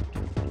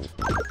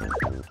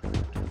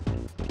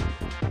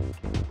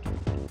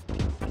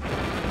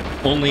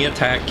 Only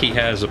attack he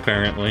has,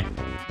 apparently.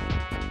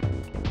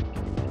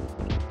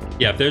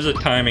 Yeah, if there's a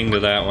timing to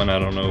that one, I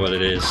don't know what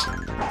it is.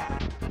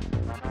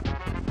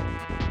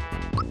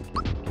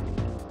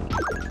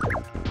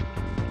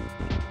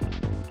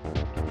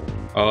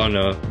 Oh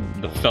no,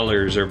 the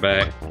fellers are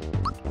back.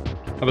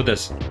 How about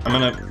this? I'm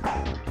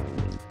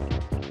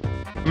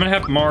gonna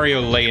have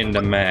Mario lay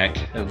into Mac,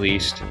 at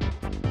least.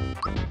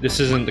 This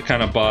isn't the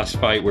kind of boss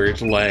fight where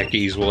its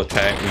lackeys will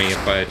attack me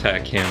if I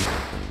attack him.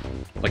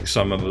 Like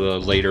some of the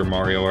later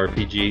Mario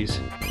RPGs.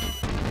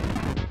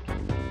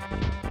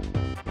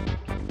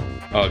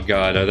 Oh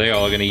god, are they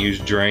all gonna use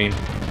Drain?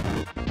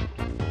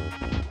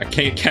 I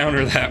can't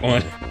counter that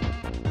one.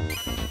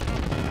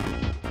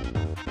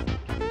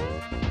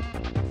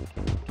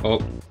 Oh.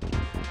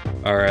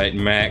 Alright,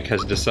 Mac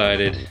has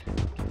decided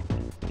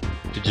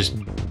to just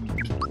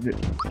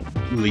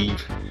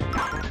leave.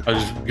 I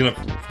was gonna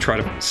try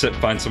to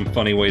find some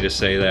funny way to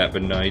say that,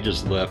 but no, he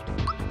just left.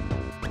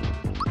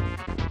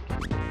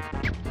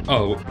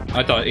 Oh,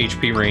 I thought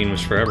HP Rain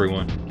was for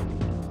everyone.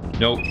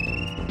 Nope.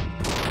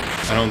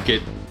 I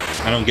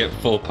don't get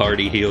full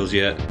party heals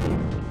yet.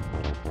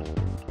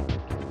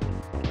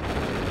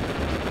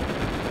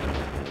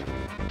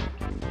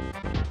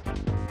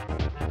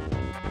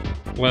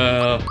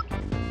 Well,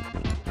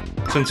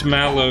 since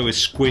Mallow is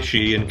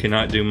squishy and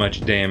cannot do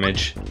much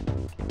damage,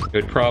 it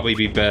would probably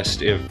be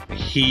best if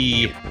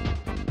he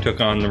took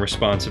on the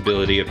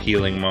responsibility of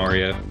healing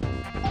Mario.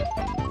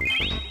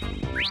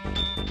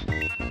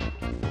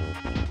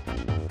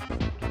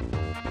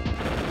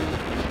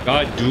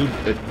 God,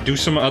 dude, do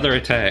some other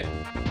attack.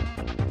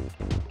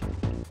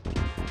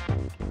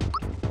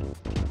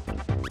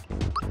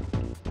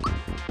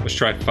 Let's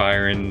try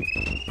firing.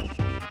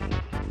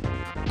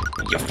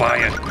 You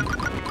fired.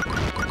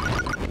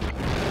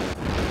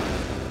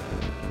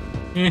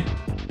 Eh.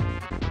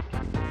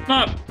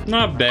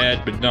 Not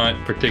bad, but not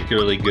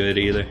particularly good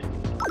either.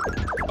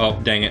 Oh,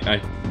 dang it.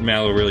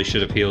 Mallow really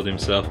should have healed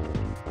himself.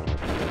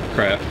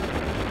 Crap.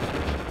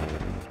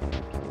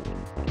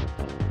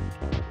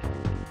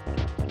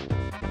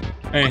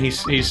 Eh,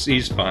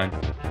 he's fine.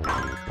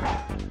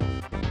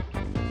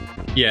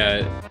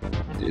 Yeah,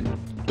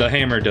 the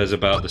hammer does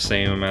about the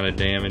same amount of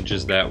damage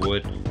as that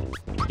would.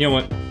 You know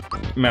what?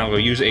 Mallow,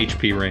 use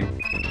HP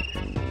Ring.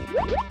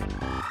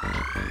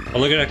 Oh,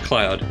 look at that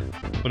cloud.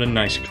 What a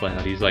nice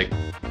cloud. He's like...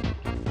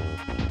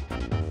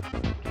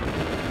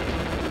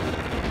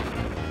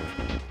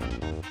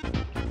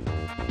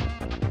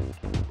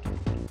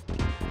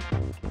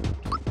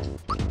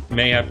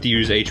 May have to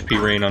use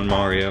HP Rain on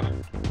Mario.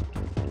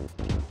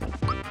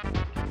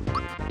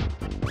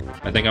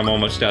 I think I'm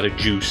almost out of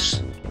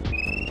juice.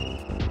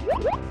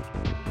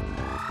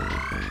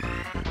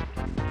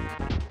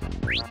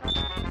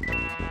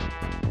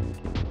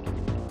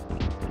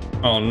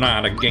 Oh,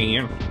 not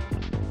again.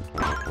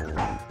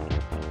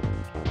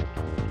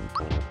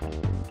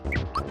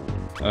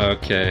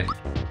 Okay.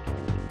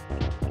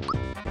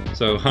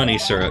 So, honey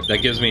syrup. That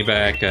gives me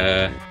back,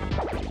 I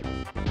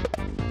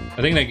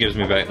think that gives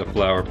me back the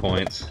flower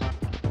points.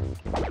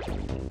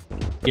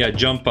 Yeah,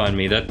 jump on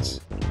me.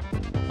 That's...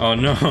 Oh,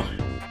 no.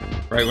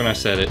 Right when I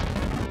said it.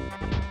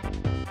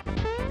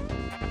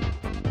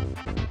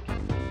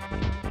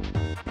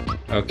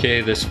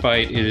 Okay, this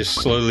fight is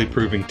slowly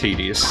proving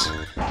tedious.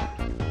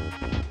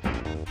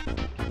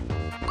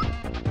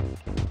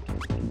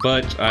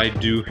 But I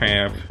do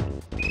have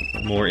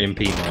more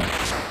MP now,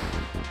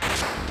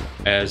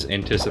 as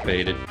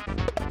anticipated.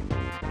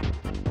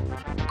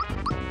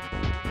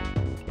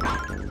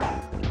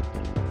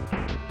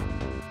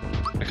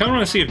 I kinda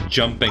wanna see if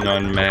jumping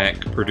on Mac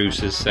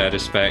produces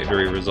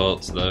satisfactory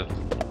results, though.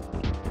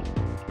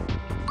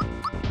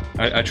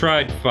 I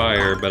tried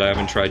fire, but I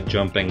haven't tried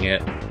jumping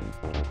yet.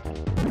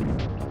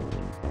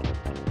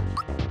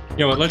 You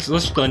know what,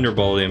 let's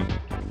Thunderbolt him.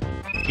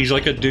 He's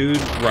like a dude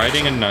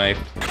riding a knife.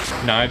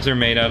 Knives are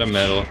made out of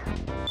metal.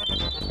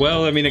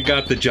 Well, I mean, it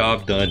got the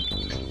job done.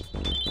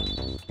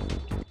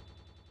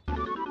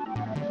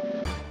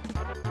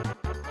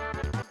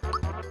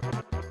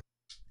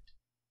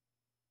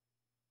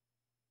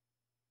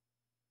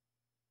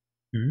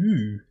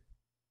 Ooh.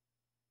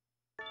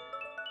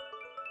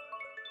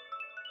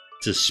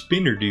 It's a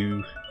spinner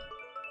do.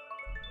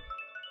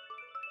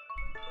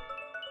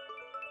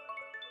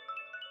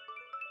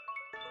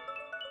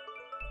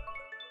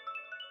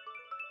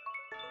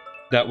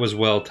 That was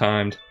well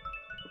timed.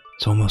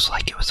 It's almost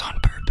like it was on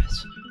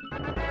purpose.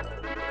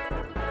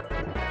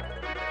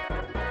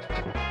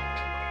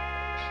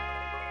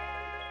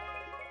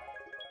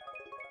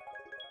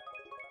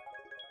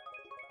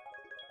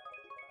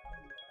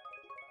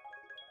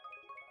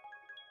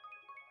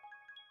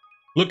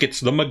 Look,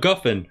 it's the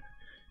MacGuffin.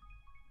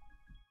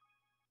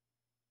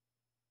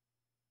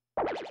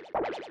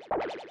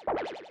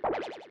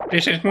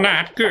 This is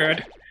not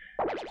good.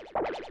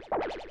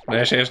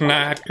 This is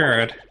not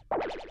good.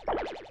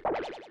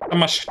 The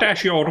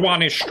mustachioed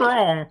one is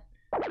strong.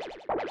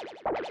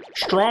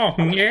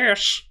 Strong,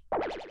 yes.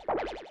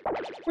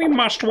 We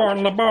must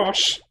warn the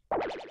boss.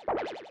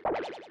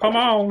 Come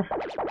on.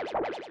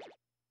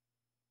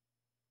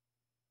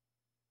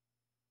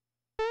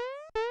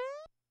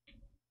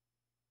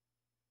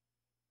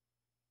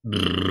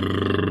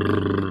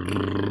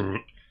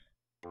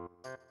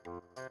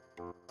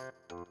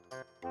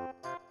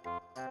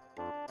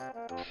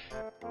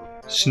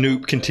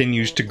 Snoop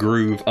continues to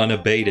groove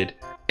unabated.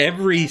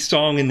 Every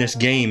song in this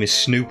game is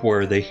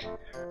Snoop-worthy.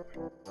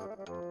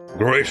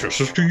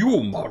 Gracious to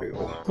you,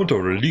 Mario. What a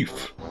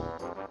relief.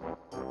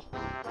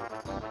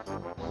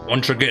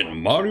 Once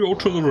again, Mario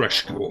to the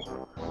rescue.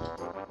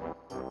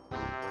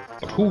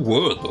 But who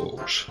were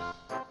those?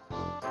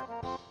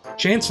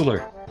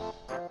 Chancellor!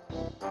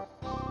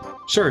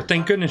 Sir,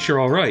 thank goodness you're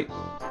alright.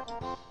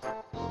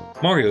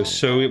 Mario,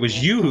 so it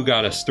was you who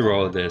got us through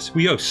all of this.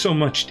 We owe so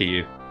much to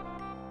you.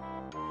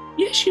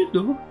 Yes, you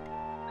do.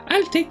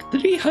 I'll take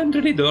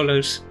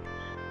 $300.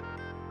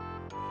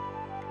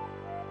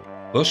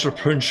 First the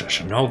princess,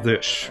 and now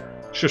this.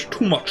 It's just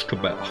too much to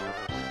bear.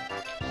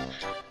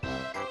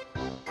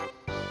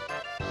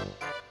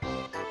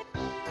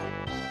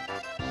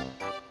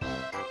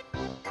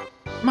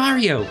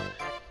 Mario!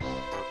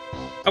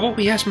 I won't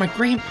be asking my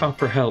grandpa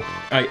for help.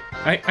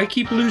 I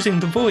keep losing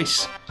the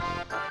voice.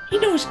 He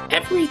knows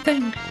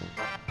everything.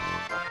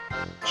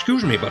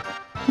 Excuse me, but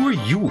who are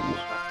you?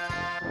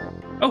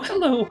 Oh,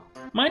 hello.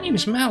 My name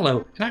is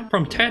Mallow, and I'm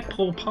from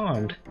Tadpole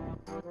Pond.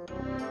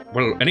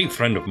 Well, any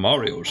friend of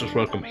Mario's is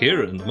welcome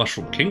here in the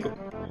Mushroom Kingdom.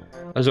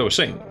 As I was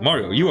saying,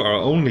 Mario, you are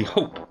our only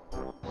hope.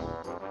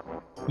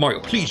 Mario,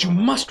 please, you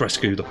must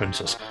rescue the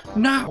princess.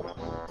 Now!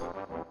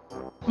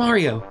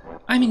 Mario,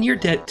 I'm in your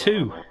debt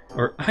too.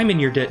 Or I'm in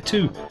your debt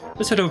too.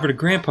 Let's head over to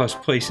Grandpa's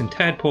place in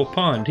Tadpole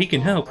Pond. He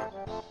can help.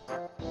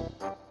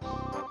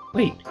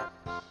 Wait,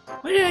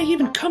 why did I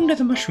even come to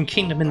the Mushroom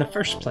Kingdom in the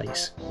first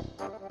place?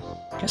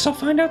 Guess I'll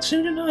find out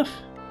soon enough.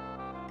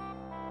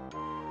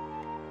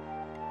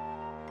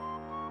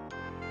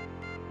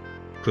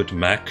 Could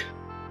Mac,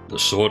 the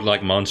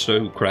sword-like monster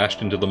who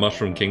crashed into the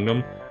Mushroom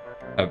Kingdom,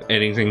 have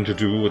anything to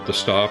do with the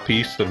star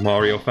piece that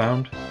Mario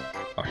found?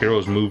 Our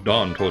heroes moved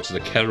on towards the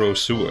Kero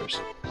sewers,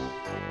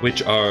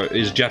 which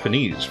is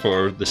Japanese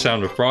for the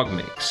sound a frog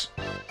makes.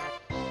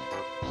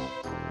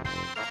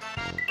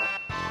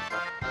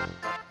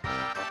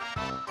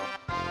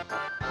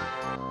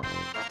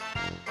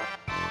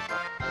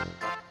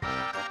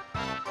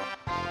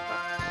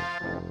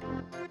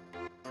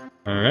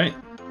 Alright.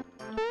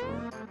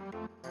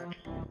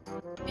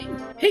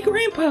 Hey,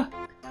 Grandpa!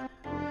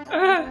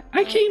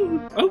 I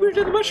came over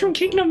to the Mushroom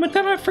Kingdom, but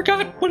then I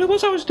forgot what it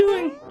was I was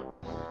doing.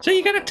 So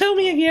you gotta tell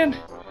me again.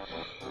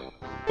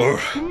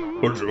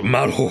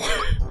 Mallow,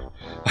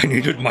 I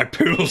needed my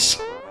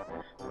pills.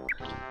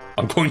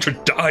 I'm going to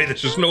die.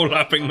 This is no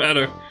laughing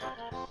matter.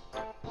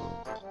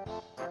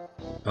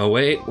 Oh,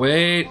 wait.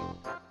 Wait.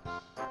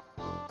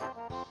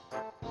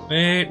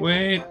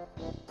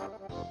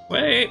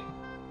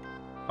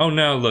 Oh,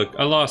 now look.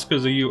 I lost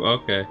because of you.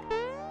 Okay.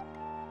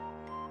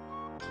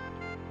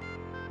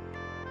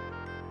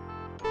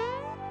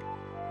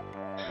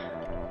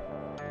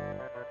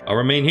 I'll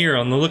remain here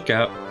on the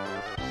lookout.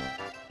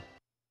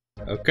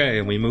 Okay,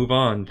 and we move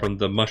on from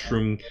the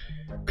Mushroom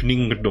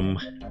Kingdom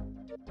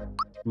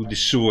to the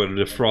sewer,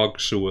 the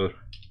frog sewer.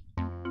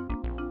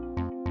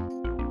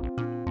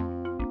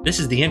 This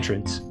is the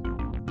entrance.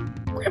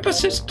 Grandpa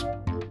says...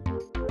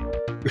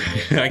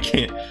 I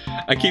can't.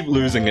 I keep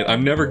losing it.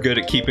 I'm never good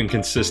at keeping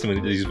consistent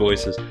with these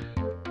voices.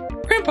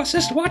 Grandpa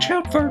says to watch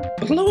out for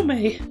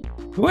Balome,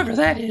 whoever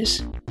that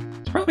is.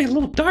 It's probably a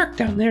little dark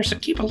down there, so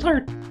keep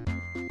alert.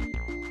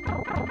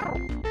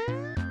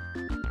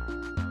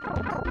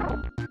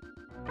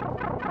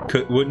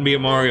 Wouldn't be a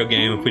Mario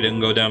game if we didn't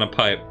go down a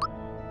pipe.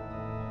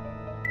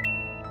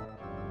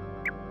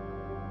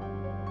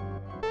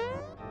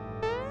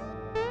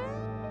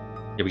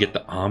 Yeah, we get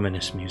the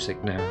ominous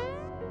music now.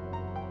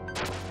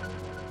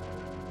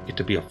 Get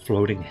to be a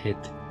floating hit.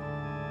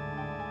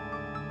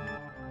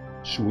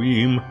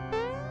 Swim.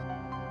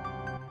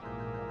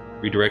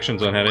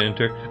 Redirections on how to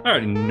enter. I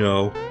already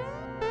know.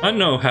 I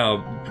know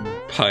how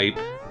pipe.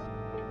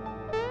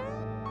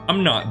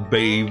 I'm not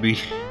baby.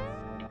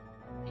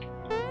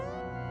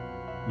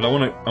 But I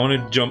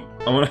wanna jump.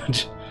 I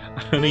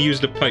wanna use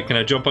the pipe. Can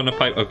I jump on the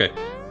pipe? Okay,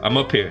 I'm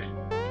up here.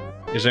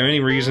 Is there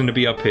any reason to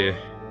be up here?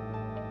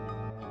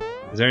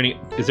 Is there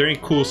any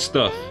cool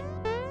stuff?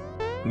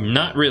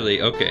 Not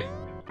really. Okay.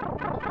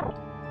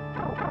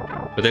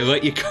 But they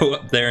let you go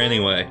up there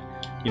anyway.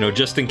 You know,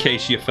 just in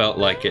case you felt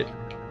like it.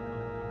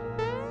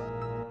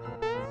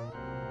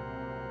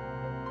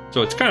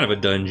 So it's kind of a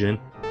dungeon.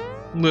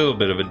 A little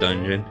bit of a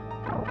dungeon.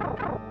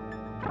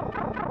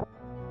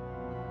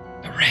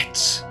 The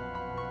rats.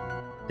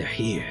 They're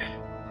here.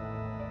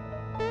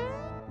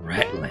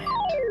 Ratland.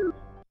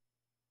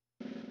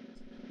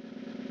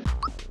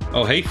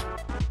 Oh, hey,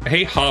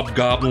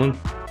 Hobgoblin.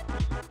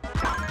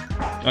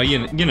 Oh,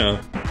 you know.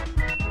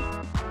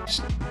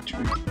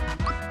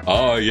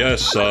 Ah,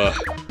 yes,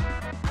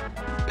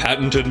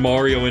 patented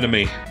Mario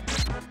enemy.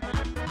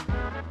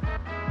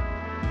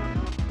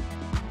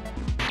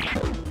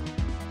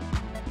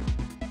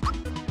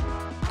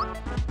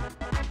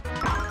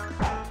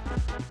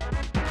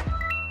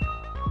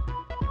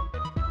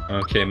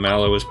 Okay,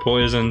 Mallow is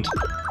poisoned,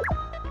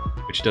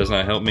 which does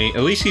not help me.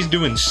 At least he's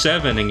doing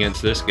 7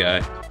 against this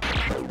guy.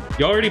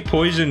 You already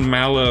poisoned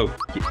Mallow,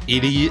 you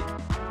idiot.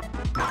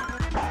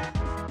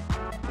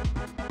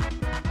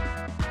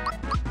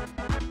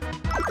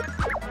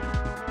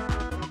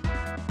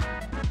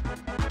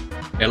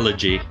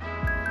 Elegy.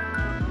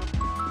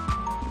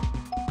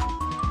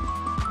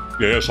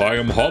 Yes, I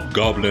am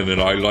Hobgoblin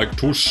and I like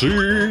to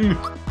sing.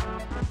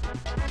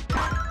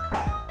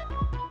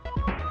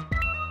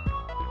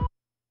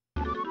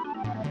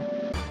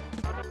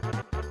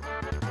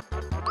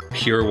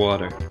 Pure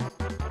water.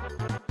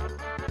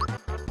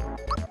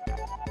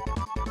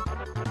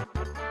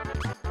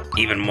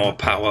 Even more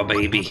power,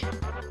 baby.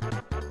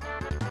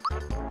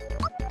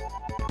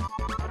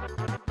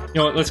 You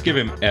know what, let's give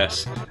him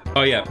S.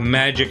 Oh yeah,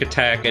 magic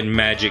attack and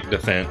magic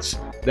defense.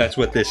 That's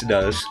what this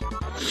does.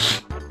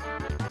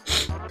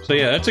 So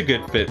yeah, that's a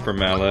good fit for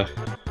Mallow.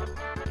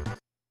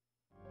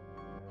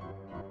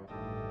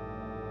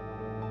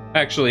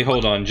 Actually,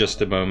 hold on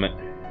just a moment.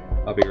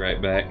 I'll be right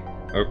back.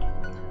 Oh,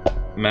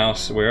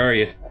 Mouse, where are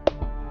you?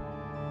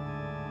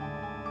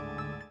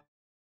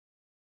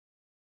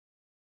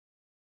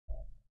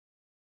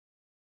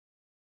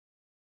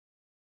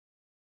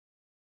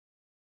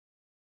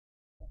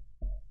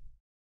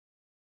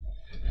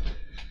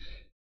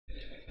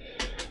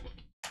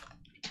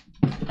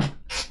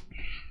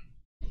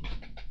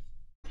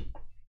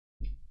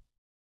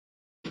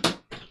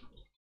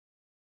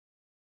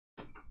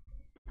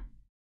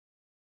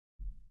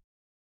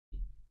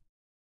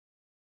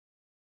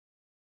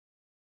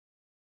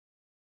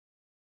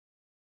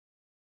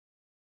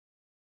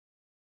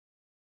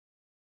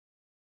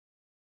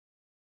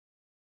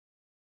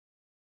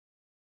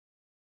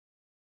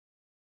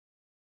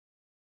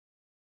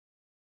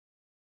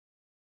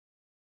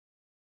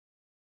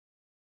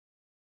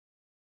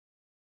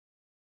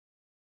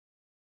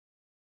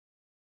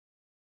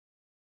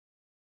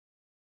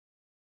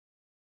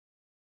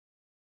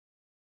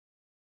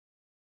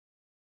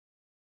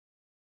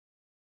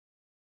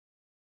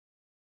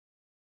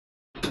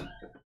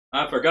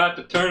 I forgot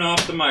to turn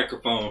off the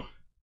microphone.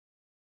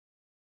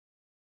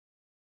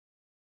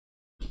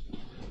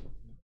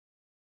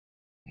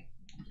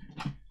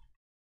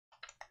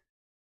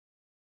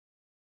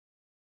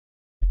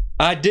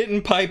 I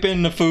didn't pipe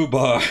in the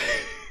foobar.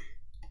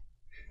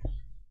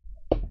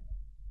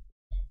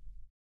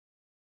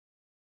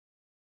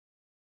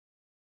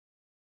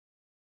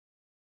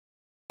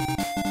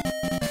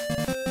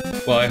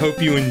 Well, I hope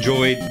you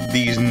enjoyed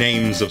these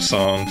names of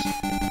songs.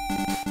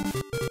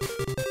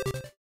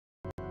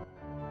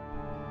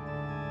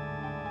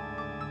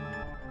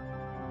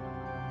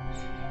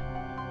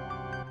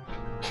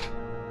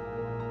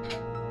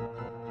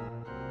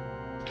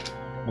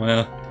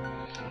 Well,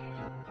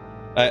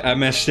 I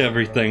messed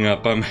everything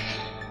up. I'm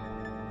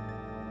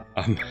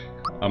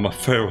a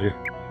failure.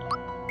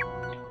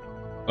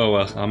 Oh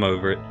well, I'm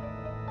over it.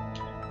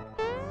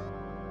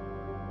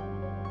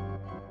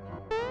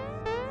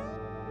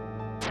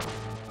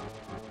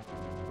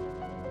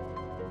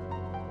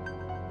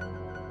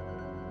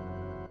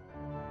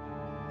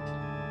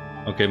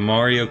 Okay,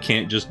 Mario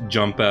can't just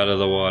jump out of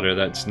the water.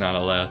 That's not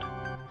allowed.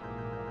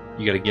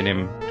 You gotta get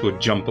him to a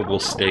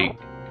jumpable state.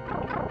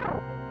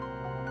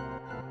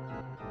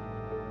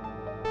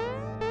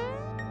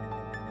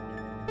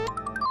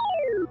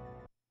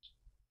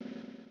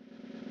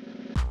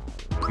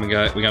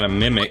 We got a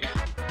mimic,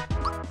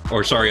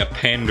 or sorry, a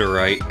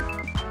Pandorite.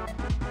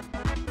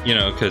 You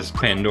know, because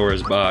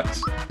Pandora's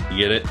box. You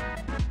get it?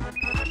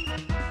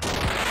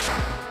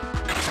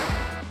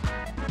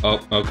 Oh,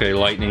 okay,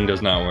 lightning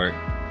does not work.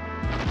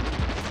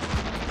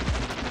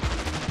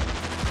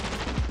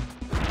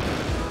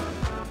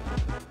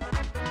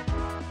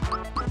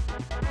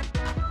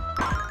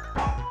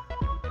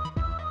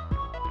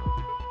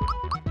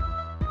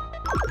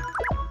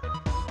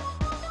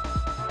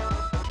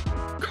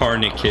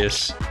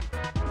 Carnikiss.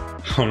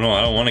 Oh no,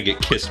 I don't want to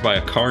get kissed by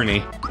a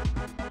carny.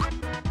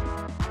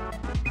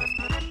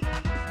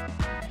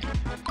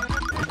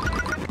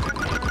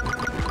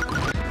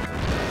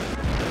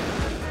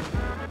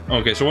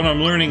 Okay, so what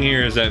I'm learning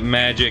here is that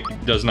magic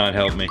does not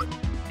help me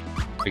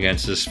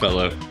against this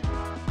fellow.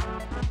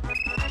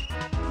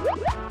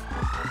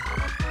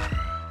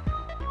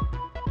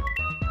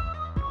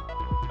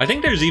 I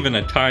think there's even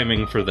a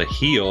timing for the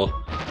heal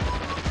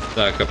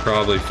that I could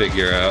probably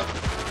figure out.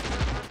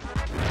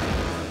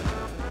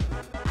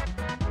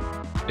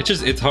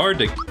 It's hard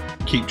to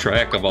keep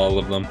track of all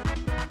of them.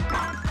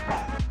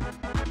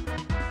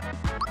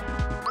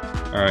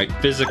 Alright,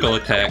 physical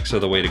attacks are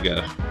the way to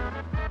go.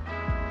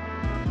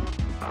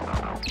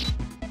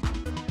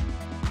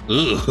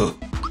 Ugh.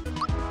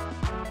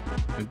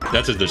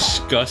 That's a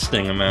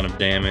disgusting amount of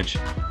damage.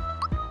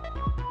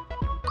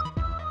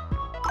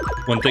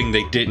 One thing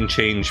they didn't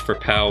change for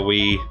PAL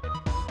Wii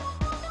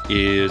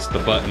is the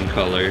button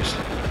colors.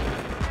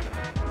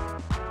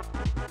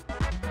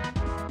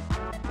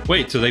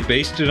 Wait, so they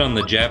based it on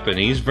the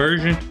Japanese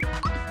version?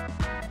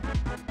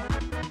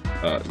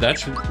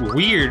 That's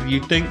weird.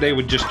 You'd think they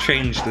would just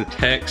change the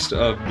text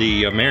of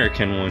the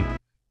American one.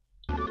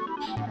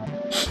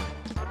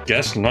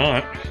 Guess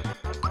not.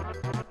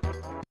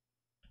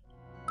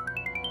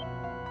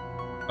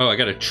 Oh, I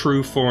got a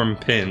true form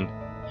pin.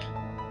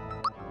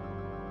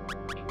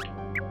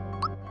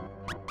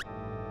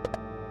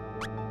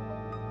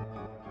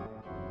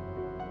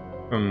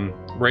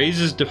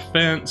 Raises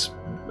defense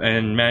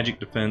and magic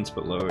defense,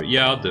 but lower.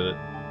 Yeah, I'll do it.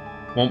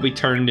 Won't be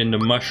turned into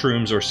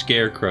mushrooms or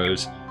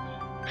scarecrows.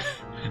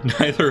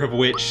 Neither of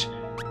which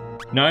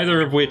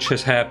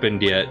has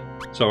happened yet.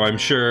 So I'm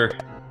sure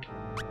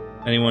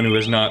anyone who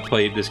has not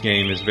played this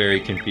game is very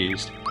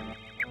confused.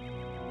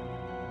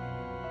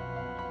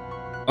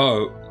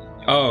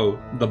 Oh,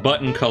 the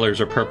button colors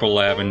are purple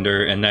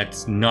lavender, and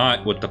that's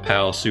not what the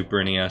PAL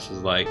Super NES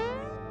is like.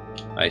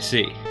 I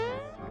see.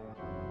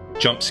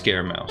 Jump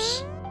scare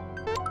mouse.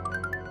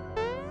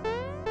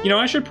 You know,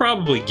 I should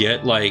probably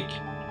get, like,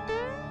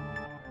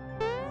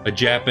 a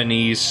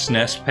Japanese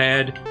SNES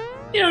pad,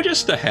 you know,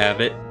 just to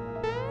have it.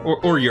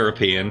 Or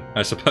European,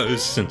 I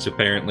suppose, since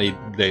apparently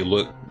they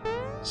look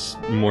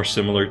more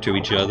similar to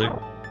each other.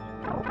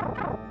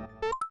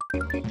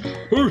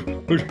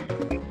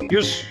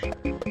 Yes.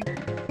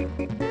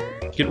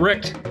 Get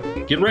wrecked!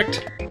 Get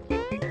wrecked!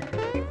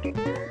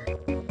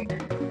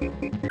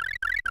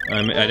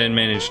 I didn't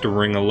manage to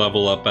wring a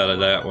level up out of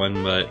that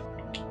one, but...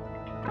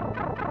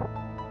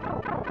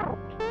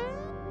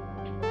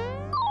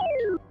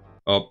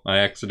 Oh, I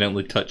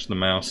accidentally touched the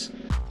mouse.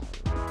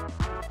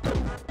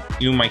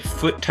 Ew, my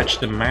foot touched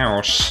the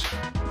mouse.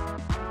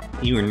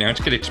 Ew, and now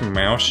it's got its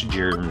mouse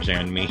germs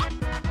on me.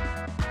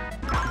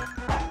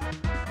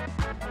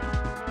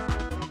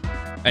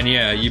 And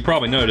yeah, you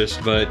probably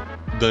noticed, but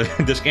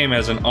this game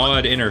has an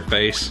odd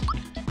interface.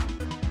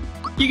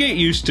 You get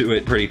used to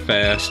it pretty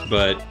fast,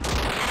 but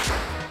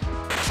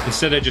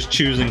instead of just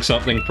choosing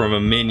something from a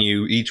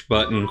menu, each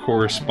button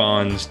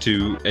corresponds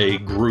to a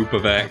group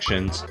of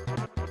actions.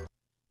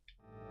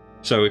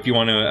 So if you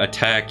want to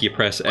attack, you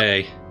press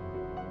A.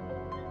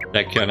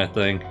 That kind of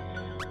thing.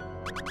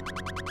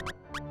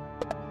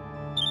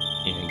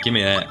 Yeah, give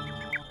me that.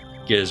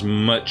 Get as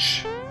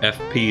much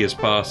FP as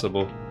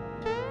possible.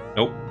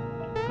 Nope.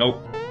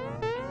 Nope.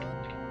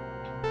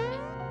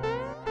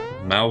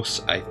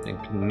 Mouse, I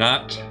think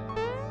not.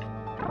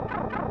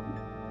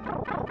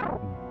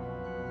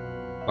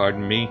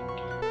 Pardon me.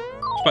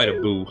 Let's fight a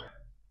boo.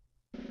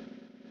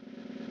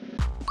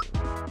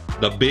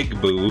 The big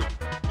boo,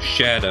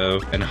 Shadow,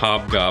 and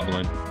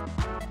Hobgoblin.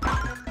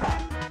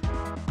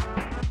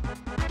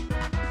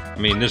 I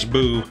mean, this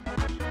boo,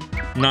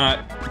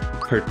 not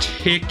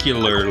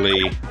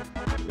particularly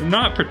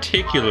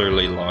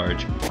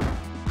large.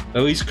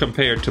 At least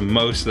compared to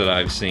most that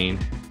I've seen.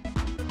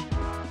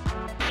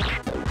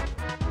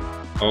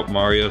 Oh,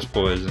 Mario's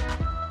poison.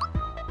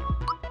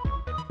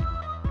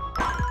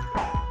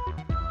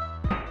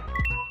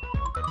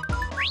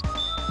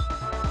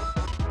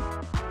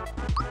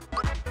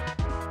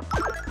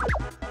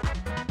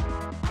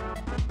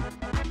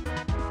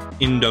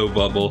 Indo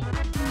bubble.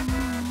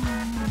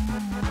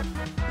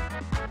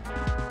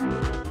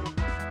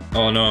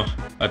 Oh no,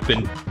 I've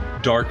been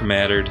dark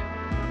mattered.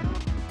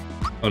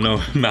 Oh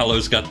no,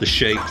 Mallow's got the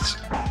shakes.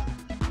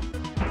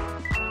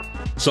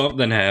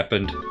 Something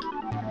happened.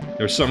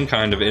 There's some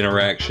kind of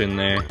interaction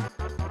there.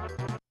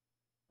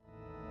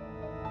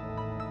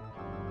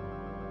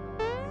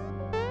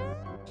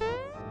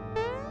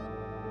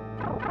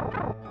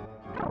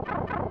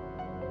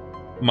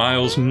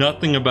 Miles,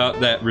 nothing about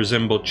that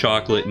resembled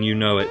chocolate, and you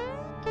know it.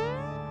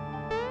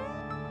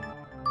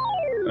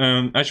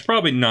 I should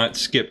probably not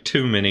skip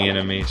too many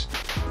enemies.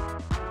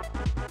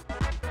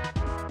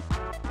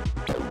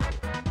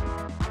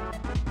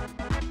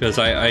 Because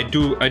I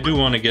do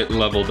want to get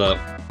leveled up.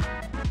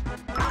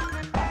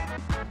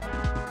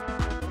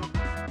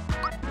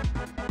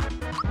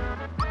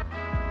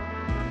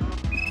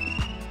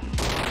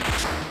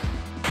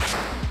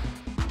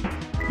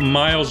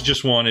 Miles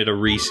just wanted a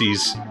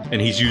Reese's, and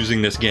he's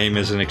using this game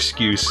as an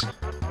excuse.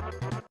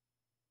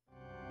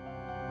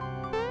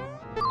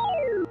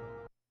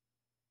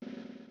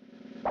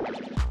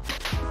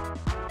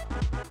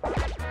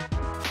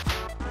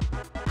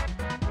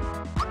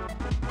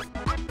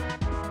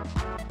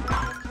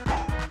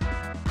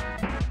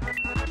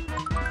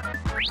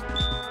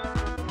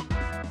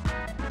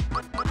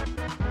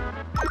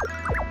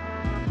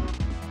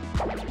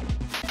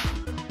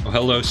 Oh,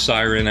 hello,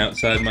 siren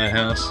outside my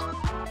house.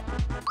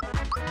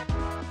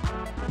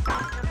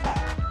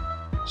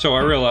 So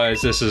I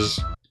realize this is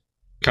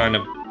kind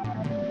of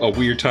a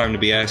weird time to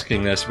be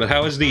asking this, but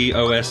how is the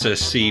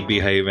OSSC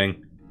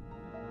behaving?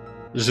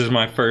 This is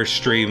my first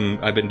stream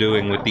I've been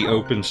doing with the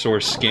open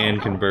source scan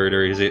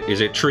converter. Is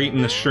it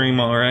treating the stream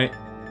alright?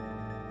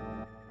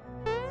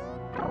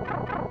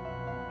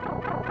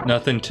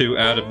 Nothing too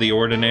out of the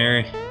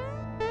ordinary.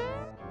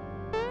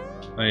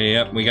 Oh,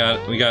 yep, we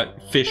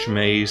got fish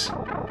maze.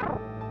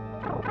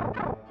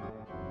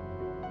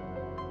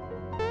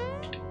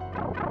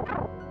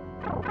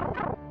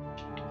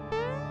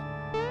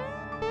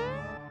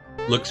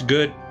 Looks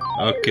good.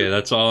 Okay,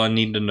 that's all I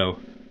need to know.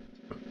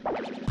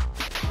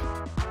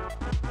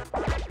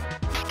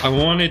 I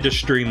wanted to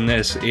stream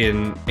this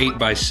in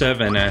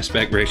 8:7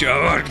 aspect ratio.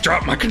 Oh, I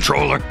dropped my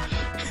controller.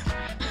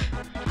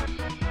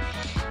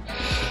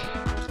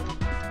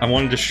 I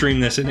wanted to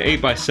stream this in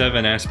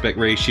 8:7 aspect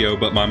ratio,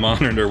 but my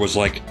monitor was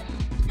like,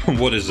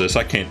 what is this?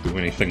 I can't do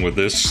anything with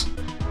this.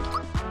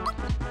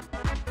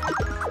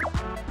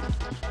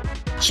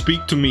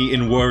 Speak to me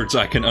in words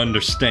I can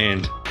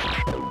understand.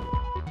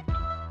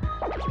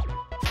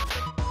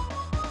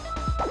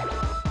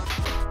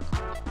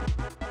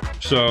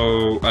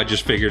 So I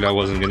just figured I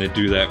wasn't gonna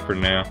do that for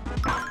now.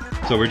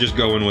 So we're just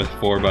going with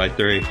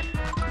 4:3.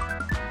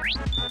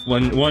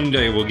 One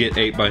day we'll get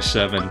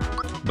 8:7,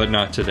 but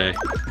not today.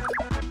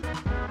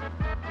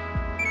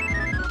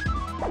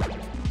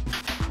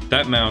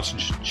 That mouse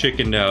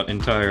chickened out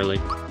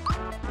entirely.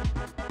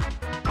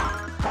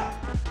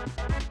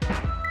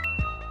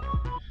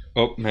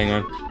 Oh, hang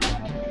on.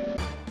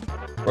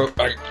 Oh,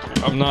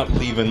 I'm not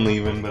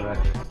leaving, but I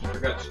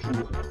forgot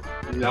to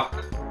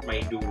lock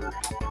my door.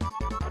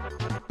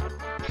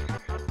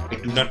 I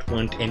do not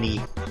want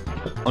any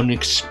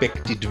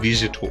unexpected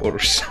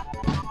visitors.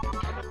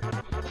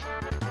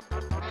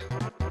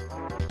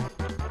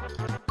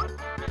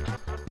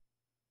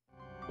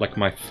 Like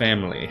my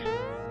family.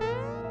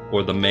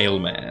 Or the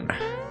mailman.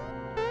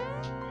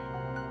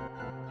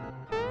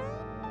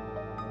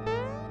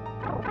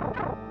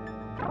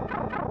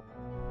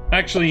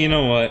 Actually, you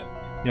know what?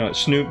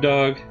 Snoop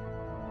Dogg?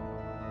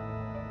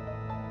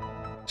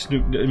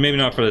 Maybe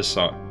not for this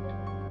song.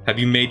 Have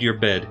you made your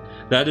bed?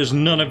 That is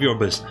none of your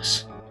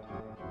business.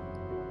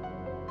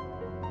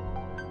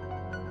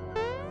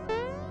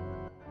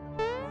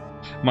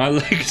 My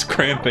leg is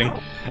cramping.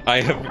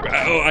 I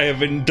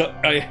have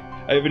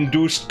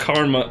induced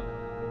karma.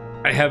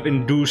 I have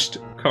induced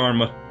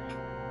karma.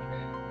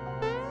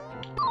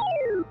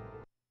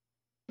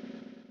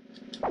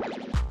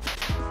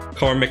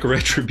 Karmic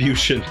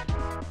retribution.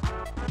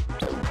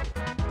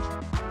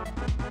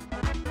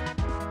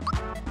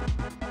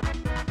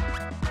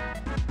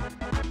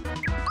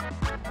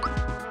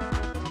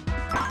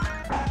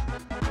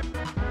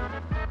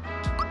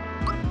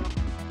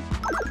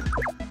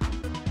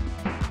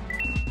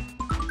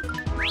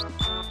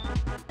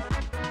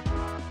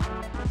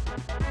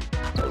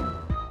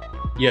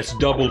 Yes,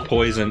 double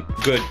poison.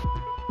 Good.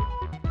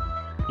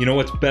 You know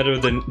what's better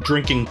than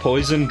drinking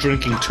poison?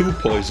 Drinking 2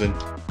 poison.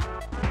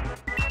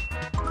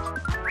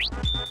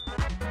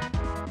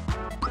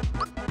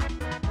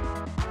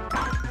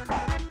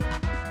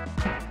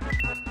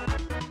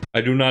 I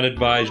do not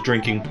advise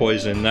drinking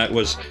poison. That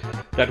was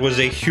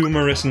a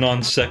humorous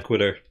non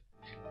sequitur.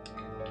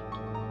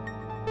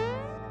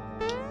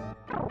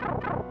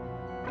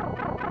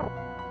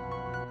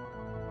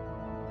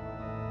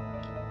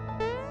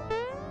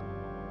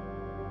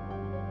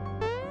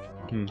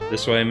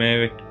 This way,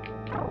 maybe.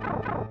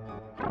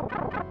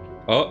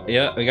 Oh,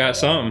 yeah, we got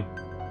something.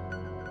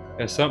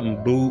 Got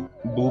something. Boo,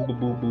 boo, boo,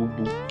 boo, boo,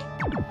 boo.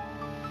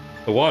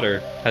 The water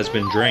has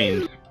been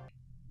drained.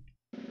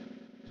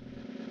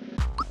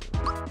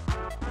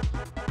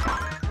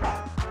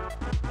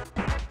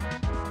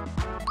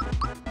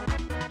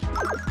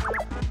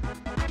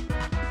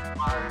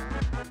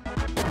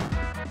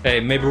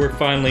 Hey, maybe we're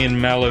finally in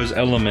Mallow's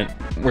element,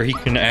 where he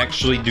can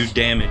actually do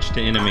damage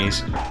to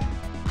enemies.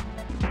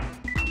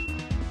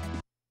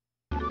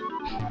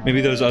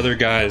 Maybe those other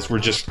guys were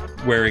just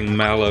wearing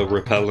Mallow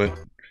repellent.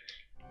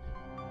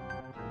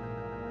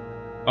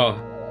 Oh,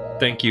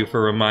 thank you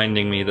for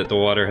reminding me that the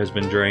water has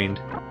been drained.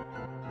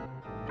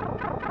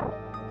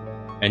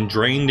 And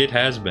drained it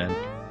has been.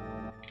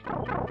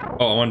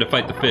 Oh, I wanted to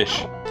fight the fish.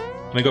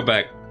 Let me go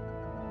back.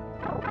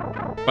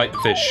 Fight the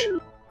fish.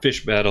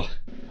 Fish battle.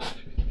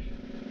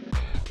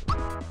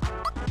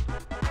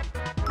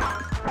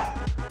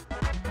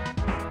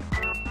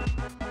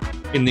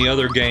 In the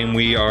other game,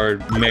 we are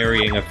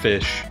marrying a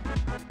fish.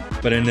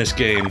 But in this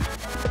game,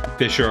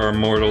 fish are our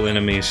mortal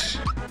enemies.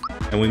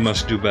 And we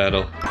must do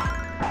battle.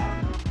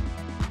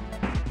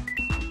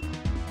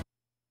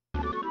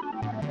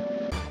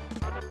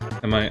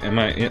 Am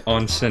I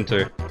on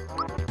center?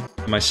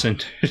 Am I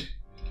centered?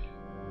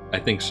 I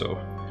think so.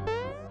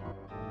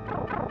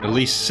 At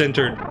least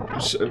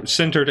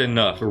centered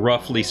enough.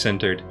 Roughly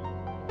centered.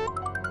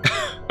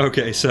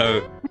 Okay,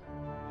 so...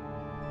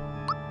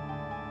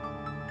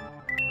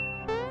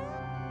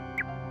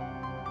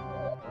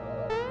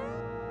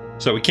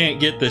 So we can't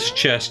get this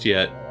chest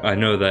yet. I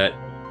know that.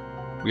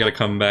 We gotta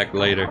come back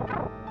later.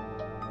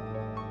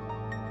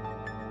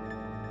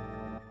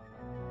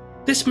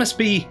 This must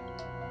be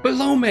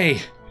below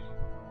me.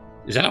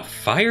 Is that a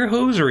fire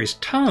hose or his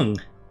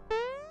tongue?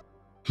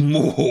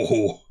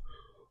 Moo!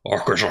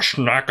 Ark is a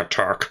snack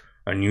attack,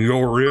 and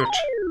you're it.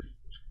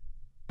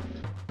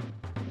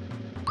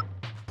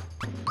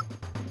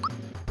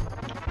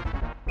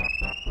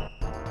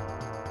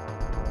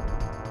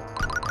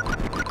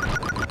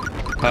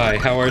 Hi,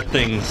 how are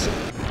things?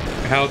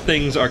 How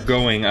things are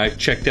going? I've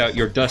checked out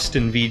your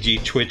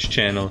DustinVG Twitch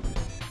channel.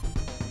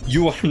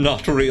 You are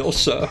not real,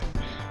 sir.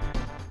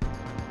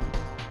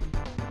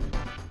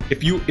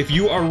 If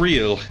you are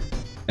real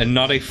and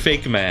not a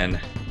fake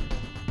man,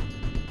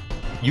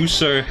 you,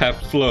 sir, have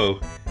flow.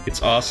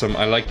 It's awesome.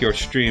 I like your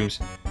streams.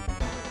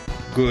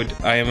 Good.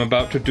 I am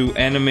about to do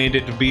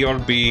animated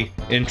BRB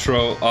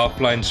intro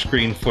offline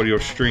screen for your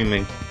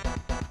streaming.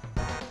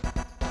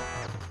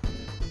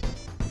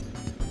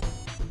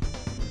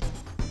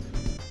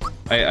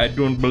 I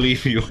don't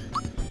believe you.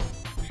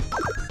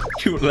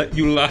 You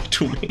lied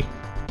to me.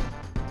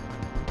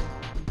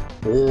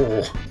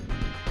 Oh,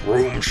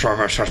 room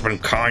service has been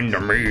kind to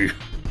me.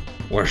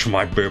 Where's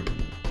my bib?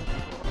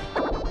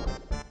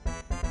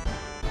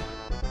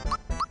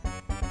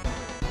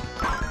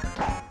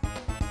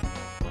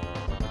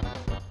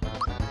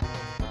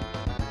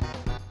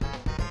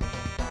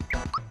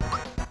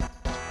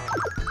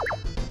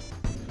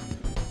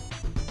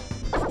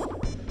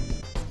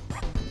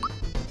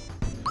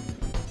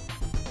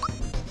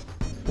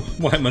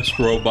 Why must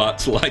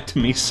robots lie to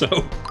me so?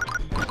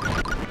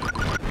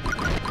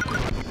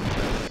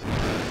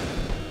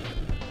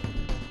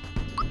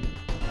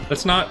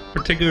 That's not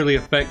particularly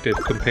effective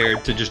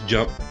compared to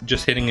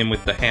just hitting him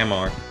with the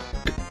hammer.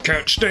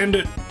 Can't stand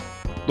it.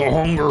 The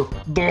hunger.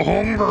 The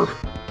hunger.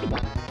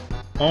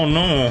 Oh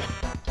no.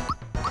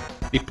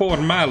 The poor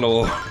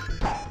Mallow.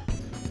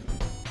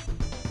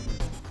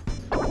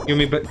 Give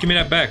me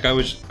that back. I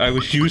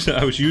was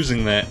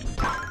using that.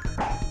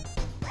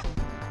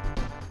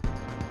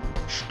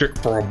 Stick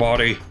for a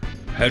body.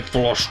 Head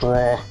full of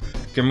straw.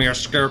 Give me a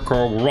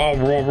scarecrow. Raw,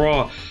 raw,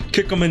 raw.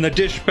 Kick him in the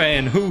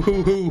dishpan. Hoo,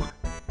 hoo, hoo.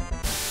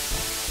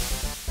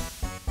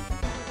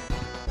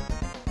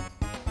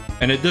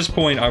 And at this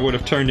point, I would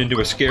have turned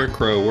into a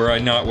scarecrow were I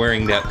not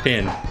wearing that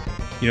pin.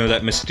 You know,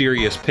 that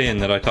mysterious pin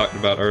that I talked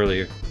about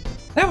earlier.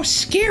 That was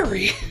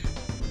scary.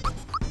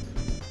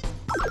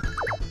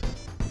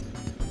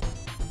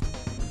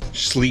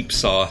 Sleep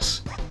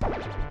sauce.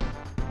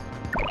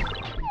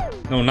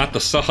 No, not the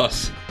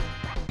sauce.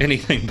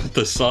 Anything but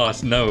the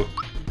sauce, no.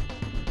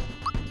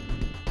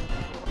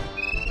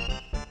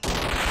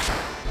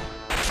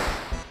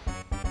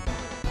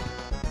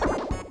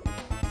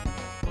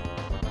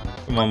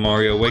 Come on,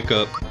 Mario, wake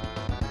up.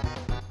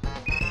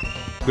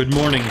 Good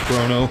morning,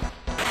 Chrono.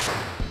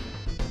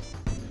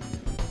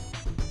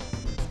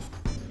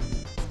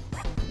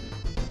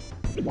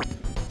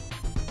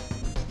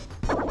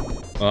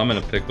 Oh, I'm in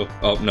a pickle.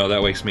 Oh, no,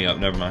 that wakes me up.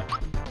 Never mind.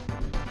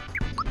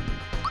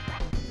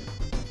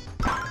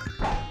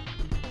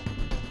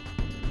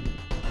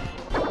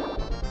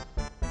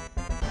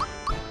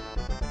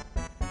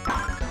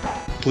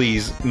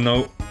 Please,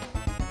 no.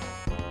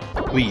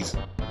 Please.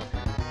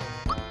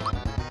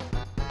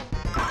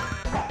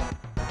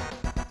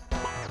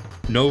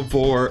 No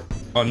vor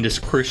on this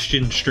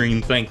Christian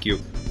stream, thank you.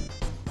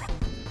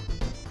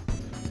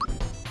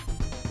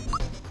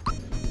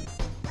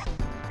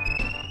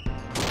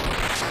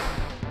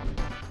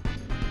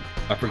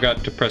 I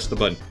forgot to press the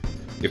button.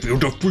 If you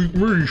defeat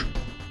me,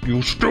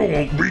 you still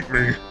won't beat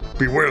me.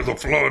 Beware the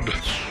flood.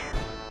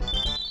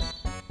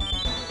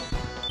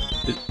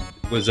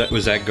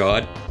 Was that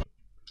God?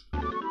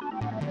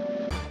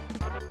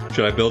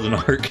 Should I build an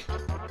ark?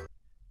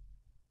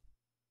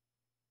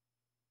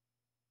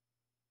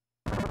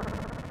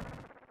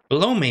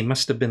 Below me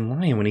must have been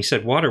lying when he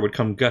said water would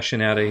come gushing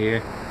out of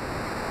here.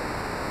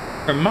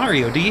 Or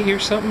Mario, do you hear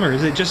something, or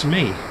is it just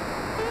me?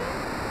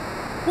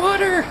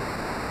 Water!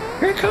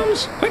 Here it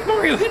comes! Quick,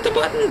 Mario, hit the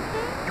button!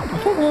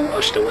 Before we're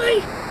washed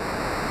away!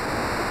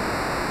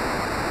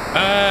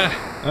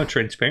 Oh,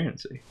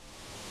 transparency.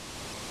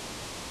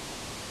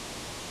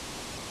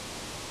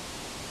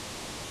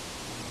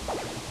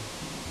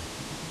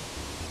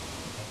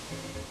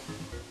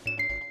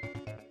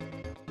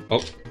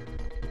 Oh.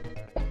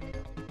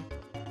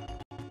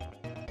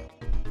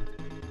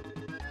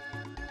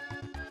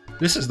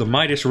 This is the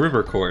Midas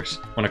River course.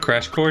 Want a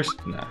crash course?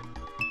 Nah.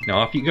 Now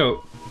off you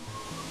go.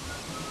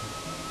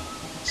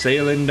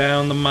 Sailing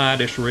down the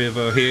Midas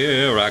River,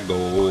 here I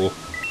go.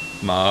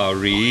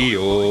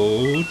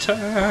 Mario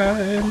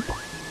time.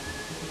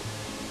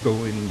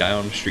 Going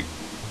down the street.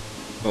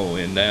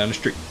 Going down the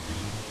street.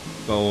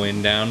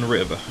 Going down the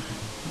river.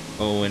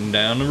 Going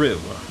down the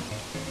river.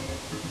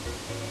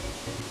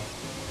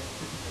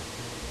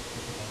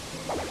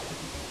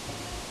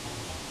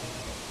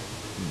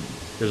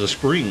 There's a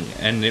spring,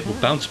 and it will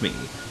bounce me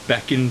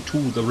back into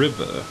the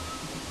river.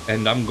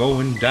 And I'm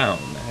going down,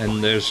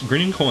 and there's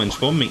green coins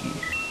for me.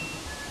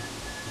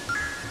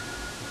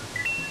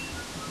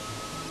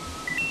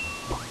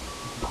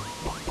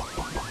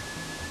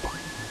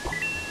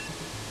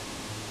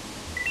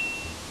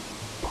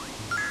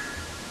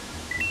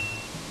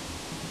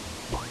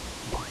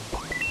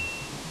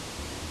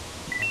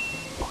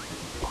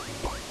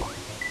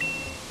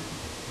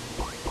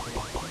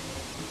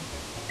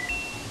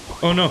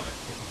 Oh no.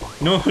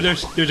 No,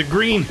 there's a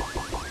green.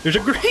 There's a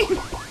green.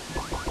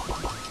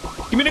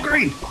 Give me the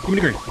green. Give me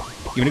the green.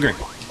 Give me the green.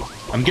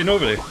 I'm getting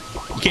over there.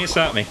 You can't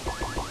stop me.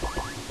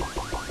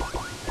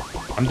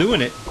 I'm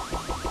doing it.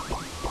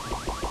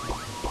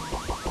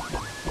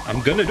 I'm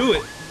gonna do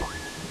it.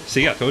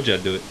 See, I told you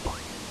I'd do it.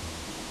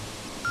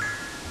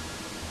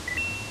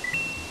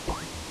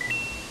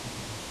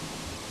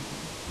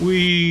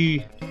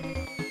 Whee!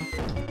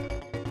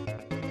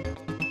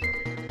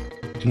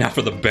 Now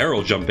for the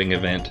barrel jumping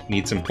event.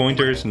 Need some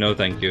pointers? No,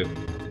 thank you.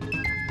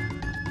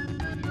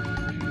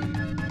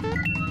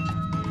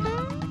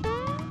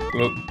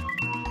 Well,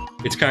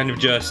 it's kind of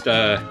just,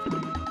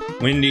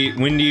 when do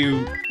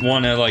you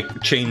want to,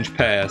 like, change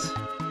paths?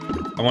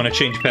 I want to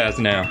change paths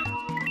now.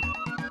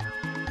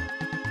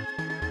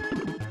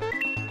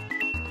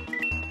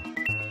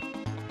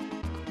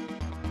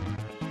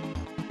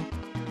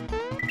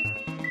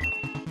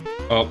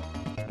 Oh,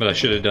 but I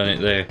should have done it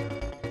there.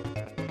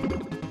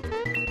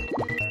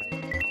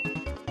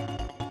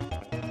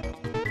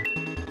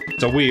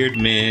 It's a weird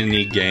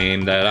mini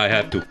game that I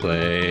have to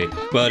play,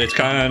 but it's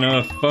kind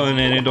of fun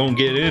and it don't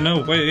get in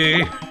the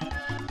way.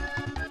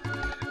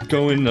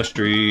 Go in the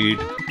street,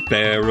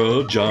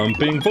 barrel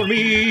jumping for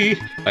me.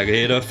 I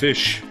get a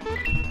fish.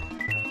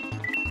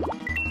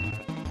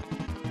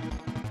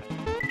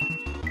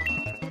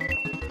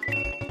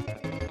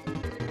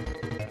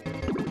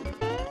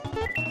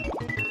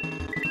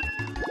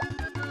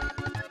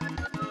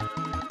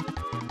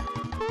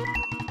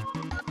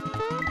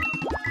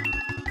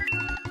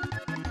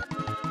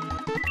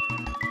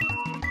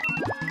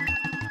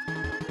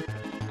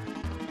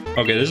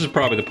 Okay, this is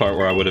probably the part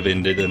where I would have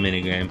ended the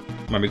minigame.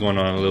 Might be going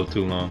on a little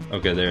too long.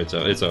 Okay, there, it's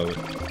over.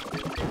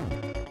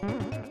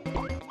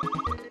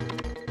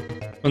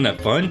 Wasn't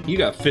that fun? You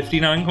got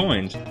 59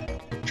 coins.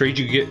 Trade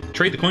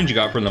the coins you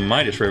got from the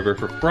Midas River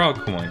for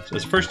frog coins.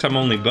 As first time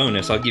only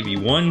bonus, I'll give you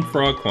 1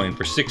 frog coin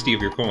for 60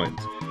 of your coins.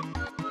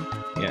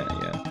 Yeah.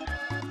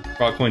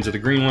 Frog coins are the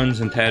green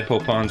ones, and Tadpole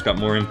Pond's got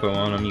more info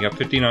on them. You got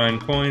 59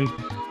 coins.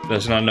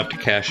 That's not enough to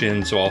cash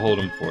in, so I'll hold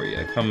them for you.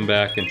 Come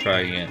back and try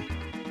again.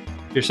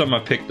 Here's something I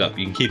picked up.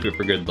 You can keep it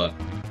for good luck.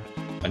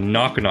 A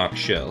knock-knock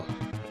shell.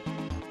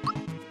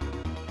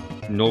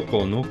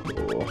 Noko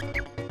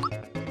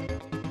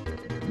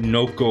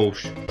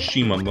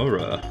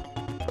Shimamura.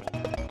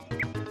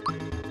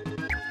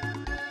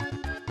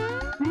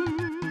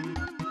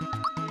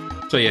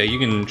 So yeah, you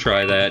can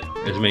try that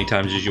as many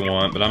times as you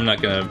want, but I'm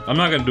not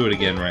gonna do it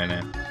again right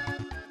now.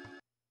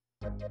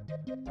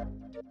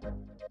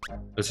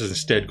 Let's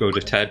instead go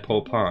to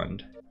Tadpole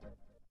Pond.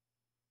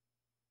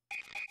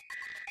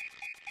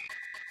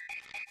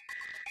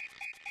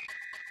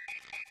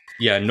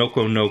 Yeah,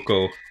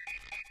 Noko.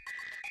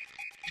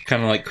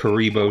 Kind of like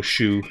Karibo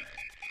shoe.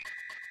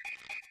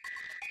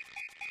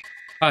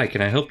 Hi,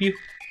 can I help you?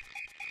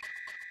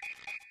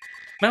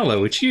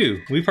 Mallow, it's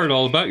you. We've heard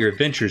all about your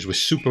adventures with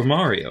Super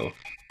Mario.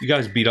 You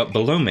guys beat up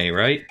Belome,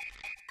 right?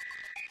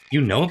 You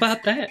know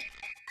about that?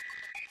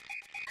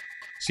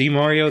 See,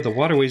 Mario, the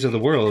waterways of the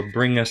world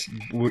bring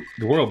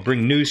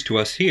news to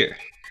us here.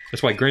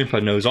 That's why Grandpa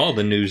knows all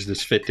the news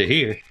that's fit to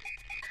hear.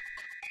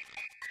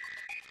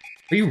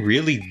 Are you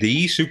really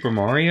the Super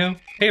Mario?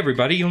 Hey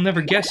everybody, you'll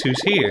never guess who's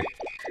here.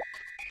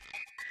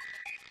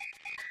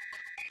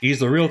 He's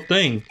the real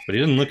thing, but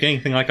he doesn't look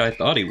anything like I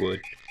thought he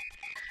would.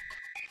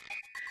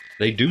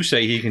 They do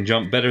say he can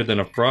jump better than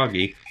a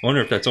froggy.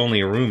 Wonder if that's only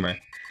a rumor.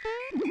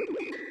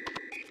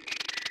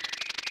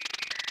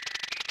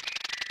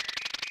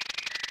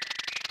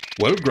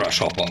 Well,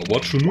 Grasshopper,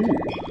 what's new?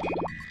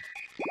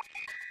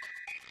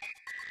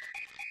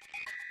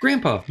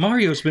 Grandpa,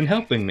 Mario's been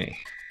helping me.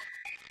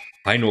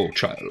 I know,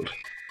 child.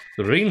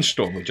 The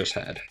rainstorm we just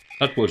had.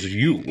 That was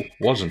you,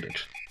 wasn't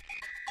it?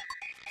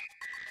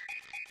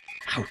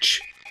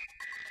 Ouch.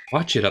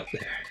 Watch it up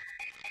there.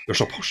 You're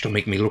supposed to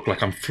make me look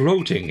like I'm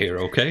floating here,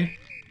 okay?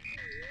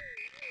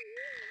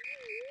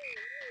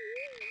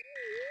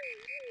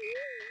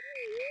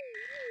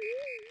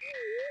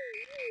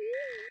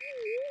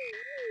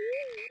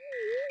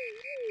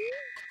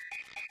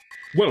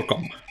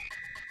 Welcome.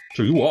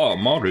 So you are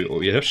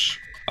Mario, yes?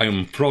 I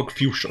am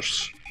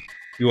Frogfucius.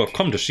 You have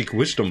come to seek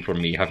wisdom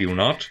from me, have you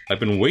not? I've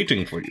been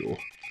waiting for you.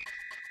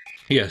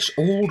 Yes,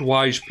 old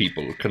wise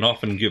people can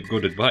often give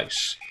good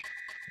advice.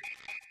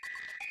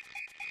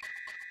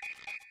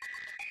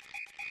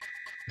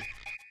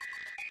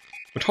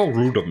 But how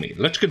rude of me.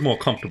 Let's get more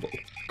comfortable.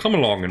 Come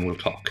along and we'll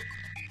talk.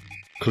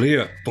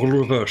 Clear. Full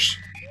reverse.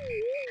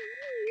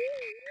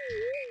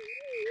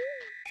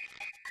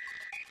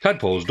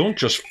 Tadpoles, don't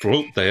just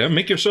float there.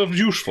 Make yourselves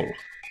useful.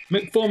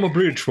 Form a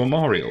bridge for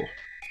Mario.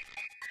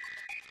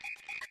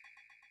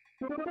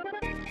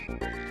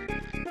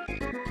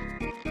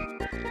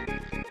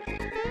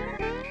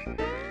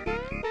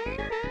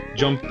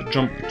 Jump,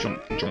 jump,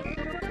 jump, jump.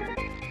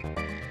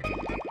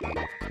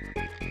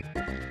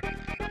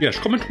 Yes,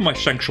 come into my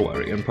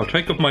sanctuary and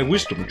partake of my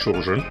wisdom,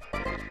 children.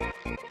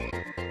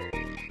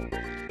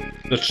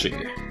 Let's see.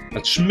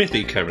 That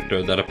Smithy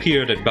character that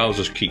appeared at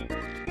Bowser's Keep.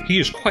 He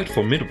is quite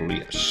formidable,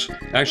 yes.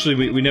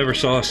 Actually, we never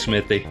saw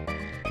Smithy.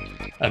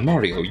 And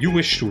Mario, you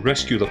wish to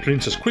rescue the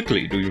princess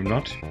quickly, do you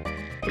not?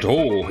 But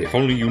oh, if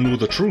only you knew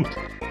the truth.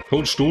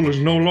 Toadstool is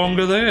no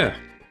longer there.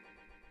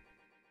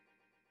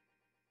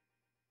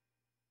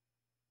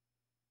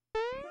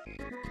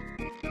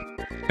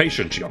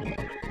 Patience, young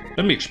one.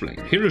 Let me explain.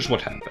 Here is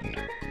what happened.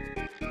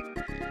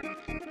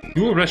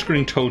 You were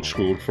rescuing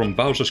Toadstool from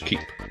Bowser's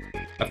Keep.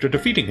 After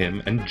defeating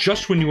him, and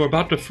just when you were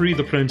about to free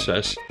the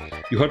princess,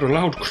 you heard a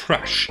loud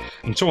crash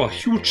and saw a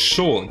huge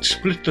sword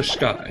split the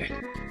sky.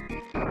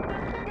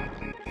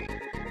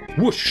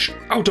 Whoosh!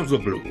 Out of the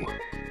blue!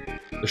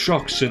 The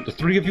shock sent the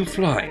three of you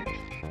flying.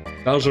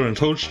 Bowser and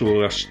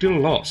Toadstool are still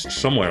lost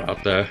somewhere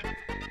out there.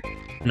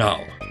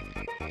 Now,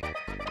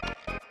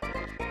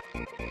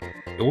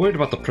 you're worried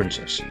about the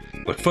princess,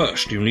 but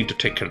first you need to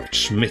take care of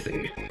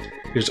Smithy.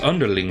 His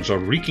underlings are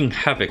wreaking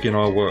havoc in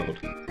our world.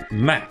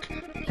 Mac,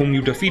 whom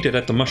you defeated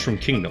at the Mushroom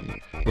Kingdom,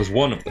 was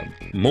one of them.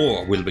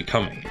 More will be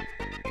coming.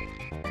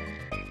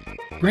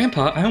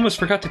 Grandpa, I almost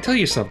forgot to tell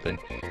you something.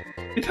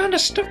 We found a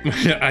star.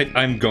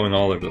 I'm going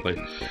all over the place.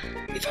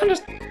 We found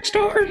a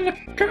star in the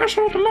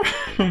castle of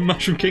the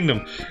Mushroom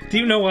Kingdom. Do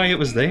you know why it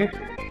was there?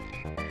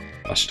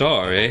 A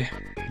star, eh?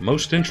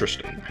 Most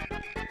interesting.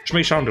 Which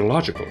may sound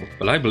illogical,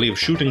 but I believe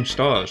shooting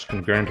stars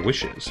can grant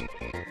wishes.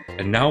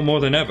 And now more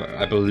than ever,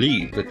 I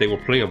believe that they will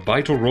play a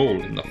vital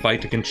role in the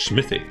fight against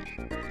Smithy.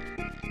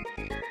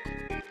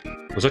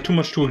 Was that too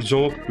much to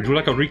absorb? Would you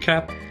like a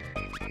recap?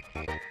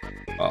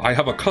 I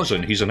have a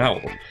cousin, he's an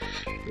owl.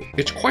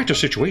 It's quite a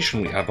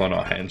situation we have on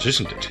our hands,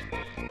 isn't it?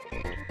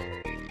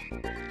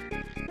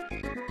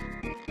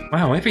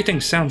 Wow, everything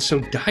sounds so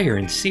dire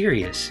and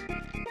serious.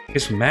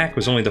 Guess Mac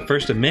was only the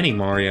first of many,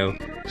 Mario.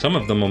 Some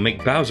of them will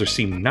make Bowser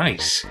seem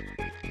nice.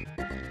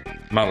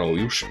 Mallow,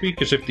 you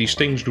speak as if these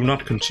things do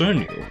not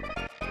concern you.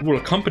 You will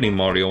accompany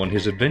Mario on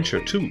his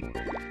adventure, too.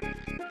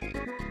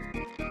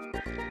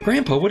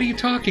 Grandpa, what are you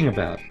talking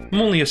about? I'm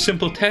only a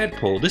simple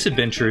tadpole. This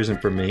adventure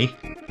isn't for me.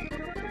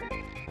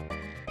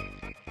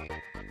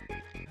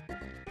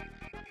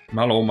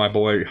 Mallow, my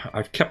boy,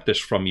 I've kept this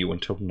from you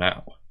until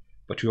now.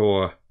 But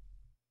you're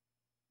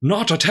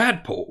not a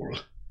tadpole.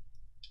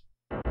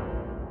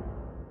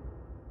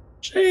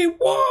 Say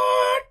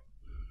what?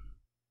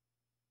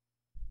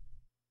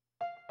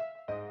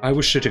 I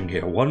was sitting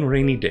here one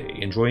rainy day,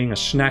 enjoying a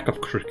snack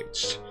of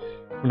crickets,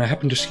 when I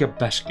happened to see a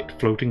basket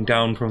floating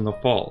down from the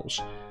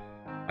falls.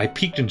 I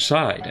peeked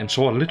inside and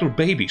saw a little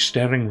baby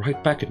staring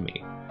right back at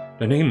me.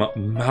 The name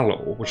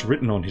Mallow was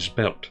written on his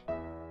belt.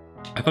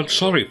 I felt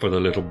sorry for the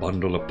little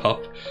bundle of puff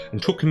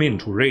and took him in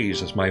to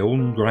raise as my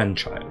own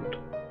grandchild.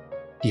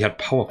 He had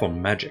powerful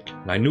magic,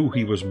 and I knew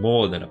he was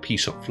more than a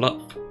piece of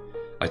fluff.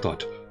 I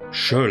thought,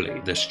 surely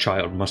this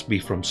child must be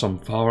from some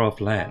far-off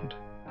land.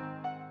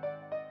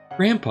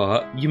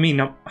 Grandpa, you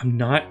mean I'm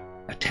not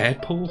a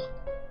tadpole?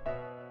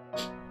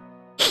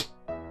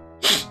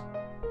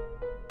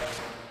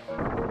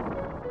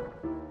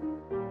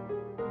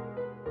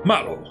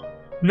 Mallow,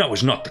 now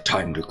is not the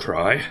time to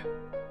cry.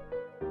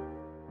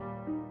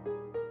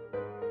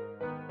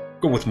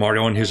 Go with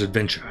Mario on his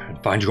adventure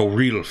and find your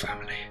real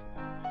family.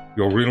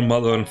 Your real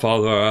mother and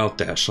father are out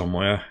there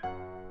somewhere.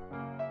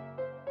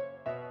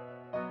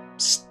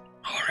 Psst,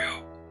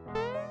 Mario.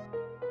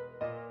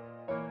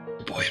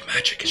 The boy's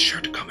magic is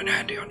sure to come in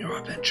handy on your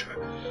adventure.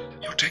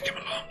 You'll take him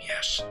along,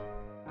 yes?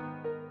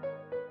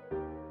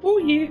 Oh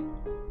yeah.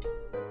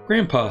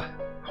 Grandpa,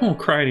 I won't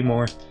cry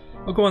anymore.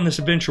 I'll go on this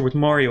adventure with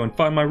Mario and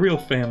find my real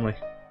family.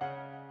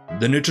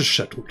 Then it is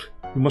settled.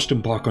 You must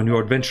embark on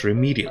your adventure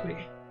immediately.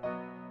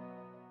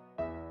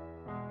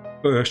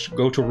 First,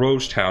 go to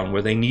Rose Town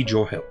where they need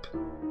your help.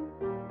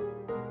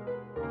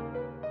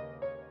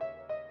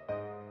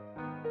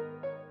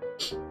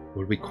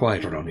 We'll be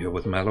quiet around here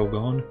with Mallow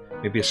gone.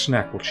 Maybe a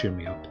snack will cheer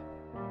me up.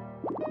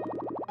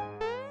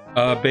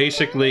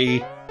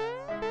 Basically,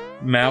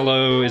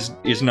 Mallow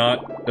is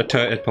not a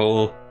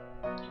tadpole.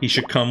 He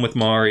should come with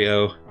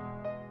Mario.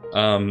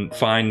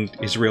 Find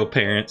his real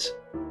parents.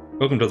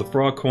 Welcome to the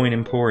Frog Coin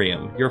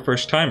Emporium. You're a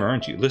first timer,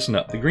 aren't you? Listen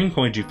up. The green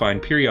coins you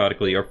find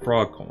periodically are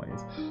frog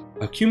coins.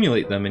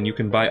 Accumulate them and you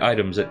can buy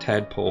items at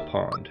Tadpole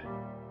Pond.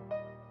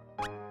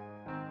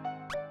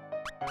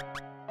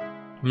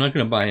 I'm not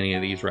going to buy any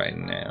of these right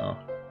now.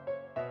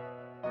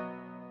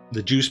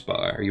 The Juice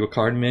Bar. Are you a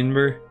card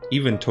member?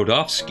 Even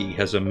Todovsky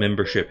has a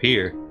membership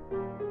here.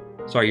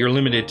 Sorry, you're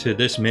limited to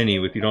this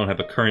menu if you don't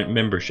have a current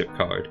membership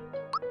card.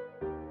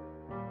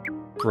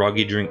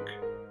 Froggy drink.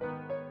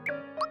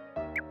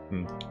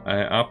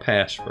 I'll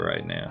pass for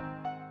right now.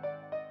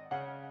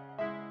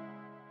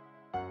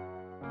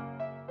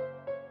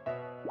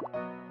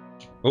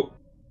 Oh.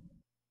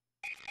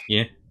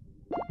 Yeah?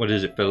 What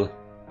is it, fella?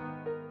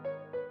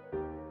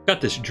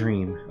 Got this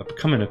dream of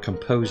becoming a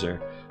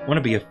composer. I want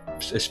to be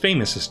as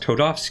famous as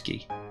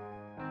Todovsky.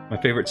 My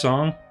favorite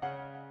song?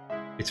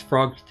 It's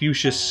Frog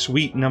Fuchsia's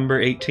Suite Number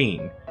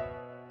 18.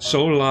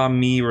 Sol, la,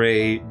 mi,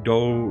 re,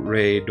 do,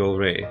 re, do,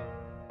 re.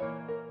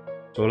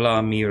 Sol,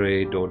 la, mi,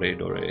 re, do, re,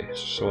 do, re.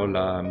 Sol,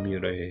 la, mi,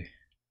 re.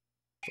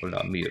 Sol,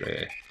 la, mi,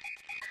 re.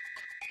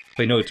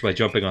 Play notes by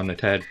jumping on the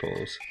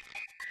tadpoles.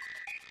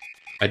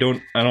 I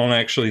don't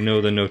actually know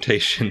the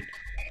notation.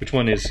 Which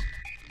one is...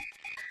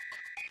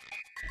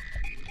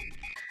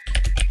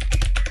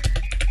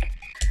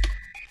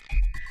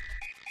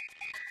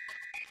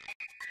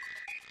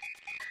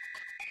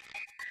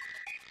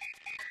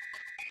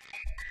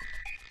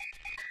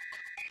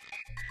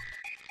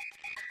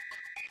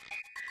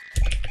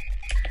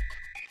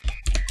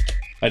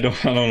 I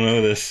don't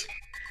know this.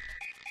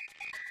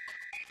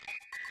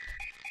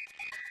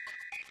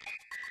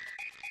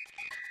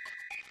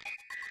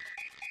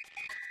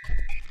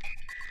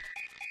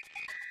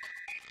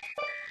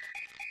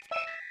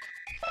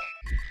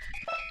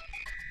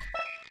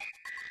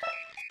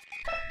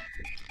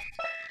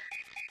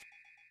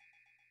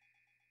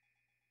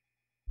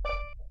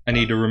 I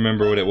need to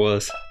remember what it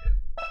was.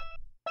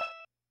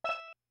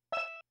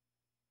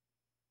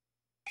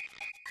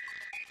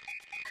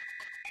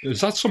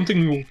 Is that something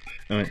you...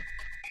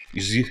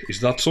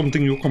 is that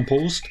something you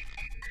composed?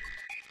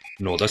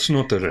 No, that's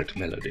not the right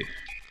melody.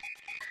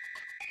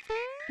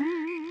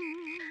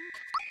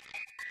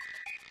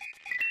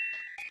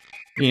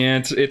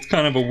 Yeah, it's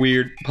kind of a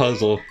weird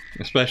puzzle,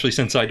 especially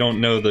since I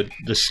don't know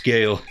the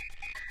scale.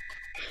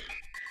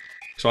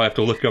 So I have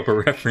to look up a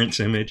reference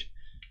image.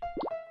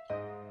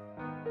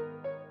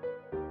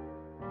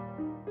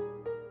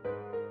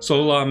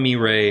 Sol, la, mi,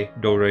 re,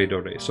 do, re, do,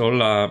 re. Sol,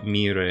 la,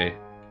 mi, re.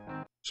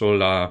 Sol,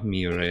 la,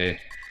 mi, re.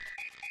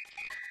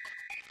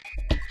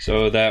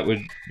 So that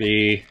would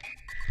be...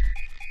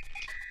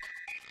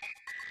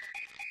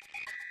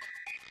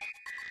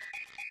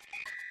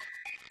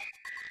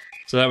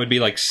 So that would be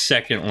like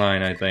second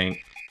line, I think.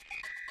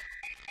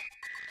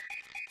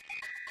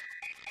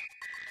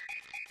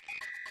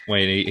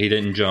 Wait, he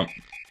didn't jump.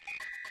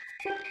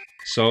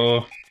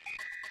 So...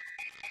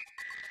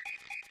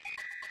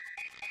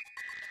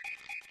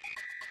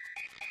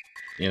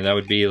 yeah, that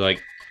would be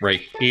like right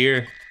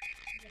here.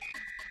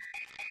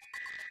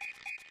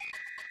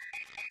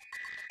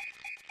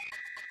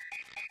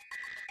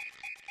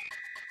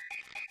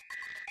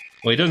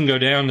 Well, he doesn't go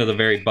down to the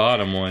very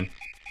bottom one.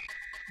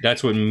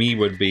 That's what me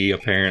would be,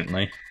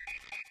 apparently.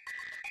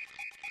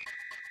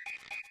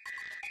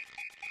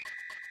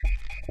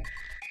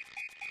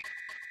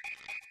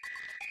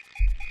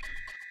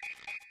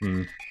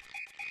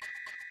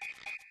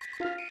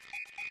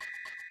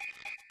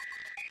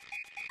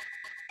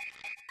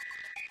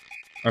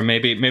 Or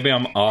maybe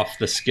I'm off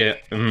the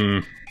skip.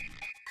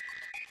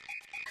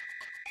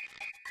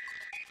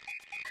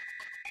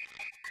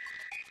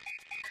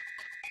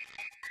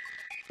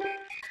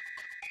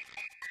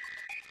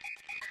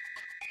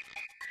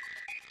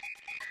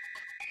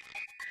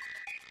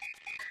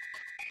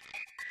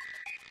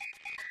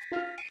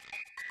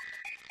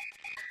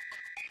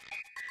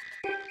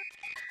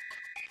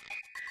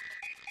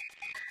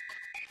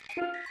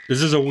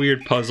 This is a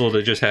weird puzzle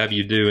to just have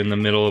you do in the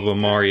middle of a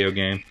Mario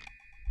game.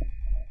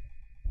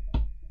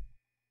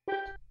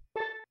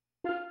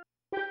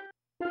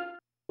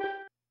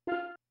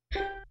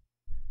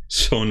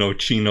 Sono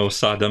Chino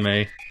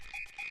Sadame.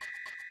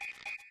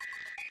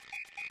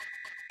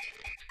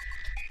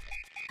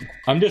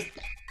 I'm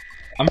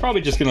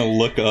probably just gonna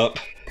look up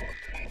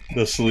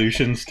the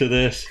solutions to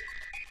this.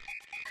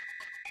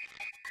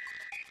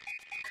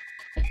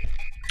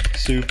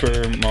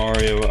 Super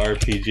Mario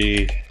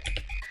RPG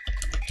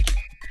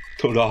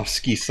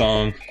Todovsky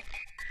song.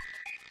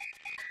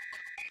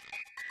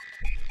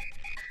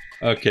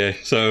 Okay,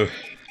 so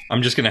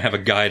I'm just gonna have a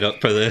guide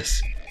up for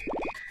this.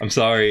 I'm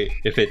sorry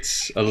if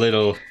it's a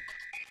little...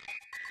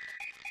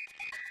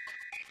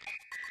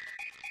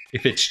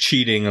 if it's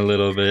cheating a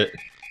little bit.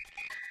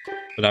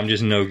 But I'm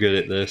just no good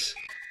at this.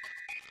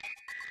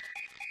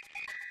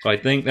 So I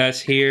think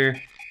that's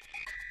here,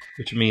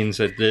 which means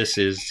that this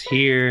is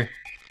here.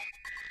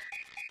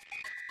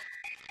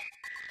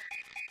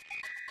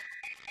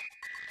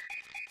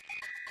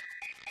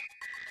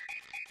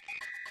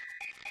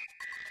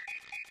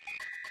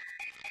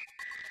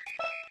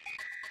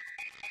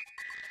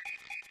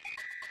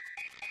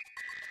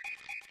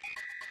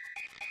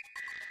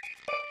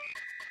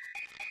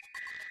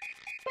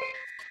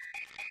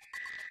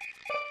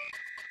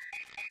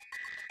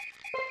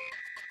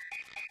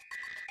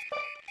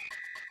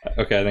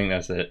 Okay, I think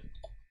that's it.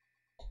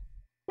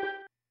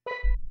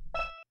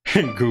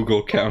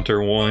 Google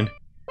counter 1.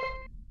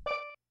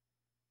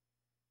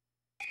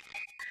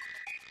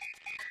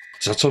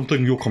 Is that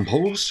something you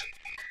composed?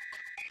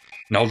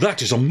 Now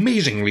that is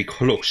amazingly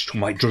close to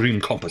my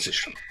dream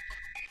composition.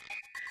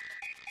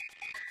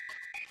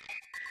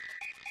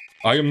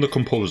 I am the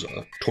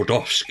composer,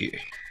 Todovsky.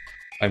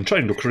 I'm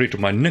trying to create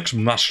my next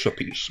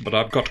masterpiece, but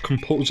I've got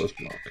composer's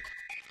block.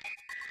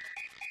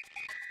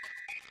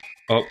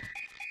 Oh.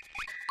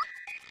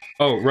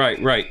 Oh,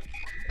 right.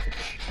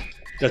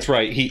 That's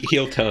right,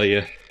 he'll tell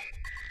you.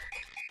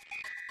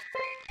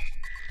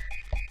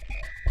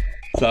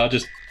 So I'll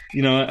just,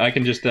 you know what, I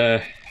can just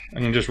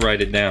write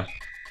it down.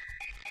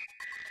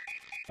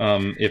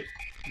 If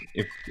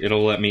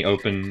it'll let me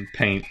open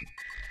Paint.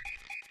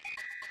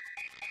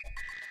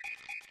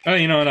 Oh,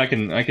 you know what, I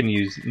can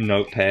use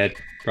Notepad,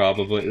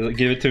 probably.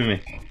 Give it to me.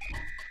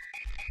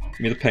 Give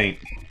me the Paint.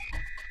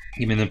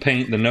 Give me the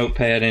Paint, the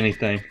Notepad,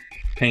 anything.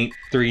 Paint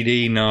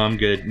 3D, no, I'm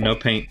good. No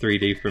Paint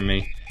 3D for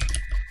me.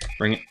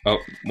 Bring it. Oh,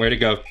 where'd it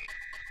go?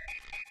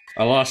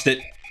 I lost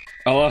it.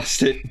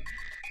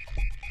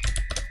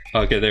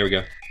 Okay, there we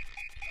go.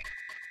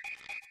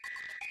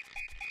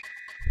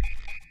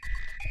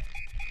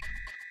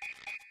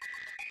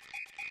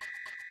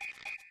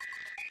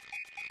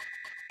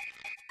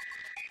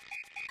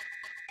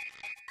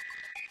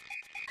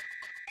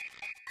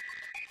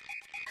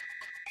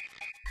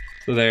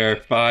 So there are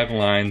 5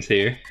 lines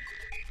here.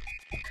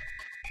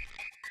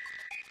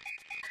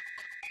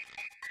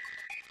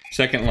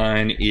 Second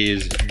line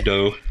is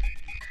do.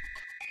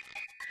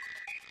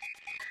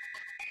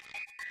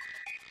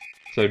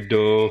 So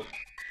do,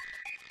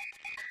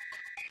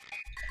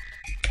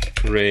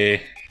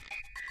 re,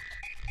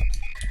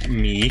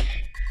 mi.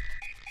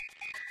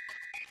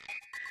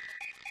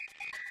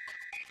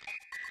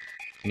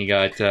 And you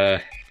got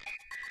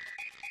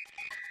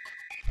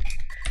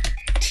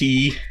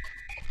ti,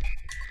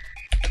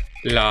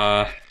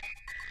 la,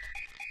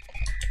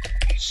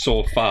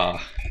 so, fa.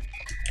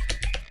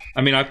 I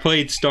mean, I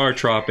played Star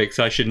Tropics,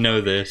 I should know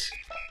this.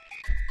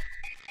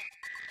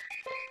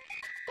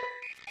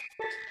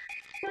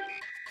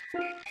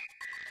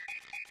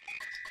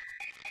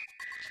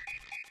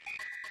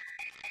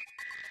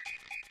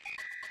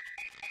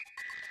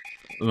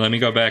 Let me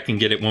go back and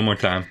get it one more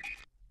time.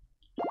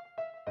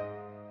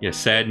 Yeah,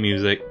 sad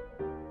music.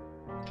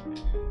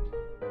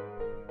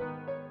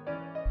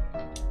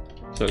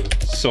 So,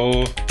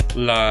 sol,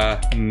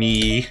 la,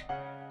 mi,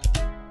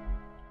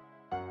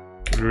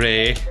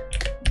 re,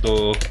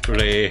 do,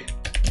 re,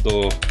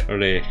 do,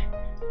 re.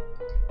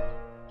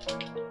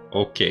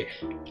 Okay.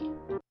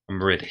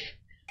 I'm ready.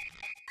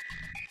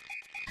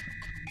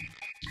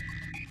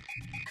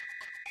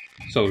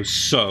 So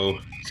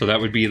that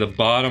would be the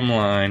bottom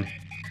line,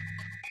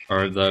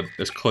 or the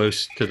as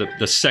close to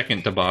the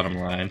second to bottom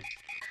line.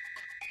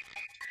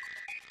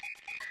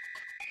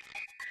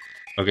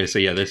 Okay, so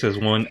yeah, this is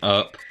 1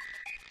 up.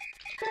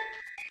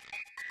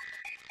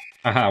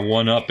 Haha,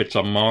 1 up, it's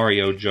a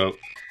Mario joke.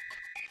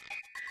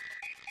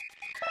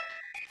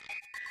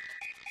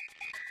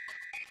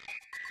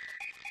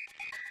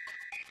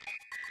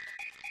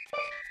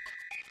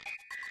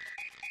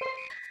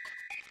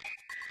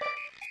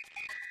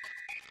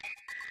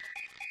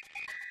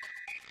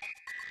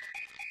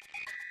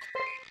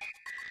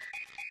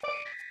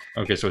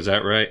 Okay, so is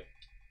that right?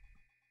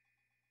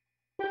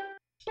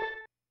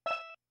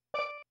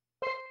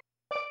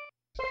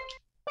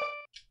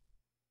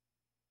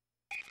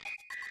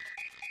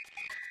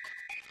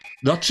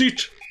 That's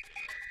it!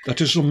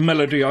 That is the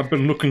melody I've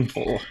been looking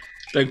for.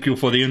 Thank you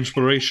for the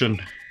inspiration.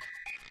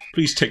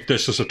 Please take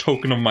this as a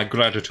token of my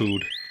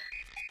gratitude.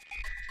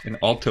 An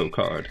alto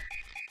card.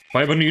 If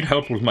I ever need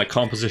help with my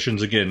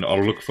compositions again,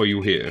 I'll look for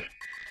you here.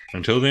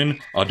 Until then,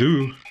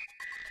 adieu.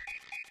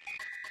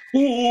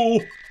 Oh!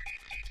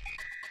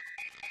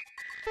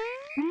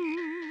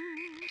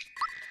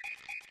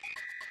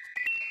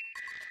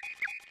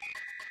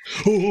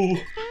 Oh!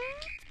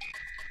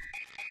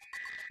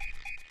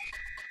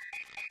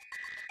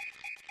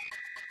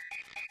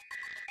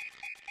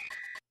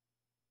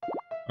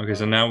 Okay,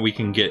 so now we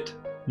can get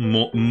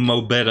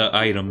mo better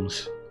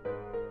items.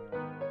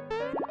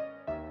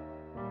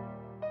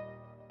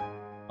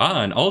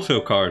 Ah, an alto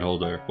card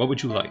holder. What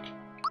would you like?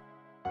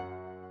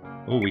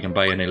 Oh, we can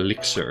buy an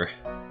elixir.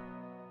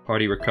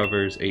 Party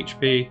recovers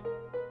HP.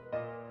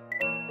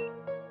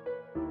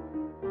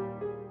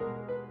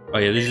 Oh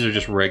yeah, these are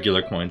just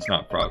regular coins,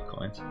 not frog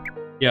coins.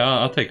 Yeah,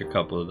 I'll take a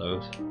couple of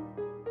those.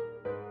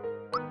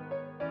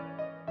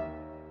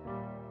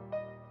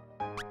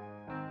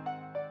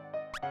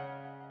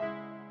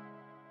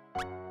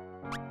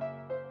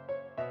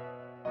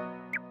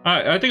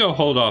 I think I'll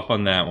hold off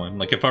on that one.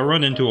 Like, if I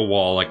run into a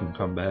wall, I can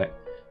come back.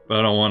 But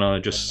I don't want to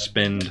just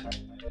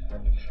spend...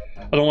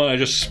 I don't want to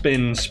just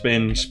spend.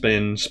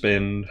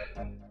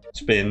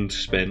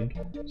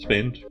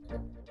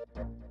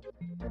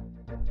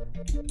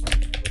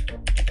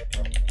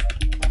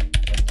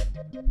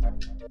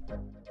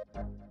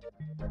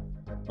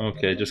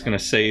 Okay, just gonna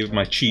save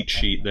my cheat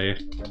sheet there.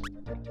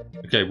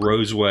 Okay,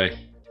 Rose Way.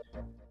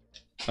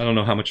 I don't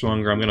know how much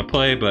longer I'm gonna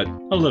play, but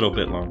a little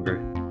bit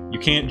longer. You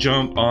can't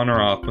jump on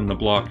or off when the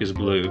block is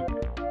blue.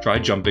 Try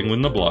jumping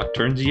when the block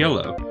turns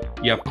yellow.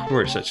 Yeah, of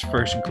course, that's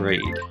first grade.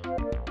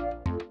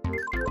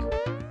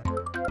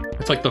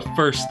 It's like the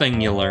first thing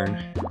you learn.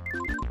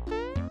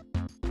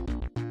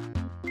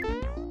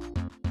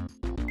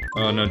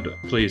 Oh no,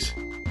 please.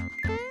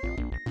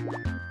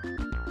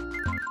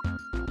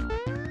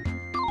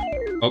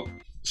 Oh,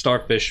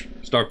 starfish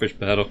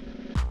battle.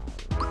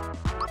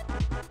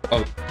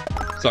 Oh,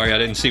 sorry, I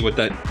didn't see what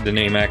the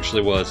name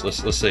actually was.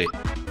 Let's see.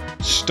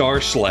 Star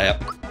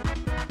Slap.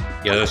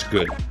 Yeah, that's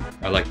good.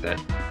 I like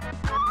that.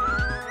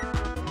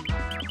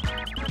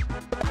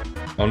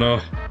 Oh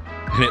no,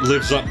 and it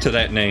lives up to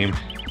that name.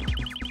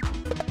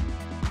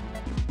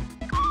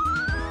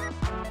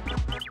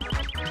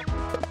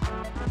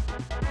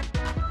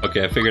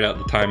 Okay, I figured out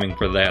the timing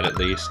for that at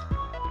least.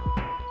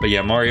 But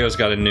yeah, Mario's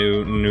got a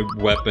new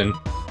weapon.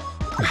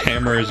 The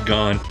hammer is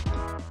gone.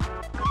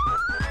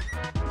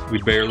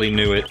 We barely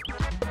knew it.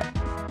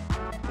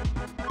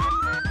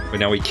 But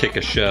now we kick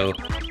a shell.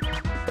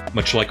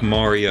 Much like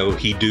Mario,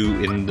 he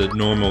do in the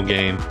normal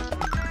game.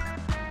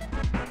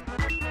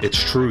 It's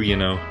true, you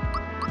know.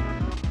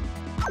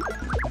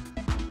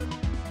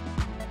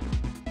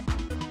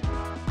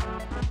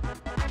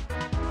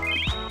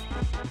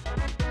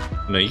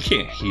 No, you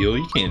can't heal.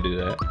 You can't do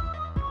that.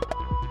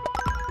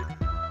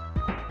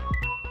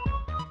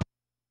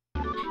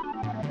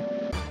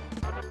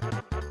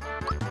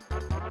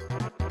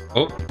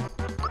 Oh.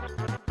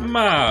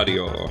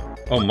 Mario.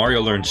 Oh,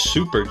 Mario learned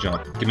super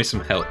jump. Give me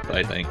some health,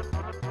 I think.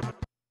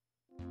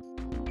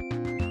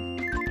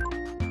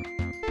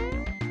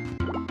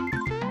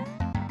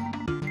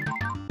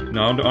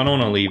 No, I don't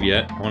want to leave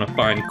yet. I want to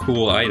find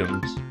cool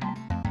items.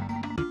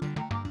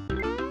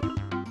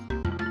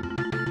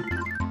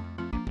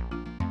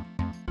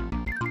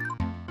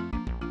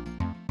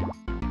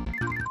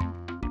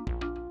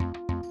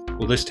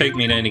 Will this take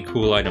me to any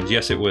cool items?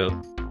 Yes, it will.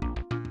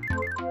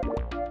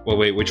 Well,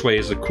 wait, which way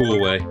is the cool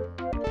way?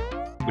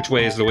 Which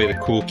way is the way the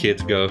cool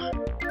kids go?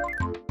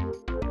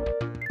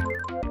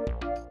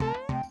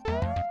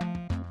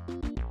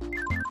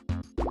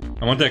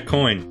 I want that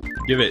coin.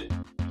 Give it.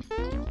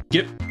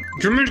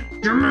 Give me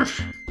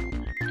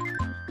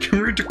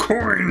the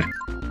coin.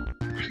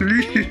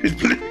 Please,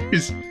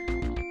 please.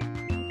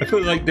 I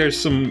feel like there's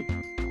some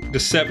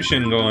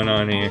deception going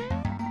on here.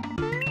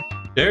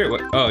 There,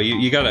 oh,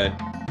 you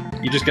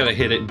just gotta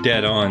hit it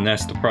dead on,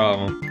 that's the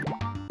problem.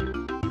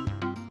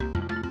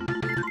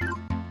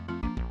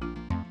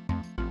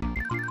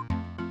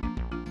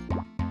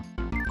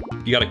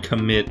 You gotta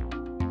commit.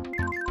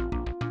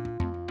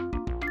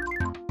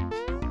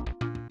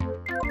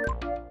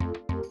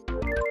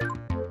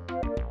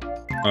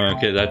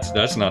 Okay,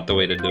 that's not the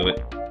way to do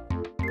it.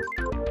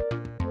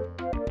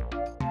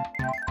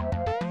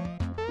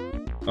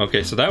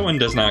 Okay, so that one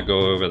does not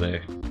go over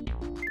there.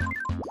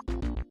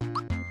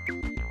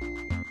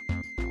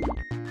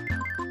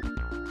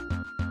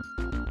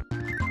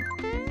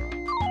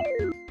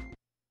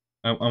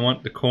 I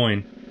want the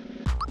coin.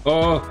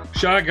 Oh,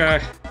 Shy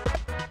Guy!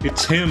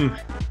 It's him!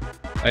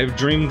 I've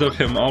dreamed of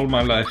him all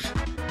my life.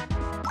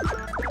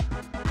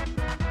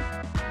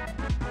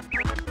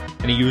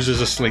 And he uses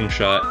a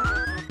slingshot.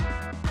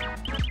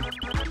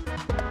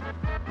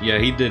 Yeah,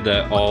 he did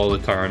that all the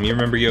time. You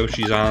remember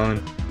Yoshi's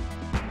Island?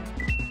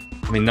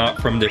 I mean, not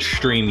from this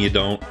stream, you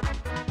don't.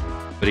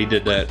 But he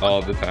did that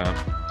all the time.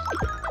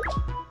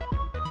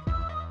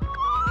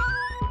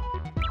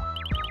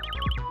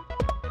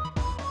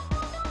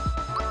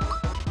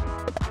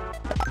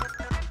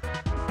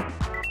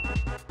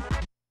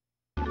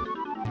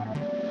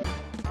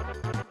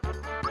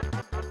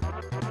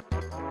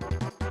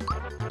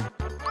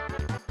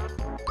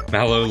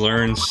 Mallow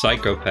learns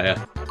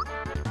Psychopath.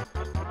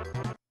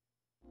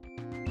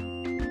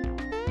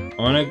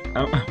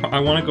 I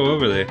wanna go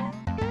over there.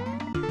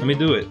 Let me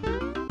do it.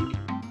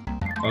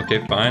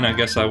 Okay, fine. I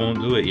guess I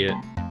won't do it yet.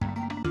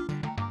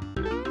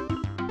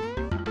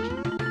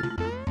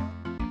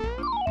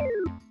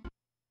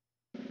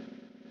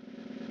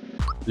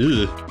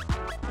 Ugh.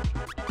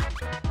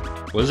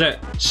 What is that?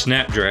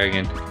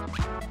 Snapdragon.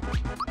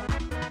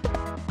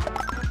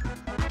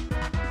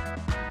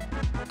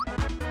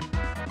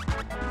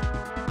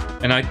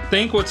 And I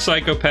think what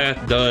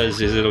Psychopath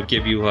does is it'll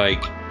give you,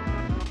 like,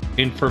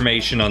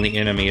 information on the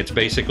enemy. It's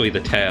basically the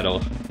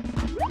tattle.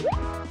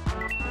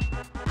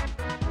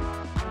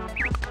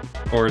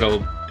 Or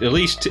it'll at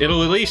least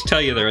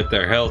tell you what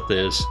their health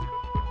is.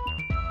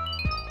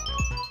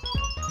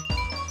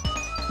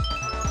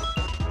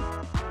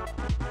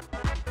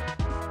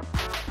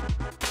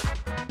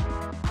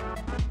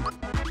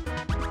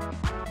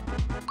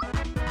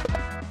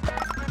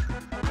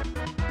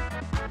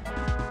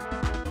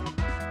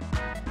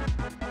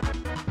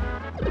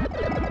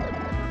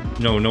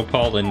 No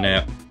pollen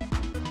nap.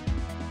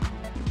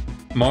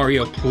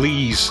 Mario,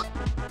 please.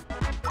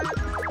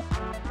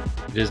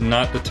 It is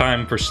not the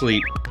time for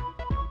sleep.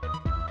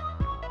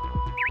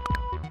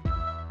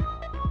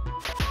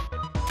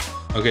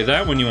 Okay,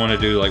 that one you want to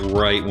do like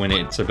right when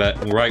it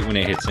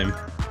hits him.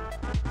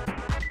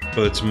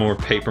 But it's more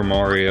Paper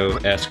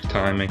Mario-esque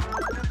timing.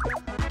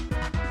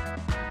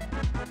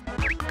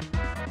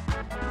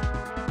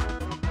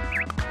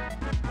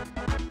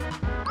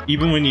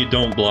 Even when you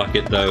don't block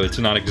it, though, it's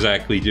not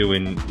exactly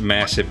doing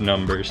massive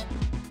numbers.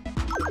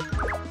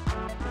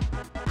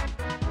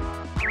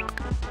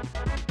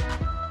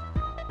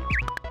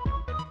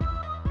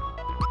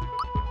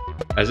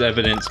 As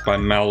evidenced by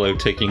Mallow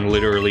taking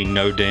literally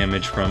no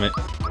damage from it.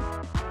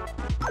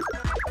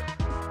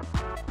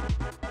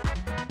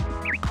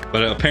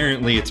 But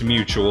apparently it's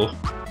mutual.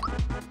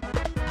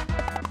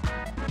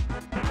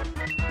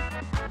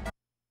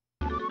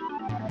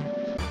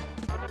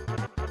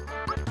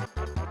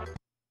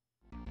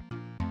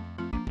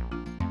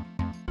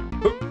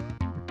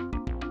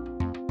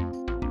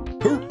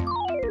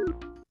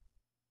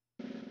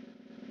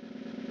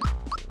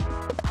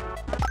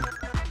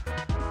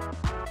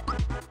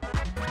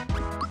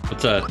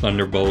 Let's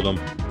thunderbolt him.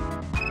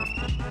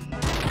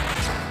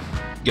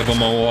 Give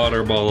him a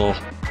water ball.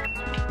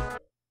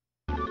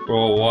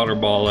 Throw a water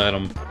ball at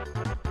him.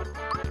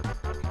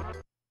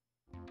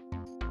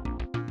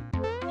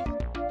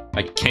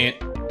 I can't.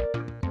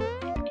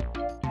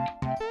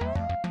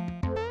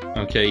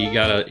 Okay, you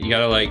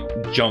gotta like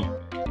jump.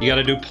 You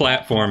gotta do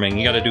platforming.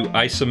 You gotta do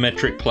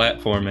isometric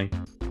platforming.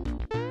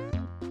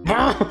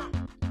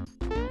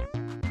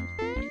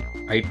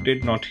 I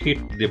did not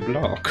hit the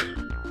block.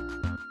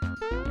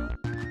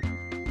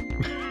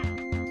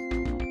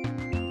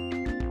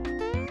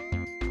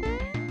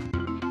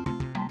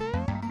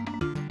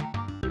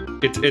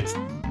 It's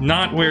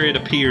not where it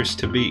appears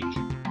to be.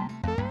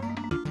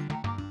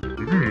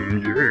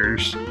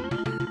 Yes.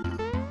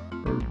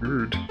 Oh,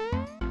 good.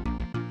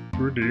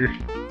 Oh, dear.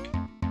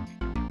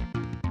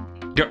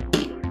 Go.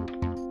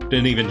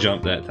 Didn't even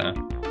jump that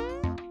time.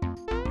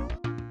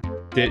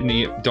 Didn't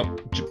even... Don't...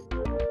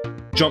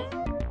 Jump.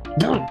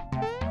 Brr.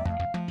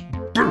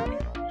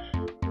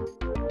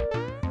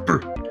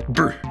 Brr.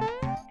 Brr.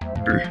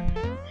 Brr.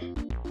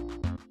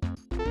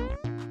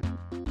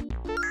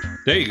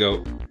 There you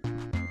go.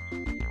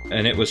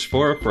 And it was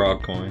for a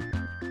frog coin.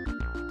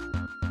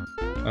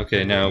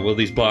 Okay, now, will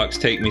these blocks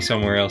take me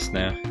somewhere else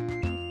now?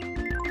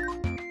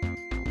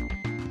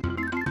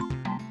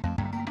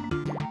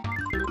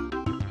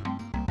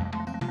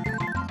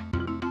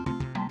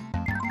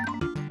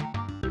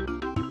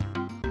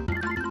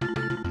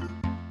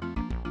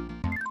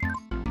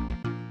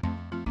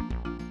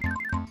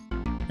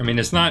 I mean,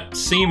 it's not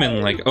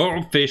seeming like...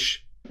 Oh,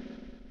 fish.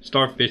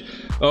 Starfish.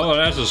 Oh,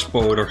 that's a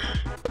spoder.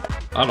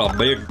 That's a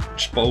big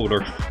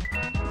spoder.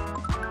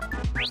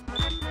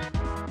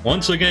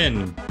 Once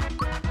again.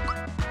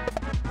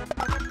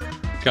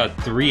 It's got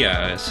 3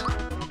 eyes.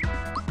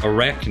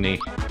 Arachne.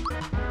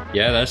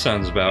 Yeah, that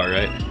sounds about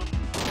right.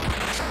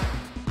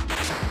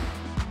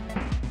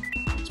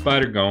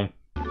 Spider gone.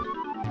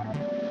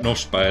 No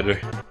spider.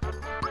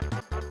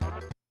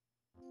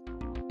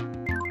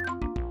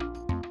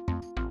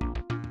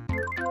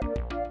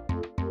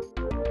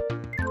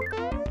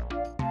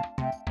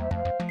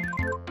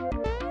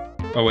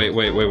 Oh,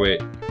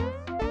 wait.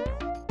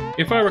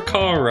 If I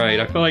recall right,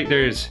 I feel like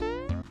there's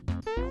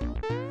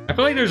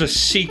a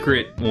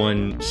secret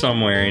one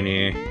somewhere in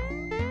here.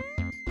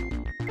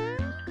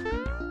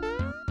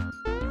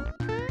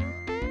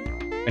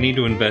 I need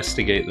to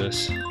investigate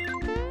this.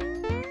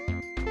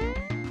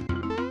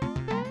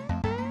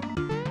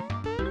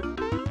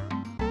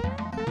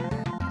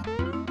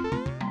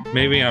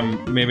 Maybe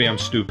I'm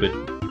stupid.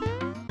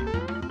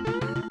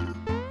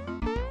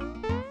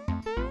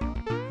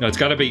 No, it's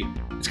gotta be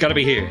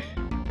here.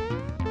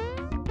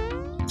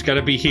 It's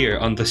gotta be here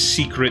on the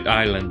secret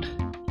island.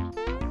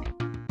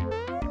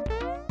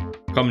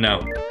 Come now.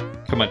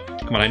 Come on,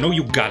 I know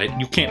you got it.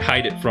 You can't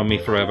hide it from me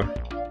forever.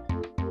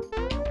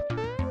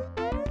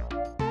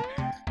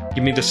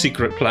 Give me the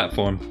secret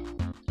platform.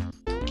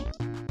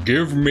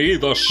 Give me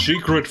the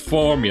secret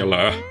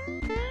formula.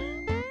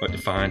 What,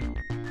 fine.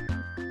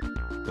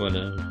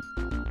 Whatever.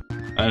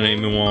 I don't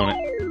even want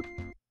it.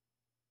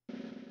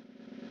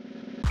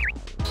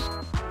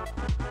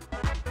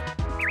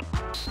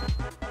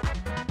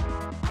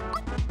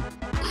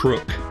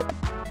 Crook.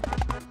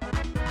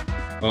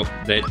 Oh,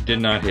 that did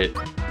not hit.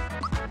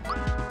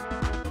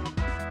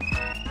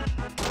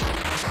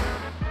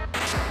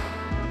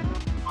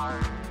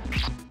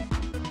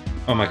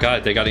 Oh my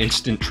god, they got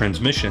instant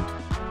transmission.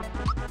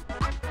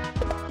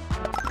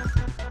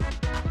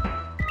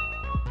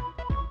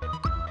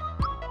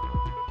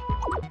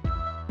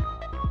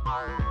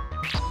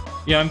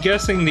 Yeah, I'm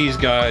guessing these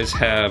guys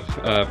have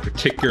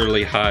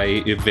particularly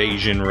high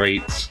evasion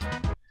rates.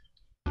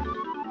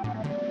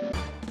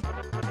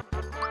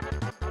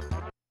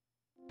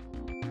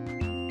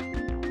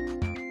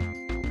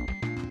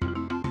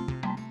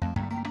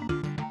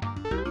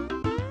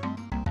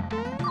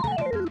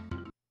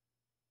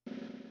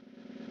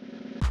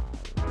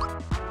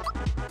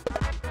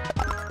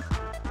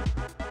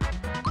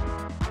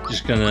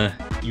 Just gonna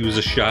use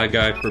a Shy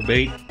Guy for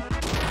bait.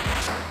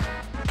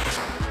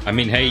 I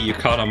mean, hey, you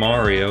caught a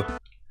Mario.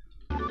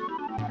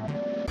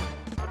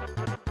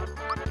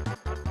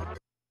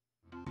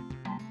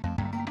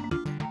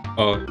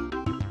 Oh.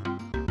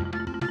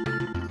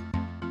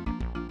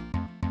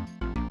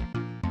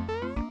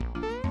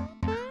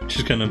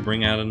 Just gonna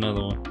bring out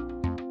another one.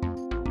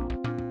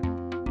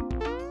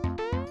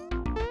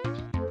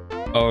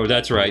 Oh,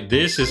 that's right.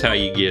 This is how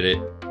you get it.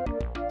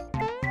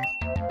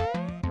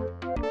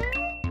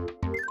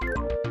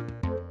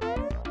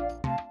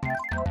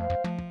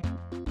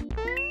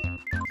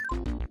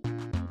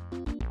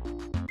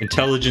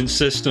 Intelligent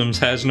Systems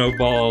has no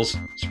balls.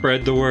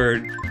 Spread the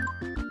word.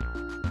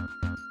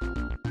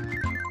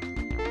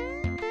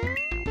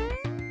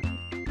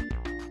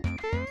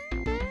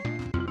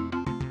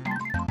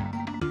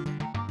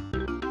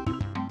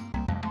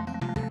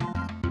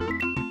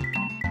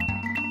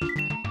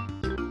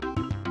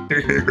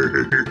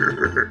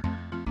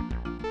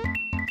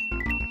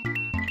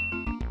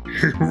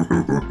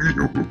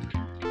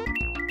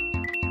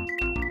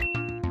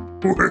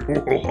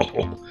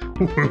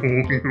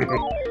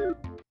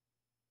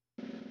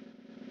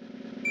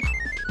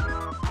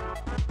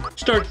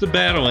 Starts the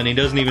battle and he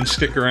doesn't even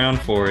stick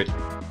around for it.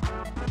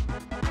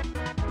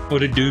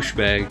 What a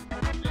douchebag.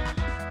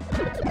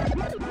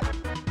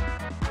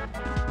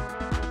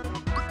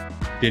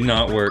 Did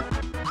not work.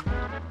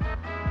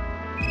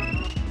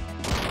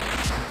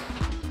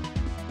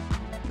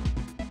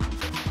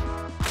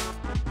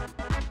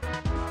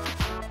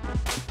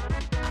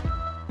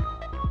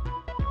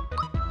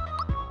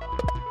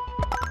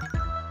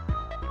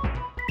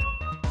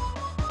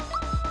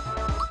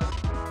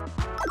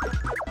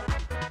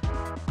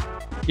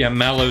 Yeah,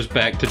 Mallow's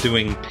back to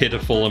doing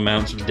pitiful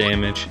amounts of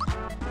damage.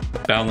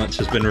 Balance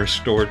has been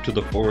restored to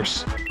the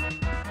force.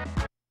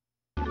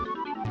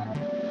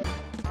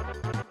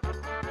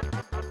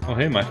 Oh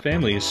hey, my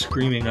family is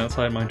screaming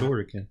outside my door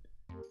again.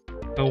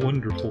 How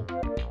wonderful.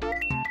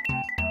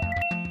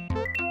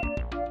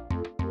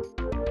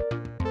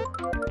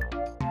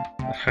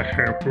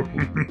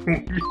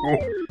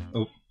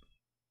 Oh.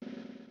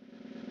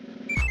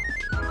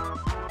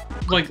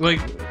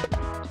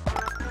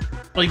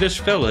 Like this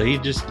fella, he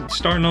just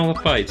starting all the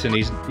fights and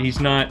he's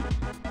not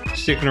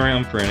sticking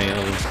around for any of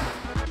them.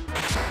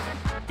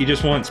 He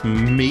just wants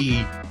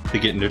me to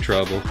get into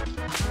trouble.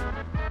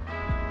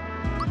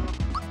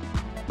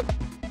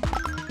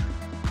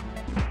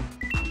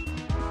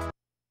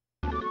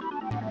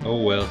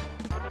 Oh well.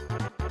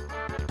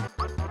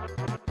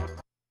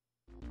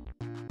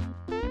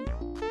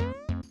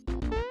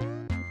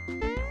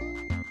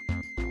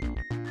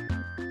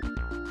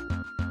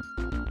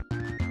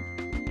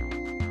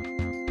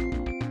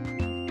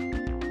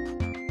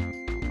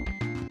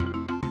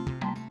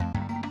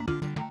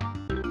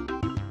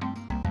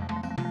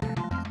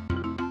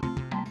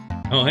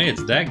 Oh, hey,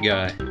 it's that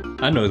guy.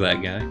 I know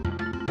that guy.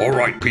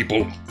 Alright,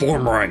 people,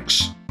 form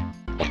ranks.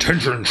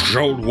 Attention,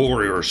 shelled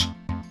warriors,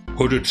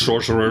 hooded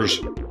sorcerers,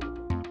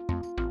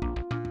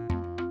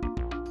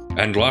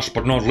 and last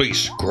but not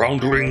least,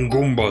 groundling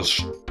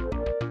Goombas.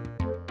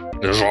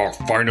 This is our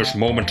finest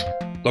moment.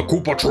 The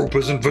Koopa Troop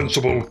is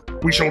invincible.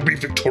 We shall be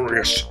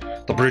victorious.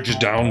 The bridge is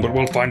down, but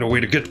we'll find a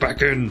way to get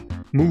back in.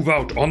 Move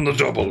out on the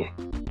double.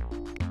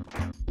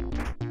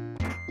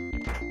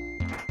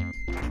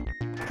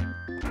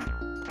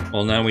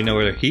 Well, now we know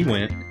where he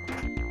went.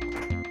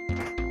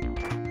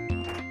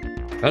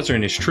 Bowser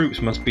and his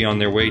troops must be on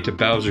their way to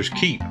Bowser's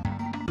Keep.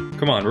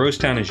 Come on, Rose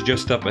Town is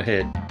just up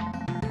ahead.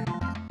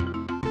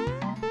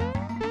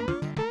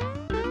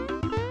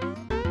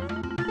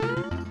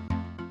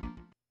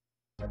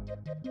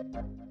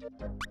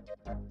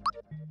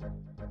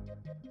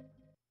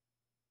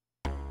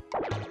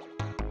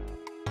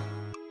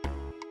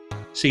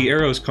 See,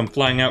 arrows come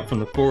flying out from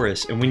the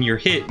forest, and when you're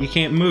hit, you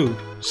can't move.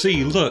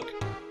 See, look!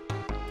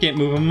 Can't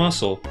move a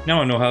muscle.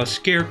 Now I know how a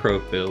scarecrow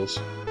feels.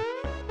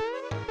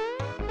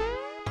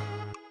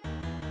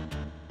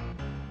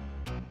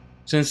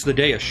 Since the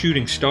day a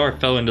shooting star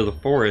fell into the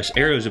forest,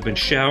 arrows have been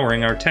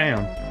showering our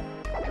town.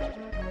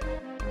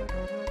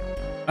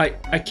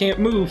 I can't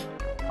move.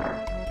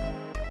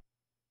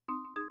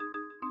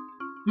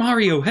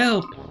 Mario,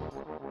 help!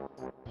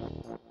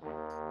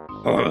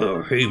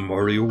 Hey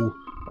Mario.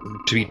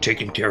 To be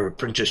taking care of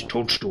Princess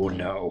Toadstool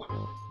now.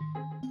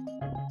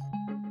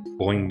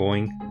 Boing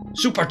boing.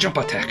 Super jump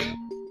attack!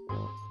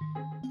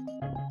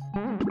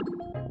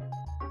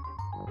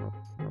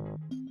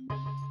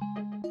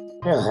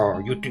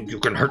 Oh, you think you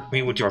can hurt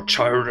me with your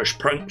childish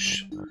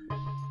pranks?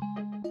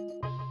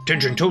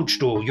 Attention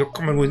Toadstool, you're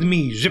coming with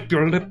me, zip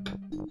your lip.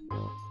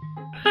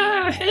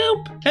 Ah,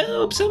 help!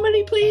 Help!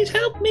 Somebody please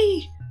help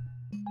me!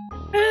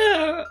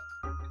 Ah!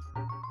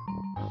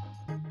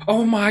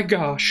 Oh my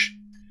gosh!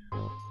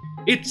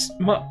 It's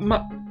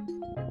Mom!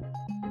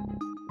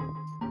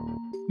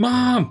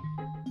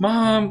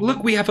 Mom,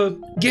 look, we have a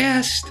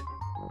guest!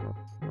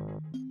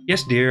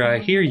 Yes, dear, I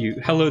hear you.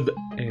 Hello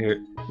there.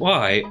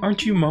 Why?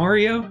 Aren't you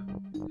Mario?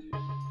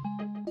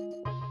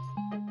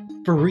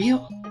 For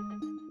real?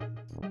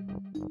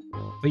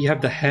 But you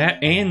have the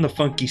hat and the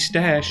funky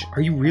stash.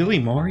 Are you really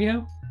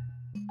Mario?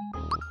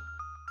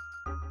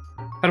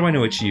 How do I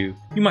know it's you?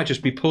 You might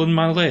just be pulling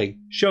my leg.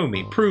 Show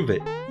me. Prove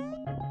it.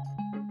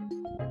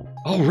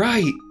 All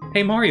right.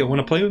 Hey, Mario, want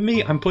to play with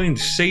me? I'm playing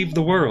to save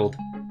the world.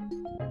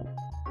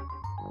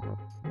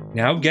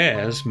 Now,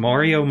 Gaz,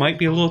 Mario might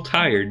be a little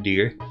tired,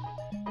 dear.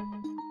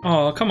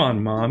 Aw, come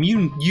on, Mom.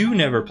 You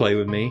never play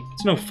with me.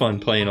 It's no fun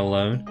playing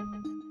alone.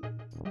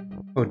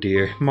 Oh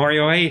dear.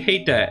 Mario, I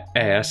hate to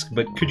ask,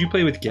 but could you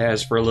play with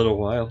Gaz for a little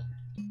while?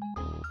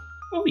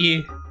 Oh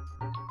yeah.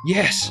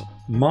 Yes!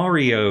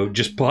 Mario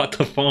just bought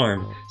the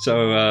farm,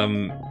 so,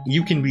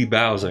 you can be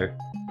Bowser.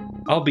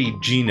 I'll be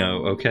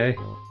Gino, okay?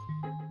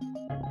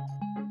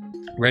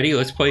 Ready?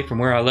 Let's play from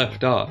where I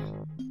left off.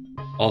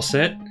 All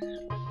set?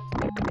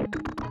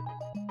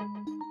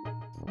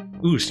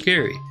 Ooh,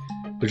 scary.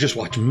 But just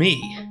watch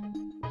me.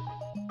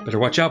 Better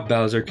watch out,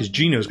 Bowser, because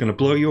Gino's gonna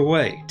blow you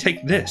away.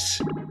 Take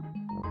this.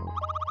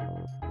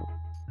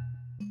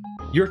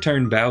 Your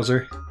turn,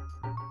 Bowser.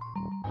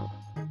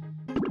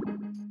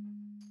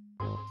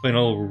 Playing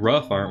a little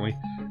rough, aren't we?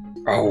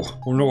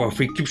 Oh, no, if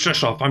he keeps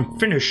this up, I'm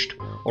finished.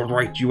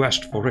 Alright, you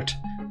asked for it.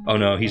 Oh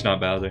no, he's not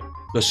Bowser.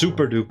 The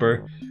super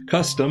duper,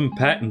 custom,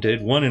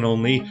 patented, one and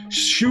only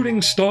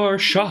shooting star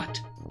shot.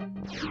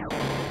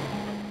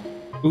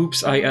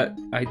 Oops, I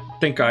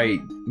think I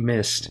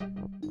missed.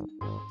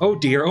 Oh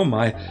dear, oh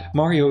my.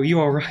 Mario, you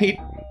alright?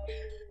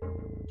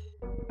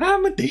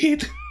 I'm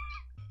dead.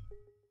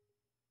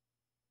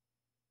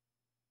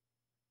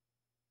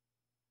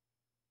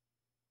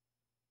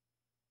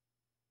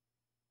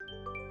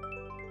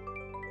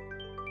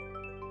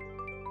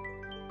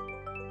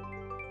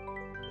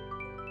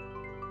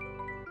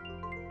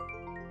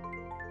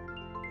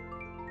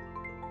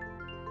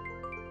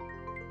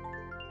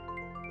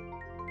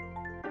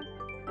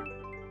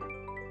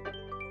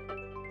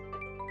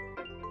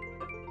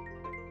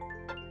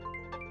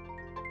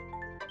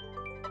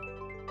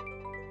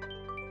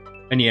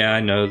 And yeah, I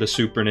know the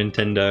Super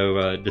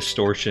Nintendo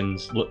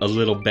distortion's a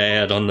little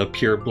bad on the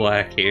pure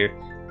black here.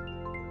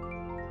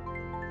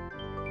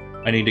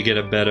 I need to get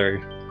a better,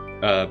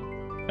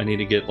 I need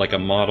to get like a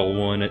Model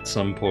 1 at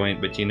some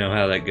point, but you know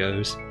how that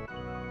goes.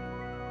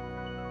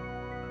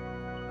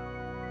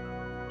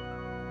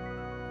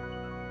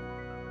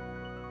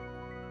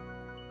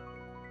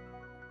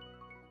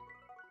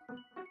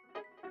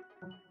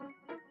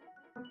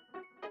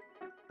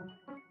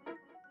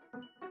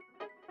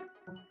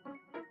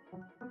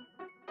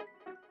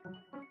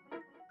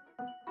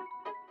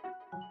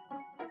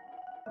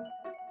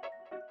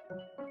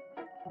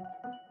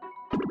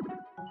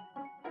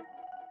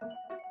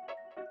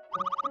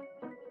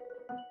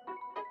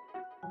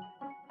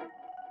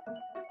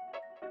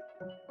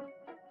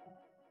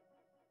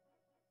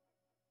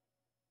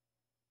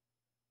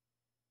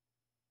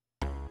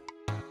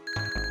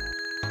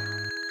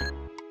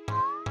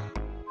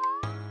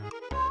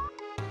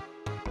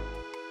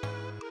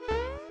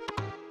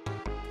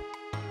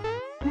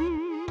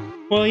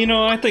 Well, you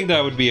know, I think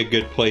that would be a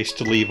good place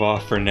to leave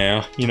off for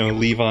now. You know,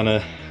 leave on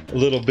a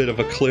little bit of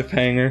a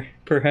cliffhanger,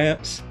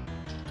 perhaps.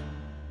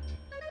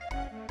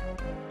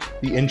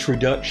 The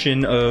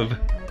introduction of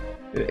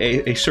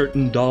a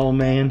certain doll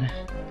man.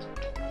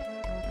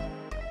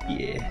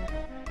 Yeah.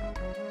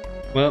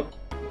 Well,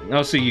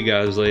 I'll see you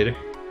guys later.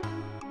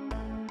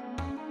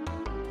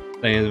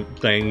 Thank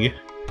you.